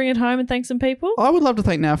want to bring it home and thank some people? I would love to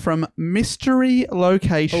thank now from Mystery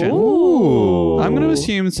Location. Ooh. I'm going to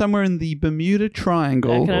assume somewhere in the Bermuda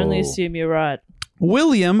Triangle. I can only assume you're right.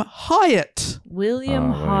 William Hyatt. William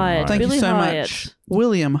William Hyatt. Hyatt. Thank Billy you so Hyatt. much.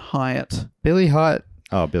 William Hyatt. Billy Hyde.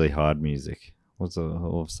 Oh, Billy Hyde music. I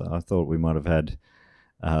thought we might have had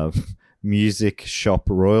music shop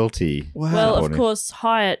royalty. Wow. Well, of Supporting. course,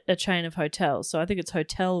 Hyatt, a chain of hotels. So I think it's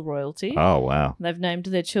hotel royalty. Oh, wow. They've named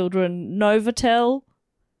their children Novotel,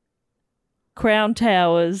 Crown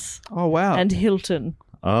Towers, Oh, wow. and Hilton.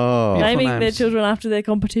 Oh, Beautiful Naming their names. children after their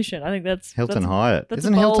competition. I think that's Hilton that's, Hyatt. that's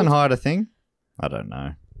Isn't a Hilton bold- Hyatt a thing? I don't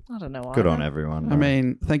know. I don't know. Good either. on everyone. I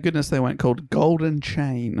mean, thank goodness they weren't called Golden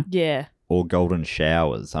Chain. Yeah. Or golden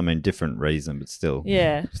showers. I mean, different reason, but still.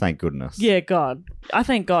 Yeah. Thank goodness. Yeah, God. I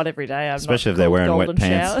thank God every day. I'm Especially not if they're called wearing wet golden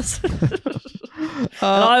pants. showers. And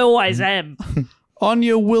I always am. On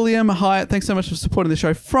your William Hyatt, thanks so much for supporting the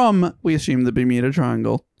show from, we assume, the Bermuda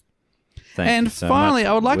Triangle. Thank you And so finally, much,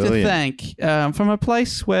 I would like William. to thank from a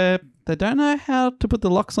place where they don't know how to put the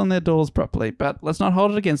locks on their doors properly, but let's not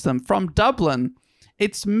hold it against them. From Dublin,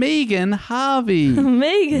 it's Megan Harvey.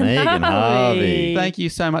 Megan Harvey. Thank you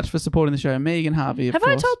so much for supporting the show, Megan Harvey. Of Have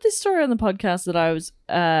course. I told this story on the podcast that I was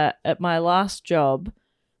at my last job,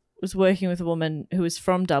 was working with a woman who was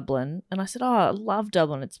from Dublin, and I said, "Oh, I love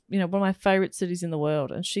Dublin. It's one of my favorite cities in the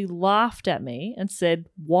world." And she laughed at me and said,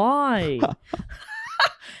 "Why?"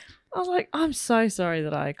 I was like, "I'm so sorry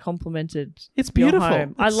that I complimented It's your beautiful.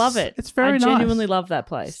 home. I love it. It's very I nice. genuinely love that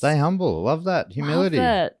place. Stay humble. Love that. Humility. Love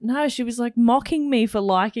that. No, she was like mocking me for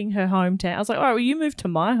liking her hometown. I was like, "All right, well, you moved to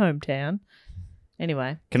my hometown."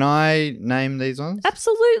 Anyway. Can I name these ones?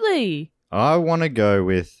 Absolutely. I want to go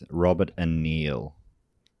with Robert and Neil.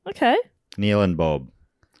 Okay. Neil and Bob.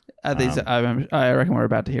 These, I reckon we're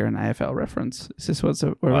about to hear an AFL reference. Is this what's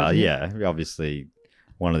we're about Well, to hear? yeah, obviously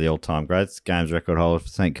one of the all-time greats. Games record holder for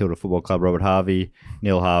St Kilda Football Club, Robert Harvey.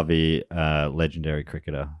 Neil Harvey, legendary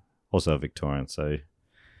cricketer, also a Victorian, so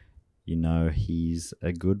you know he's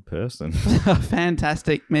a good person.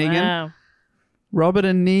 Fantastic, Megan. Wow. Robert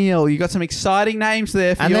and Neil. You got some exciting names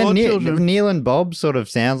there for And your then children. Neil and Bob sort of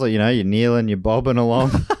sounds like, you're kneeling, you're bobbing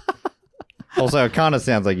along. Also, it kind of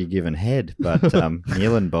sounds like you're giving head, but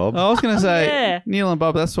Neil and Bob. I was going to say, Yeah. Neil and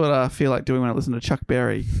Bob, that's what I feel like doing when I listen to Chuck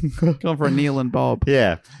Berry. Going for a Neil and Bob.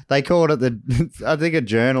 Yeah, they called it I think a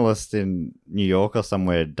journalist in New York or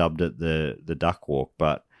somewhere dubbed it the Duck Walk,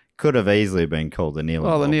 but could have easily been called the Neil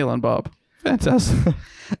and Oh, Bob. the Neil and Bob. Fantastic.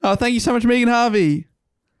 Oh, thank you so much, Megan Harvey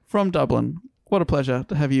from Dublin. What a pleasure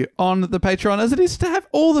to have you on the Patreon, as it is to have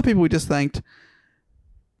all the people we just thanked.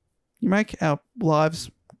 You make our lives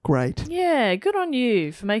great. Yeah, good on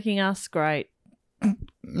you for making us great.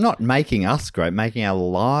 Not making us great, making our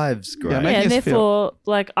lives great. Yeah, Make Yeah, us and feel- therefore,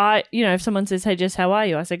 like if someone says, "Hey, Jess, how are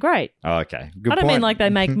you?" I say, "Great." Oh, okay. Good I don't point. mean like they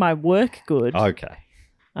make my work good. Okay.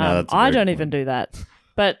 No, that's a I very don't good even point. do that,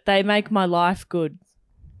 but they make my life good.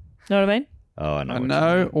 Know what I mean? Oh, I know. I what you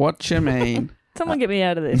know mean. what you mean. Someone get me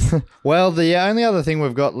out of this. Well, the only other thing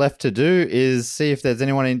we've got left to do is see if there's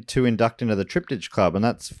anyone to induct into the Triptych Club, and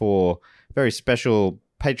that's for very special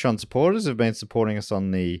Patreon supporters who've been supporting us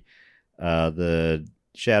on the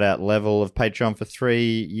shout-out level of Patreon for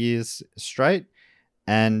 3 years straight.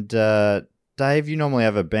 And Dave, you normally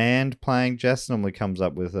have a band playing. Jess normally comes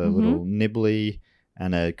up with a little nibbly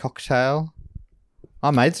and a cocktail.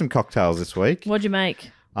 I made some cocktails this week. What'd you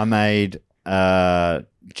make? I made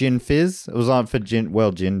gin fizz. It was on for gin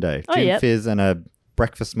day. Oh, Gin yep. fizz and a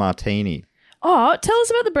breakfast martini. Oh, tell us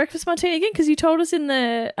about the breakfast martini again, because you told us in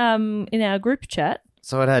the in our group chat.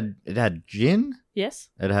 So it had gin. Yes.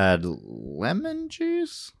 It had lemon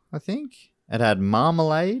juice, I think. It had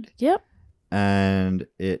marmalade, Yep. and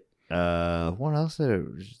it what else did it?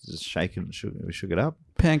 Just shake it. We shook it up,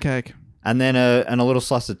 Pancake. and then a little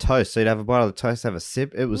slice of toast. So you'd have a bite of the toast, have a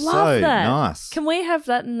sip. It was Love so that. nice. Can we have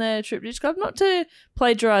that in the Triptych Club? Not to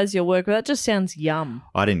plagiarise your work, but that just sounds yum.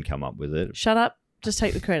 I didn't come up with it. Shut up. Just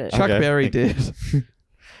take the credit. Chuck Okay. Berry did.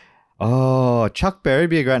 Oh, Chuck Berry would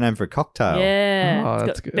be a great name for a cocktail. Yeah. Oh, It's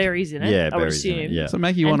that's got good. berries in it. Yeah, I would berries in assume. it, yeah. So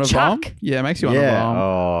make you And want to vom? Chuck. Yeah, makes you want to Yeah.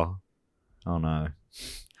 vom. Oh no.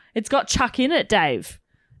 It's got Chuck in it, Dave.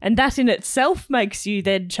 And that in itself makes you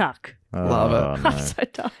then Chuck. Love it. Oh, no. I'm so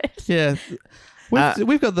tired. Yeah.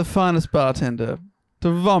 We've got the finest bartender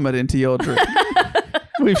to vomit into your drink.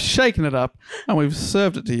 We've shaken it up and we've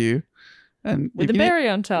served it to you. And With if a you berry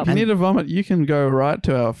on top. If you need to vomit, you can go right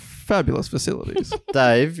to our fabulous facilities.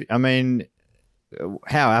 Dave, I mean,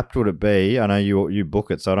 how apt would it be? I know you book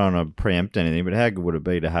it, so I don't want to preempt anything, but how good would it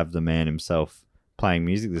be to have the man himself playing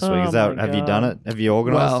music this week? Oh Is that my have you God. done it? Have you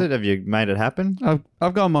organised Well- it? Have you made it happen?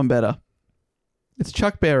 I've gone one better. It's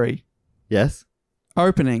Chuck Berry Yes.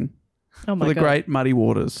 opening Oh for my the God. great Muddy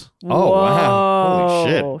Waters. Oh, wow.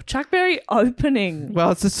 Holy shit. Whoa. Chuck Berry opening.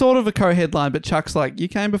 Well, it's a sort of a co-headline, but Chuck's like, you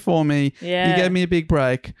came before me. Yeah. You gave me a big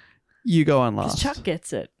break. You go on 'Cause last. Chuck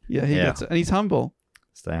gets it. Yeah, he Yeah. gets it. And he's humble.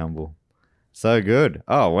 Stay humble. So good.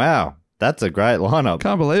 Oh, wow. That's a great lineup.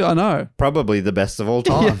 Can't believe I know. Probably the best of all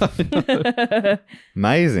time.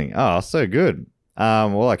 Amazing. Oh, so good.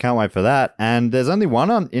 Well, I can't wait for that. And there's only one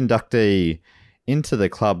inductee into the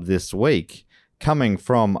club this week, coming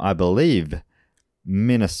from, I believe,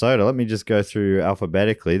 Minnesota. Let me just go through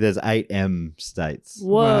alphabetically. There's 8 M states.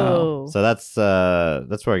 Whoa. So that's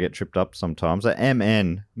where I get tripped up sometimes. So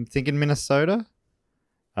MN. I'm thinking Minnesota.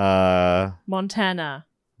 Montana.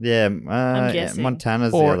 Yeah. I'm guessing.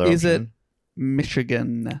 Montana's the Or other is it option.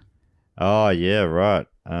 Michigan? Oh, yeah, right.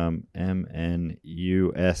 MNUSA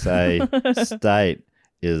state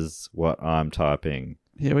is what I'm typing.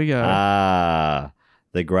 Here we go.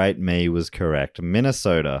 The great me was correct.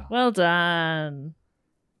 Minnesota. Well done.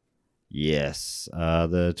 Yes,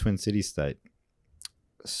 the Twin Cities state.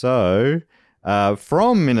 So,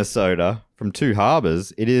 from Minnesota, from Two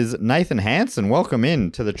Harbors, it is Nathan Hansen. Welcome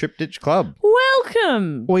in to the Triptych Club.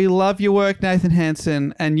 Welcome. We love your work, Nathan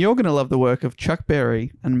Hansen, and you're going to love the work of Chuck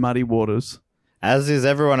Berry and Muddy Waters. As is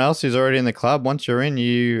everyone else who's already in the club. Once you're in,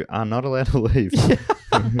 you are not allowed to leave. We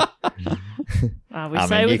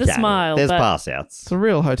say with a smile. There's but pass outs. It's a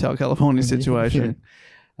real Hotel California situation.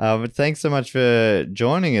 But thanks so much for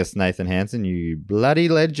joining us, Nathan Hansen, you bloody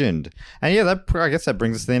legend. And yeah, I guess that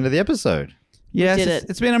brings us to the end of the episode. Yes, did it.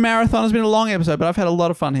 it's been a marathon. It's been a long episode, but I've had a lot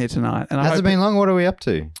of fun here tonight. And I Has hope it been long? What are we up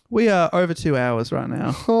to? we are over 2 hours right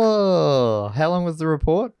now. Oh, how long was the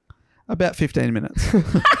report? About 15 minutes.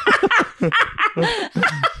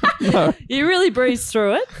 You really breezed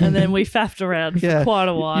through it, and then we faffed around for quite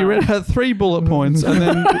a while. You read out 3 bullet points, and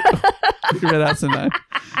then you read out some names.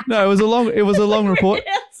 No, it was a long report.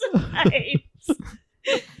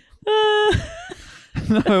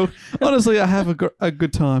 No, honestly, I have a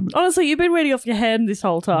good time. Honestly, you've been reading off your hand this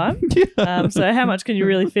whole time. So how much can you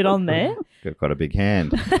really fit on there? Got quite a big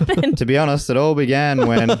hand. To be honest, it all began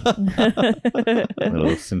when a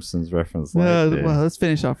little Simpsons reference. Well, let's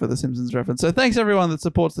finish off with a Simpsons reference. So thanks everyone that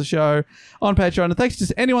supports the show on Patreon, and thanks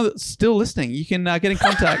to anyone that's still listening. You can get in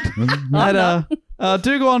contact at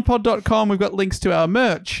dogoonpod.com. We've got links to our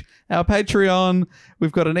merch, our Patreon.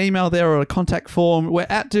 We've got an email there or a contact form. We're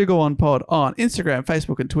at dogoonpod on Instagram,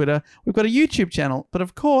 Facebook, and Twitter. We've got a YouTube channel, but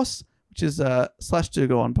of course, which is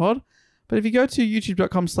 /dogoonpod. But if you go to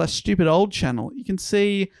youtube.com/stupidoldchannel, you can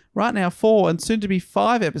see right now 4 and soon to be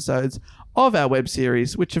 5 episodes of our web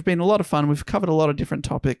series, which have been a lot of fun. We've covered a lot of different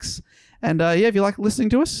topics. And if you like listening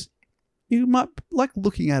to us, you might like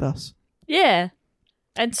looking at us. Yeah.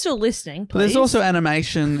 And still listening, please. But there's also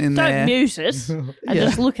animation in there. Don't mute it and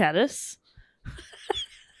just look at us.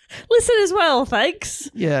 Listen as well, thanks.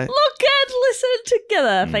 Yeah. Look and listen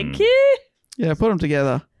together, thank you. Yeah, put them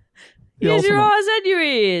together. Use your eyes and your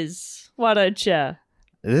ears. Why don't you?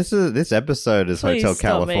 This episode is Please Hotel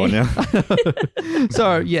stop me. California.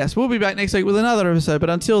 So, yes, we'll be back next week with another episode.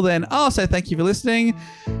 But until then, I'll say thank you for listening.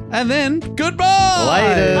 And then, goodbye.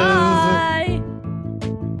 Later. Bye.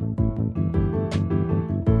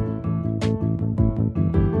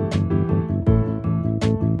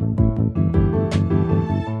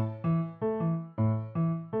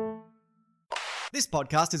 This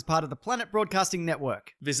podcast is part of the Planet Broadcasting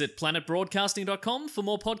Network. Visit planetbroadcasting.com for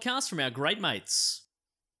more podcasts from our great mates.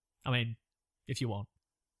 I mean, if you want.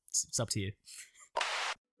 It's up to you.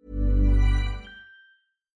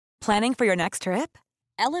 Planning for your next trip?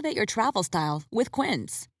 Elevate your travel style with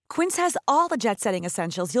Quince. Quince has all the jet-setting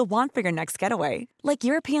essentials you'll want for your next getaway, like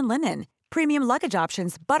European linen, premium luggage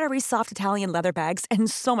options, buttery soft Italian leather bags,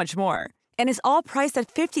 and so much more. And is all priced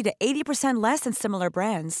at 50 to 80% less than similar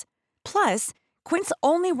brands. Plus, Quince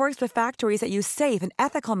only works with factories that use safe and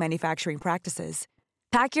ethical manufacturing practices.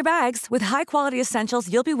 Pack your bags with high-quality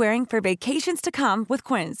essentials you'll be wearing for vacations to come with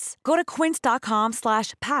Quince. Go to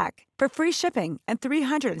quince.com/pack for free shipping and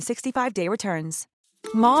 365-day returns.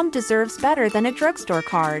 Mom deserves better than a drugstore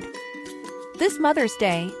card. This Mother's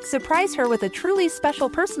Day, surprise her with a truly special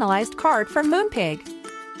personalized card from Moonpig.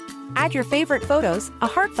 Add your favorite photos, a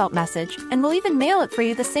heartfelt message, and we'll even mail it for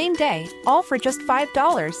you the same day, all for just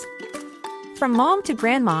 $5. From mom to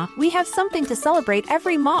grandma, we have something to celebrate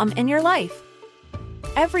every mom in your life.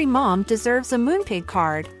 Every mom deserves a Moonpig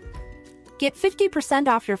card. Get 50%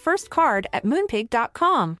 off your first card at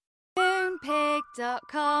Moonpig.com.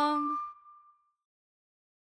 Moonpig.com.